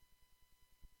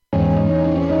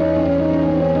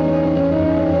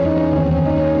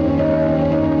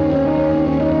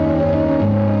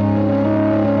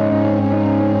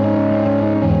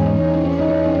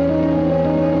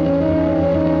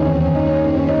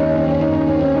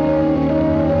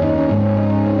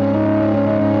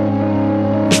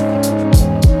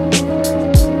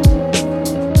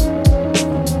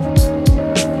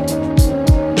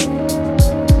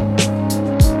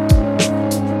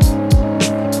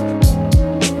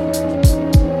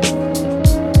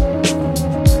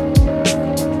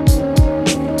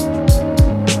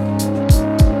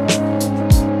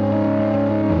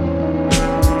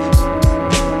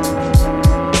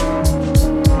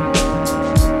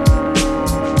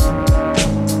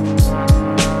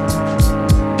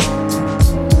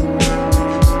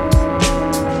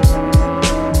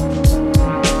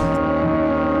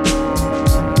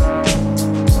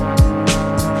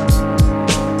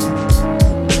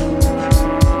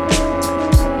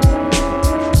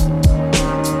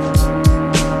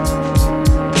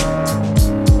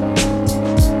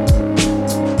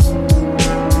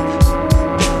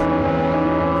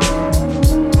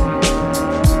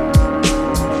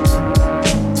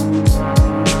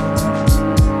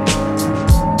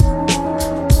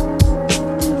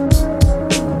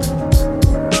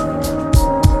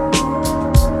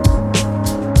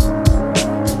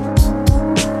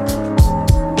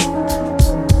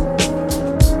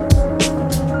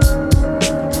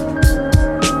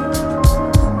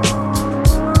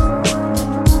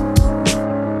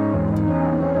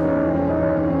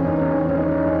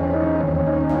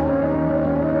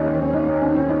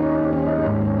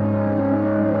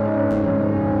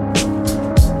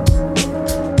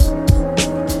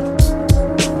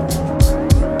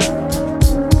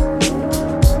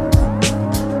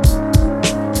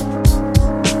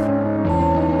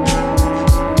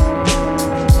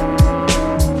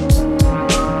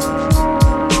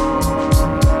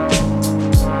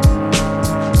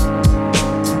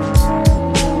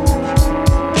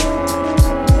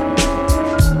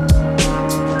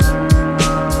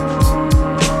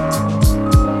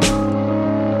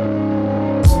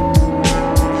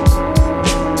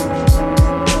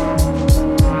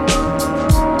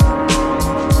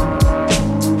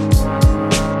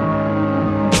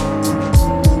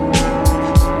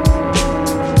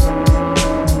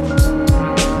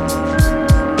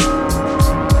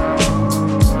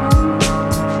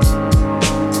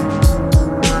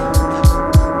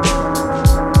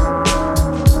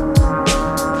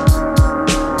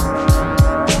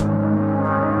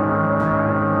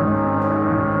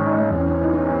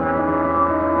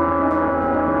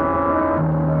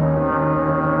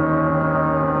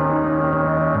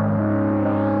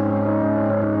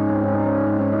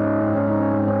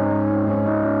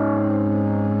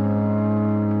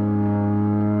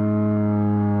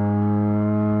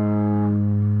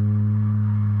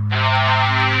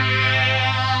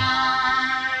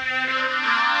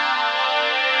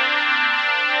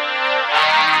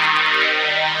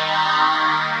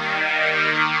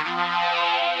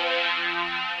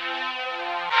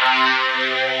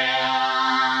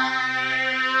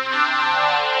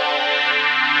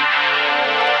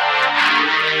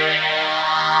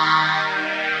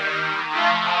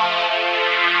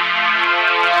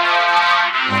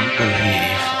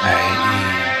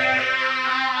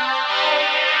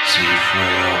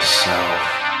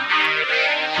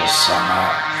 summer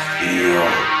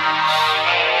fields.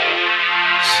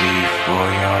 See for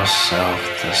yourself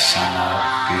the summer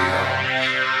fields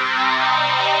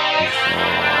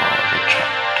before the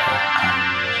tractor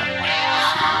comes and wakes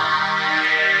you.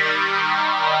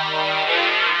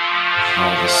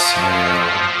 Before the sail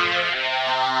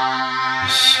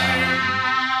is sown.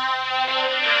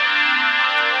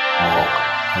 Walk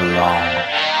along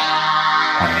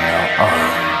on your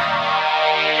own.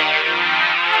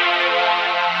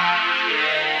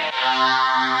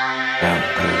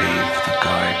 Don't believe the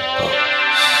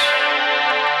guidebooks.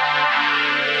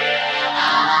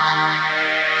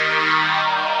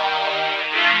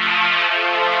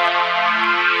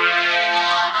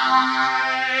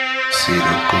 See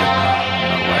the glimmer on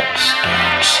the wet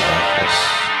stone surface.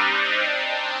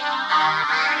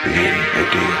 Be an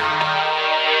idiot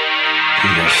to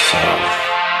yourself.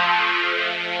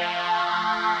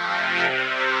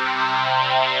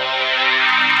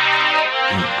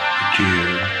 Think the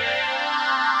dew.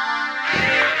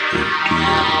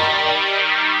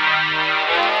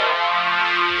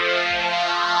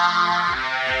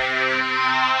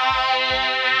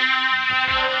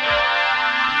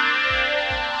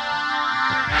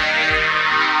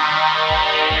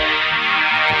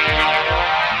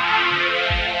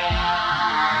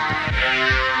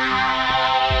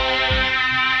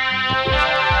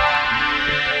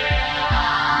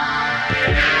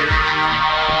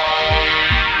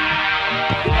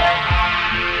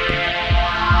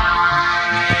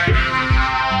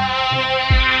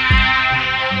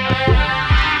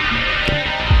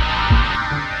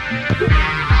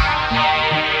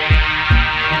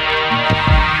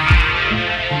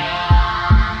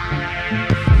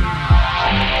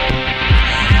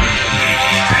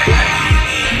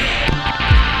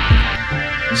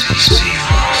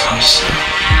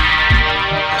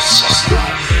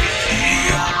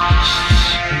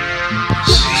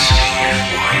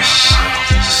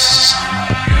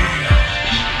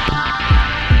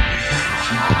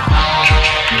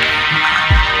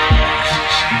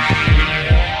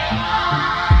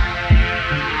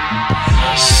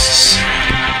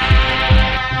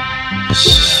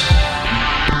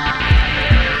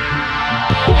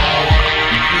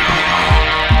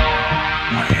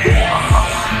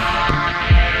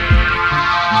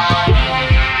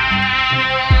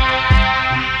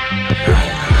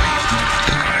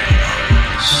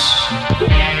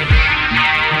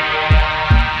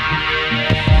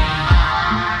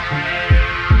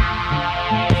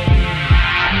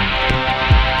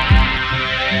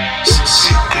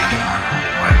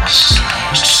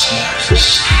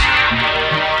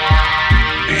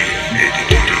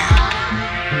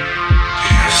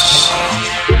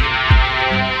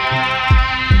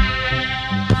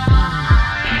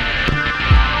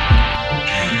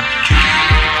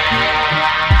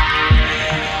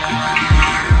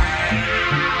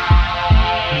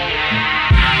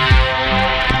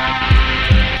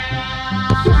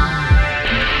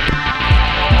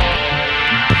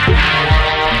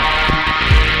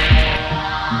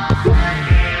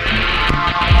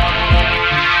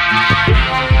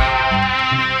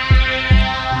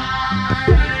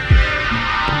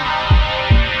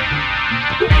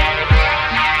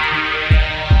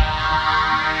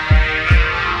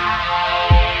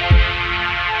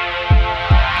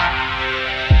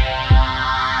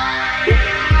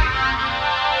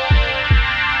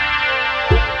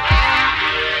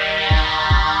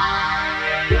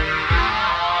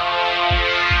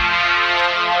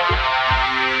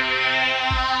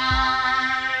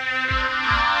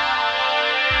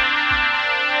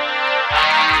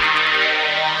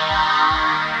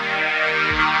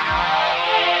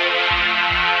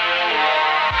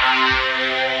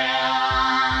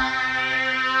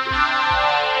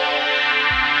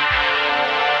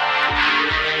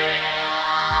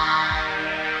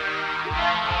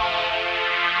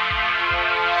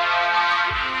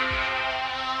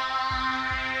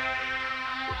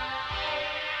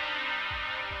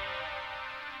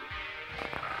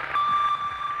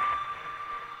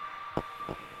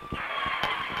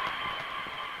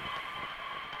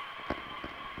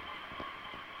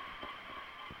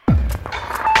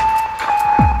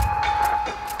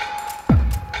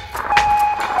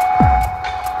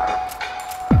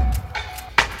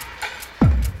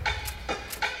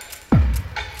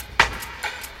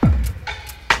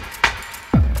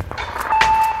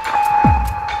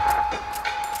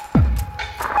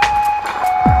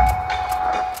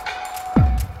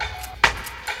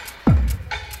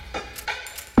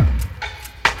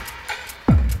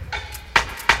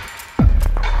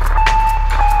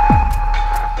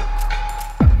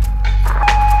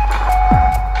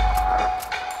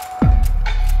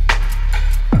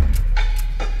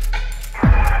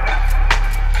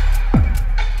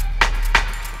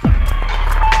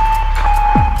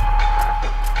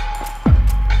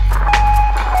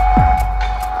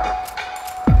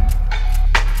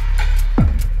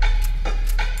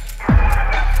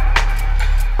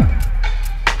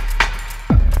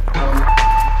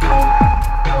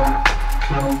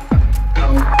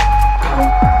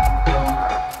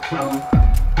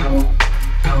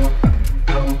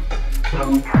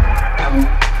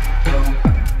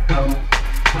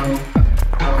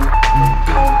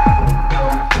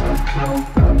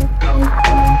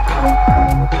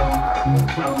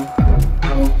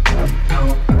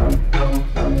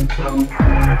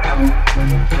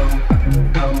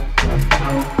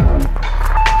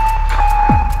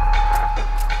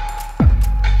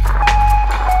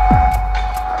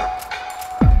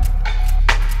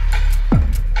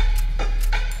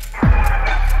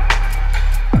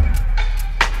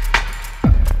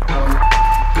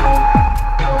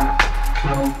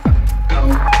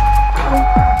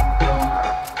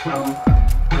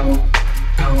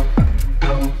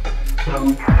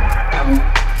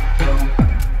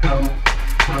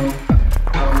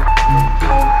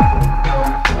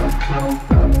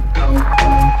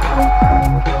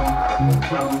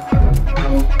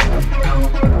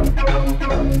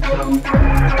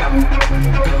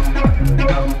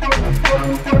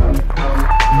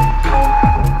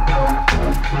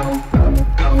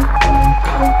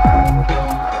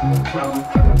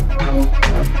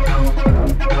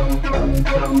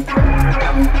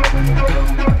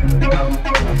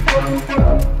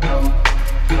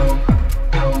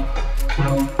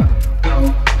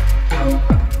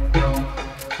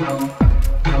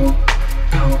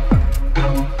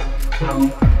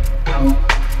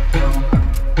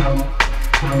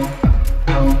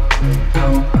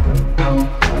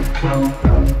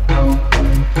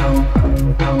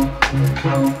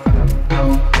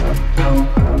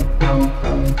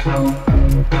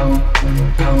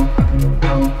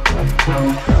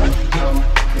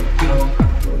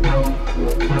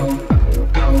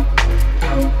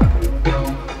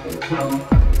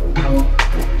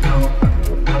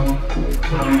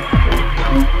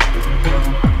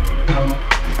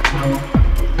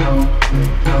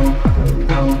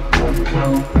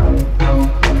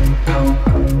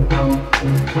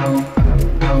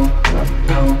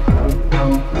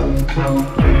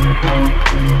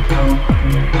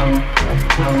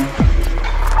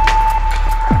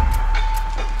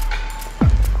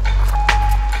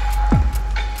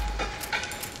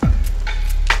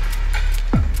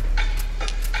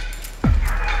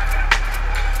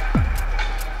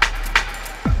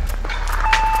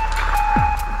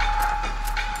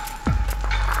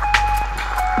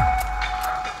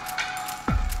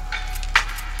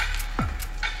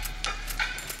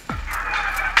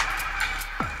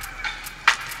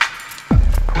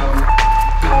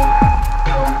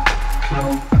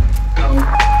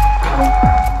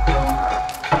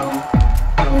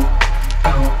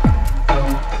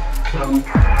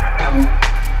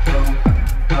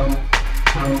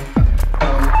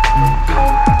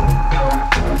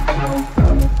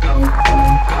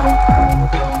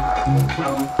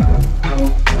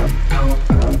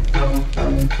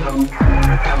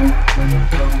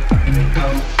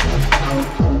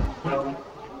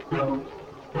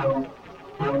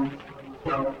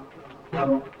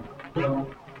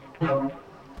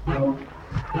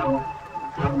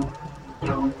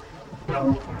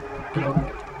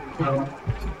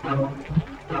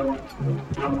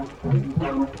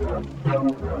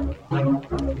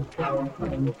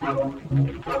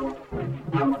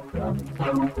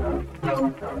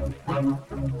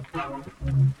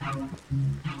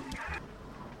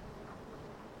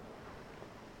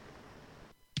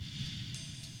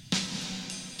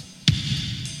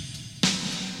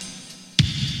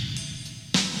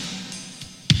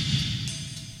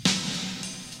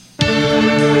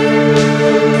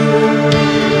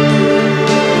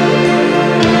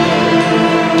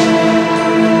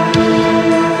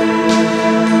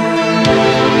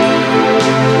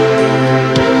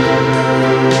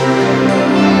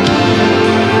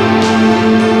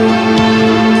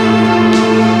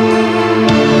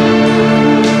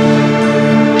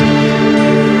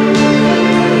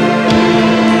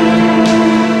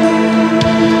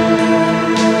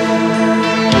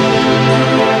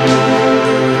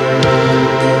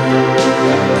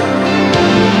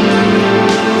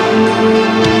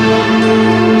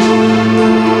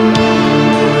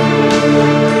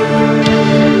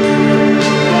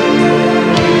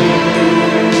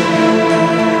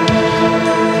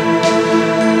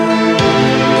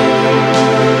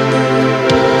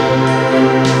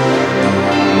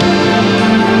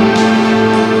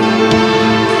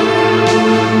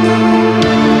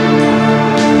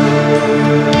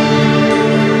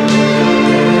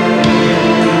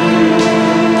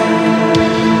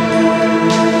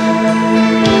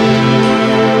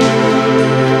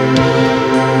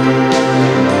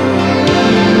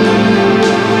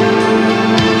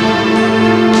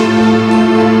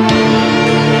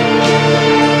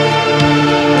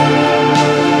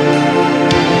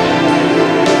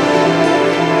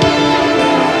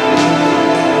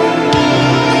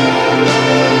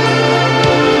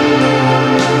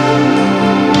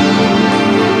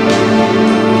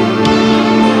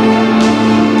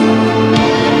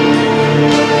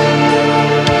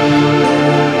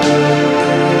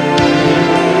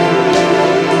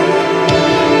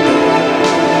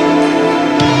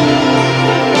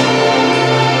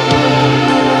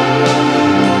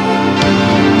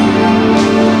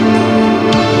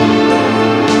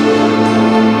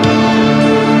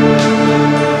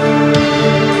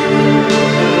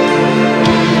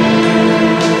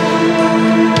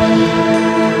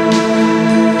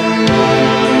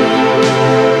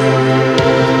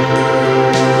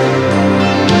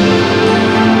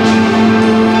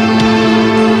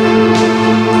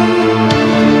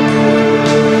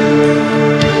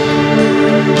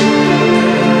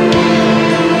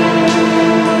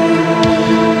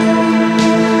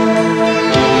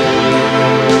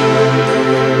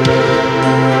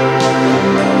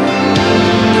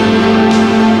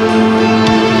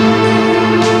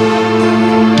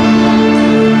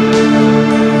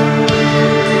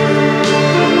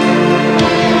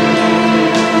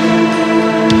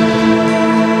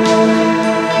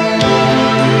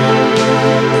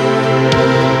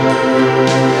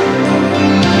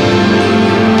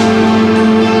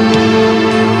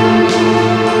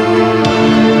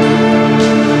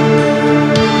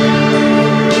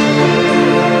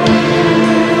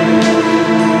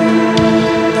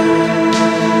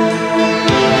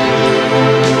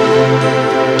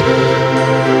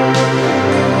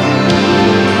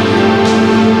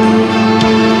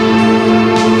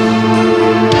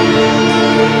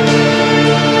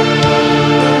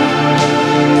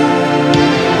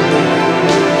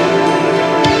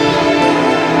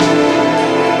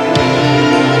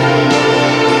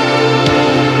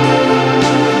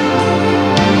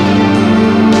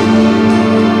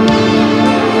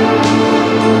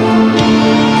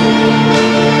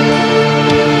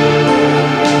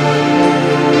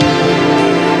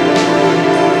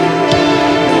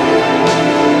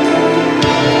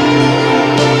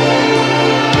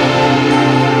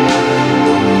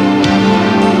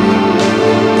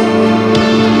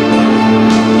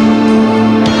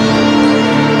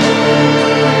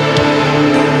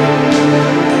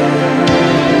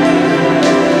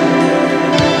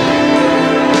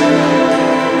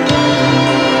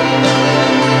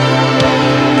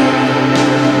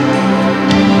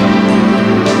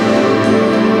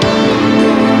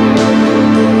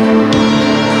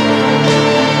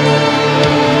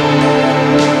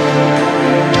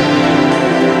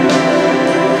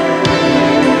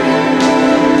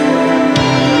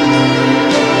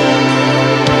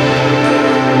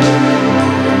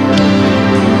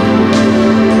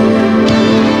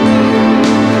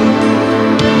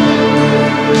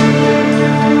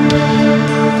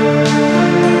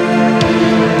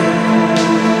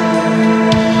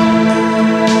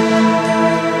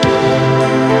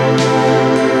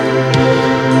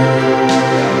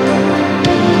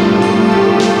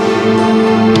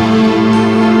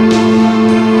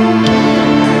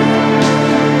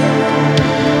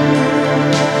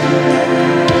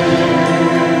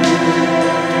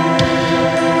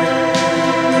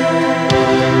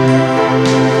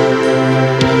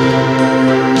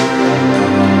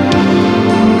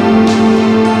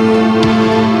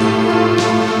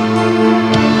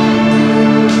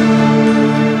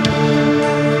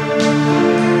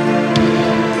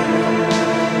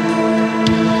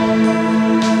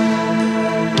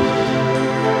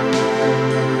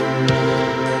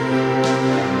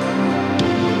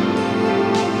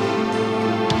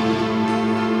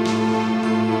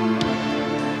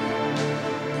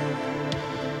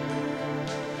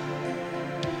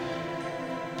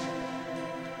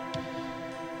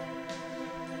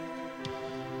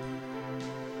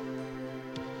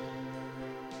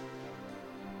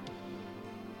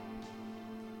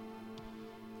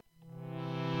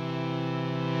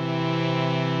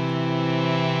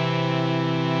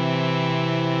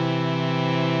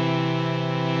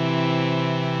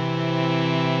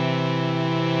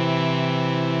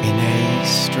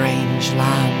 strange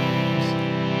land.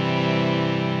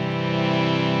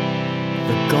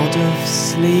 The god of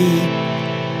sleep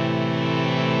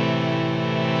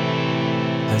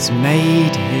has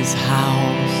made his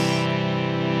house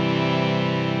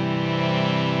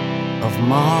of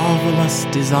marvelous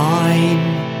design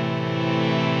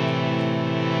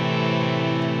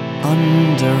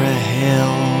under a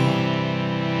hill.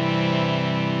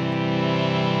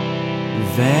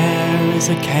 There is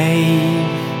a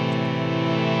cave.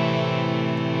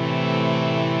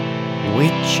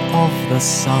 Witch of the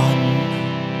sun,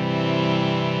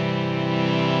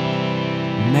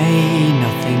 may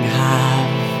nothing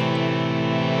have,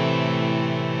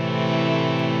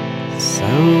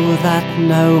 so that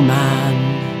no man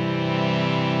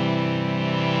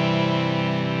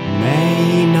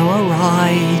may know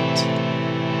aright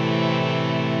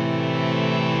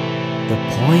the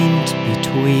point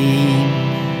between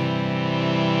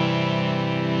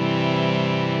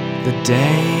the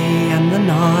day and the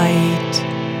night,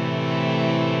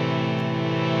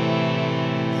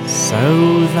 so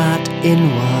that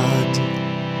inward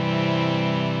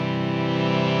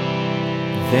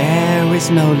there is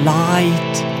no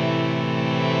light,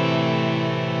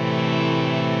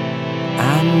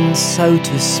 and so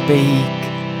to speak,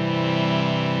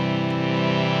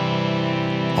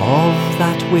 of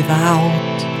that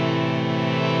without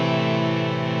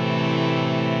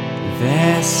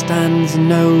there stands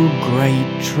no great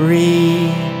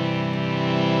tree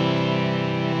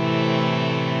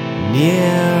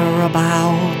near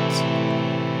about,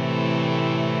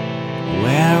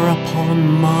 whereupon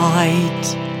might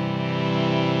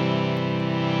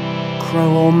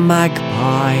crow or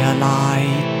magpie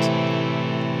alight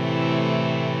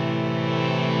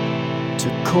to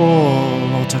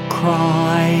call or to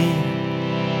cry.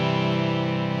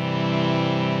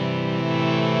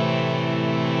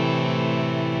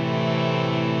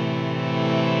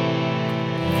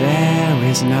 There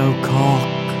is no cock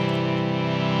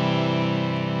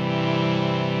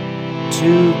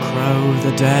to crow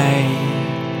the day,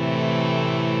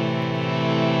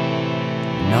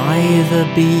 neither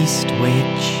beast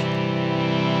which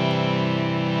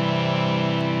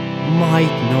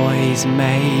might noise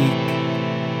make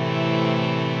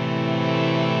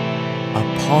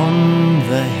upon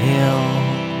the hill,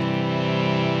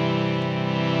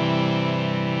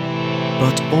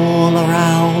 but all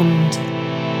around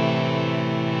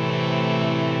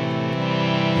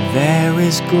there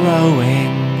is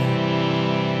growing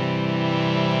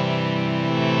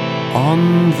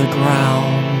on the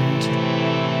ground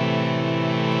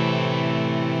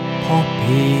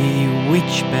poppy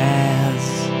which bears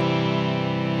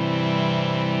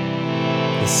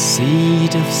the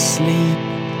seed of sleep,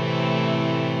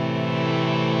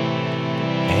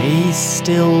 a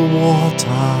still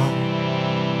water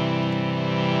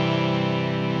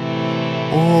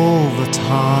all the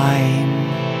time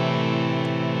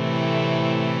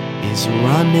is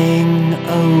running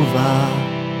over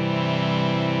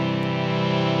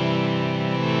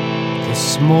the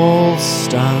small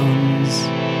stones,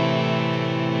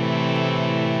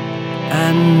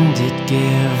 and it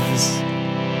gives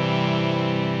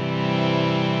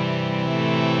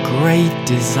great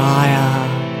desire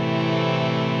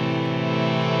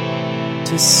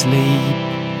to sleep,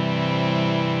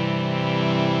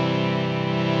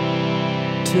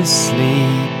 to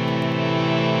sleep,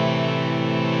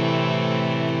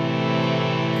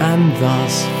 and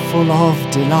thus full of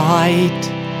delight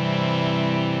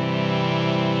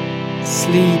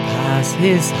sleep has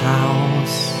his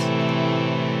house,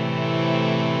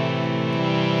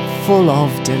 full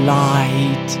of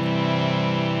delight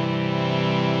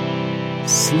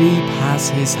sleep has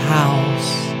his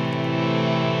house.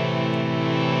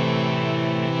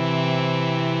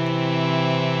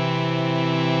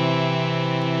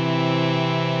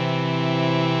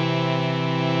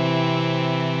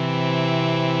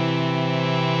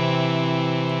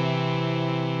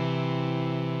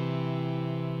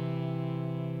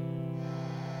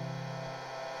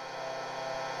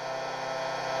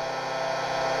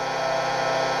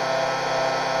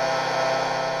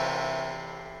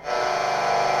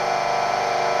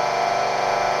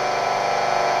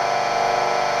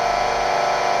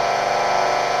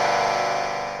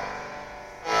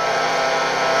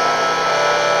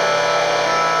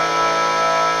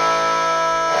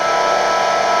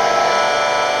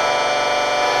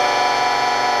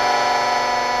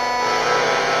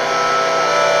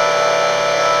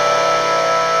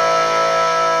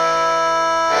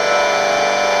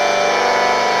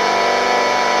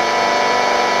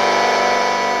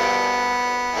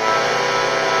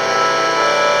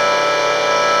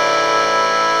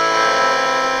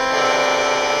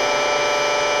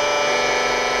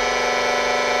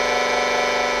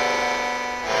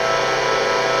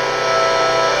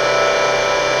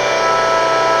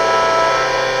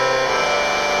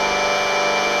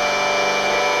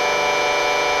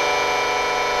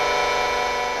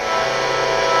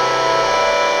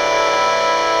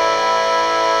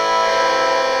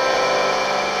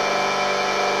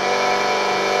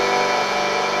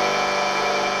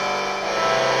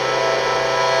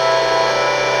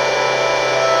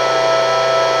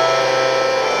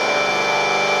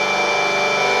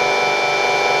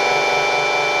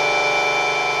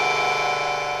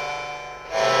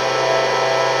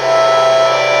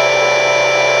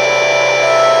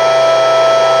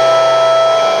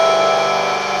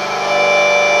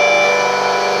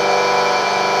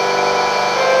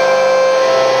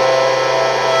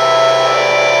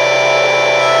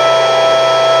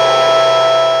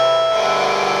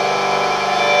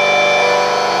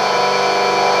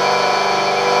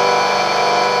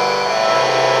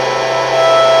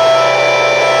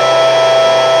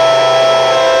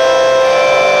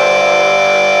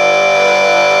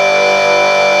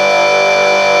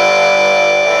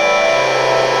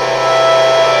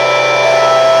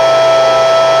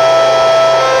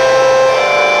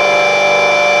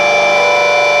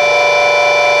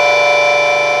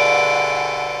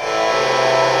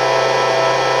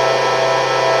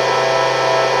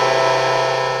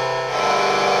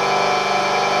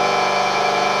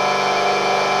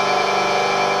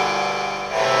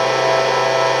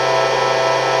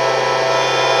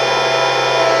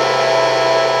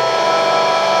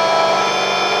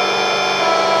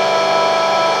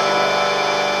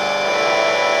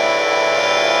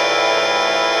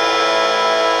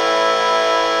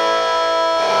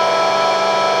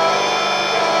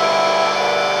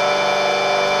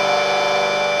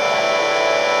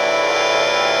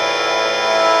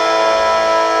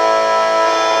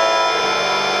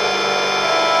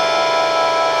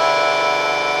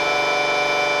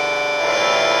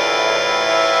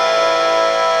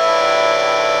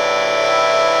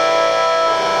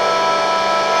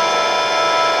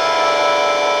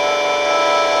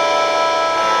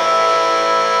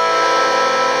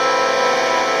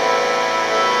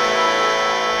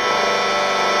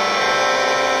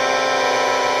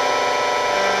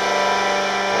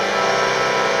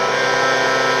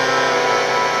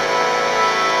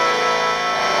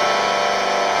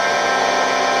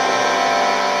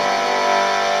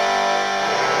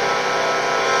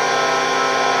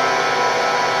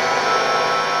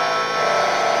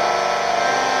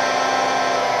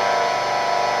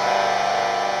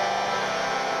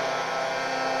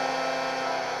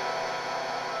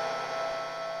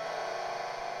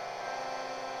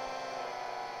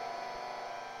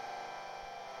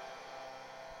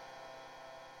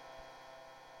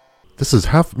 This is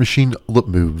Half Machine Lip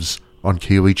Moves on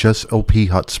KOHS LP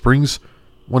Hot Springs,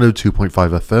 102.5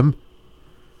 FM.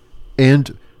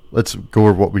 And let's go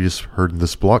over what we just heard in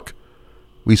this block.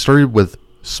 We started with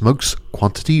Smoke's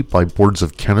Quantity by Boards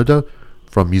of Canada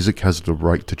from Music Has the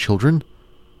Right to Children.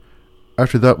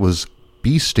 After that was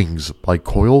Bee Stings by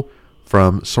Coil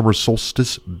from Summer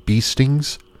Solstice Bee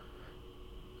Stings.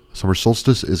 Summer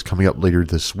Solstice is coming up later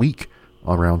this week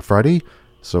around Friday,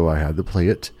 so I had to play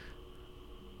it.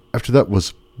 After that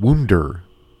was Wounder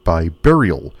by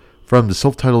Burial from the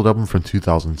self-titled album from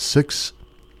 2006.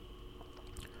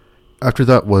 After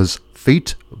that was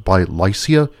Fate by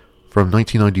Lycia from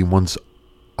 1991's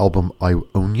album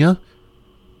Ionia.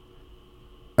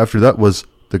 After that was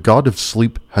The God of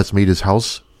Sleep Has Made His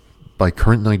House by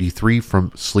Current 93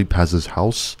 from Sleep Has His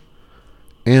House.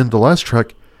 And the last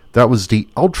track, that was the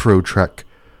outro track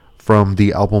from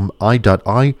the album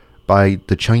I.I by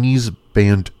the Chinese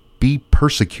band Be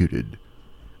Persecuted.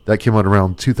 That came out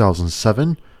around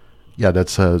 2007. Yeah,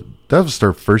 that was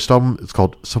their first album. It's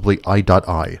called simply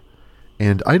I.I.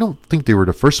 And I don't think they were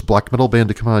the first black metal band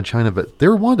to come out of China, but they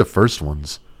were one of the first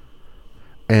ones.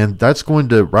 And that's going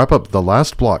to wrap up the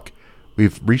last block.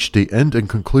 We've reached the end and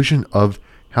conclusion of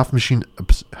Half Machine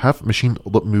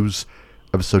Lip Moves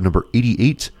episode number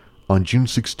 88 on June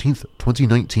 16th,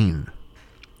 2019.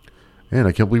 And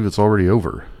I can't believe it's already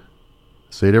over. I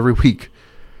say it every week.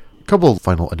 A couple of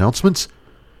final announcements.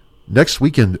 Next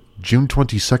weekend, June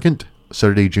 22nd,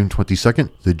 Saturday, June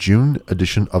 22nd, the June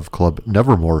edition of Club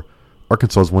Nevermore,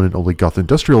 Arkansas's one and only goth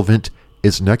industrial event,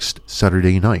 is next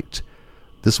Saturday night.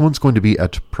 This one's going to be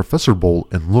at Professor Bowl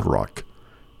in Little Rock.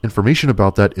 Information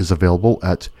about that is available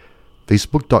at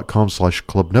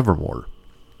facebook.com/Club Nevermore.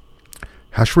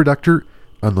 Hash Redactor,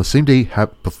 on the same day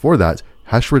before that,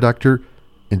 Hash Redactor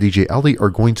and DJ Ali are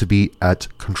going to be at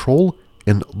Control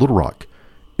in Little Rock.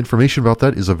 Information about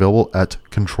that is available at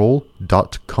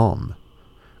control.com.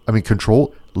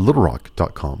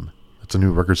 ControlLittleRock.com. It's a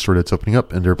new record store that's opening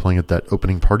up, and they're playing at that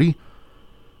opening party.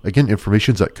 Again,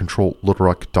 information's at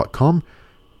ControlLittleRock.com.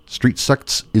 Street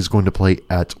Sects is going to play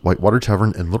at Whitewater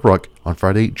Tavern in Little Rock on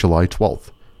Friday, July 12th.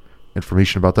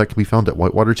 Information about that can be found at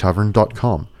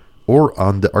whitewatertavern.com or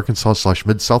on the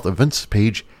Arkansas/Mid-South events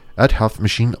page at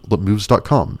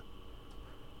halfmachinelipmoves.com.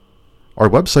 Our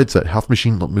website's at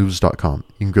halfmachinelipmoves.com.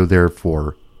 You can go there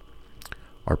for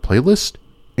our playlist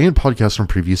and podcasts from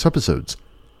previous episodes.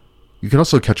 You can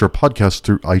also catch our podcast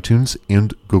through iTunes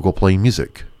and Google Play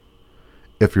Music.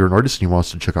 If you're an artist and you want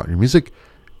us to check out your music,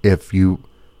 if you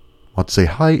want to say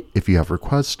hi, if you have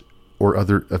requests or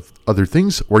other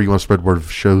things, or you want to spread word of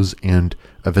shows and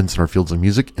events in our fields of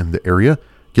music in the area,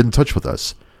 get in touch with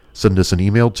us. Send us an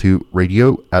email to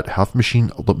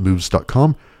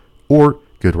radio@halfmachinelipmoves.com or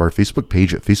go to our Facebook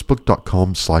page at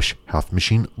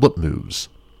facebook.com/halfmachinelipmoves.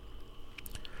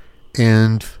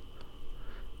 And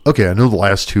okay, I know the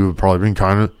last two have probably been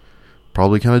kind of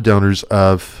downers.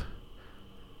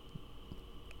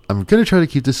 I'm going to try to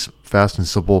keep this fast and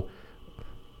simple.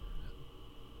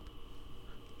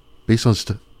 Based on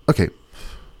okay,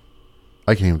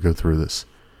 I can't even go through this.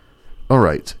 All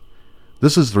right,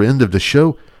 this is the end of the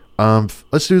show.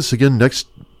 Let's do this again next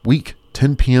week,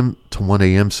 10 p.m. to 1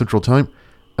 a.m. Central Time.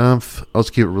 I'll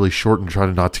just keep it really short and try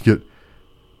to not to get.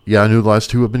 Yeah, I know the last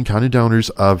two have been kind of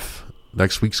downers.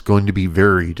 Next week's going to be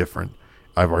very different.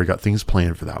 I've already got things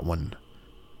planned for that one.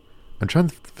 I'm trying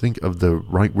to think of the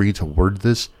right way to word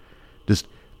this. Just,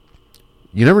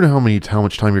 you never know how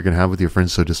much time you're going to have with your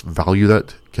friends, so just value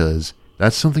that, because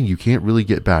that's something you can't really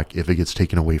get back if it gets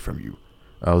taken away from you.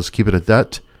 I'll just keep it at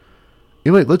that.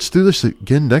 Anyway, let's do this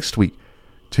again next week.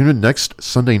 Tune in next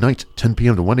Sunday night, 10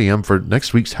 p.m. to 1 a.m. for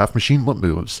next week's Half Machine Lip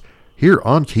Moves, here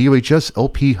on KUHS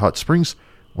LP Hot Springs,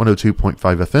 102.5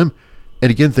 FM.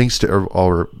 And again, thanks to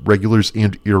our regulars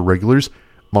and irregulars,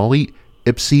 Molly,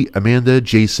 Ipsy, Amanda,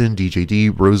 Jason,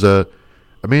 DJD, Rosa,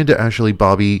 Amanda, Ashley,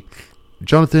 Bobby,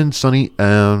 Jonathan, Sonny,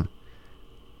 and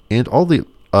all the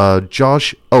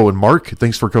Josh, and Mark.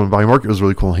 Thanks for coming by, Mark. It was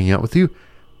really cool hanging out with you.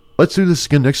 Let's do this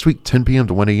again next week, 10 p.m.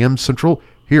 to 1 a.m. Central,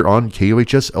 here on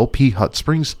KUHS LP Hot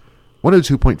Springs,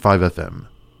 102.5 FM.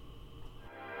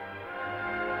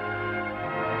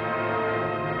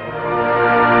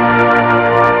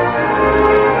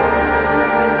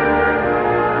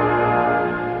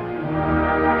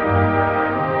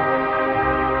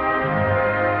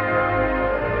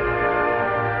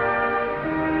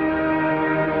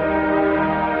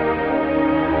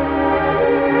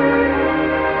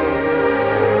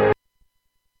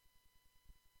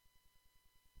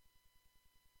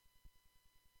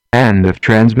 End of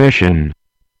transmission.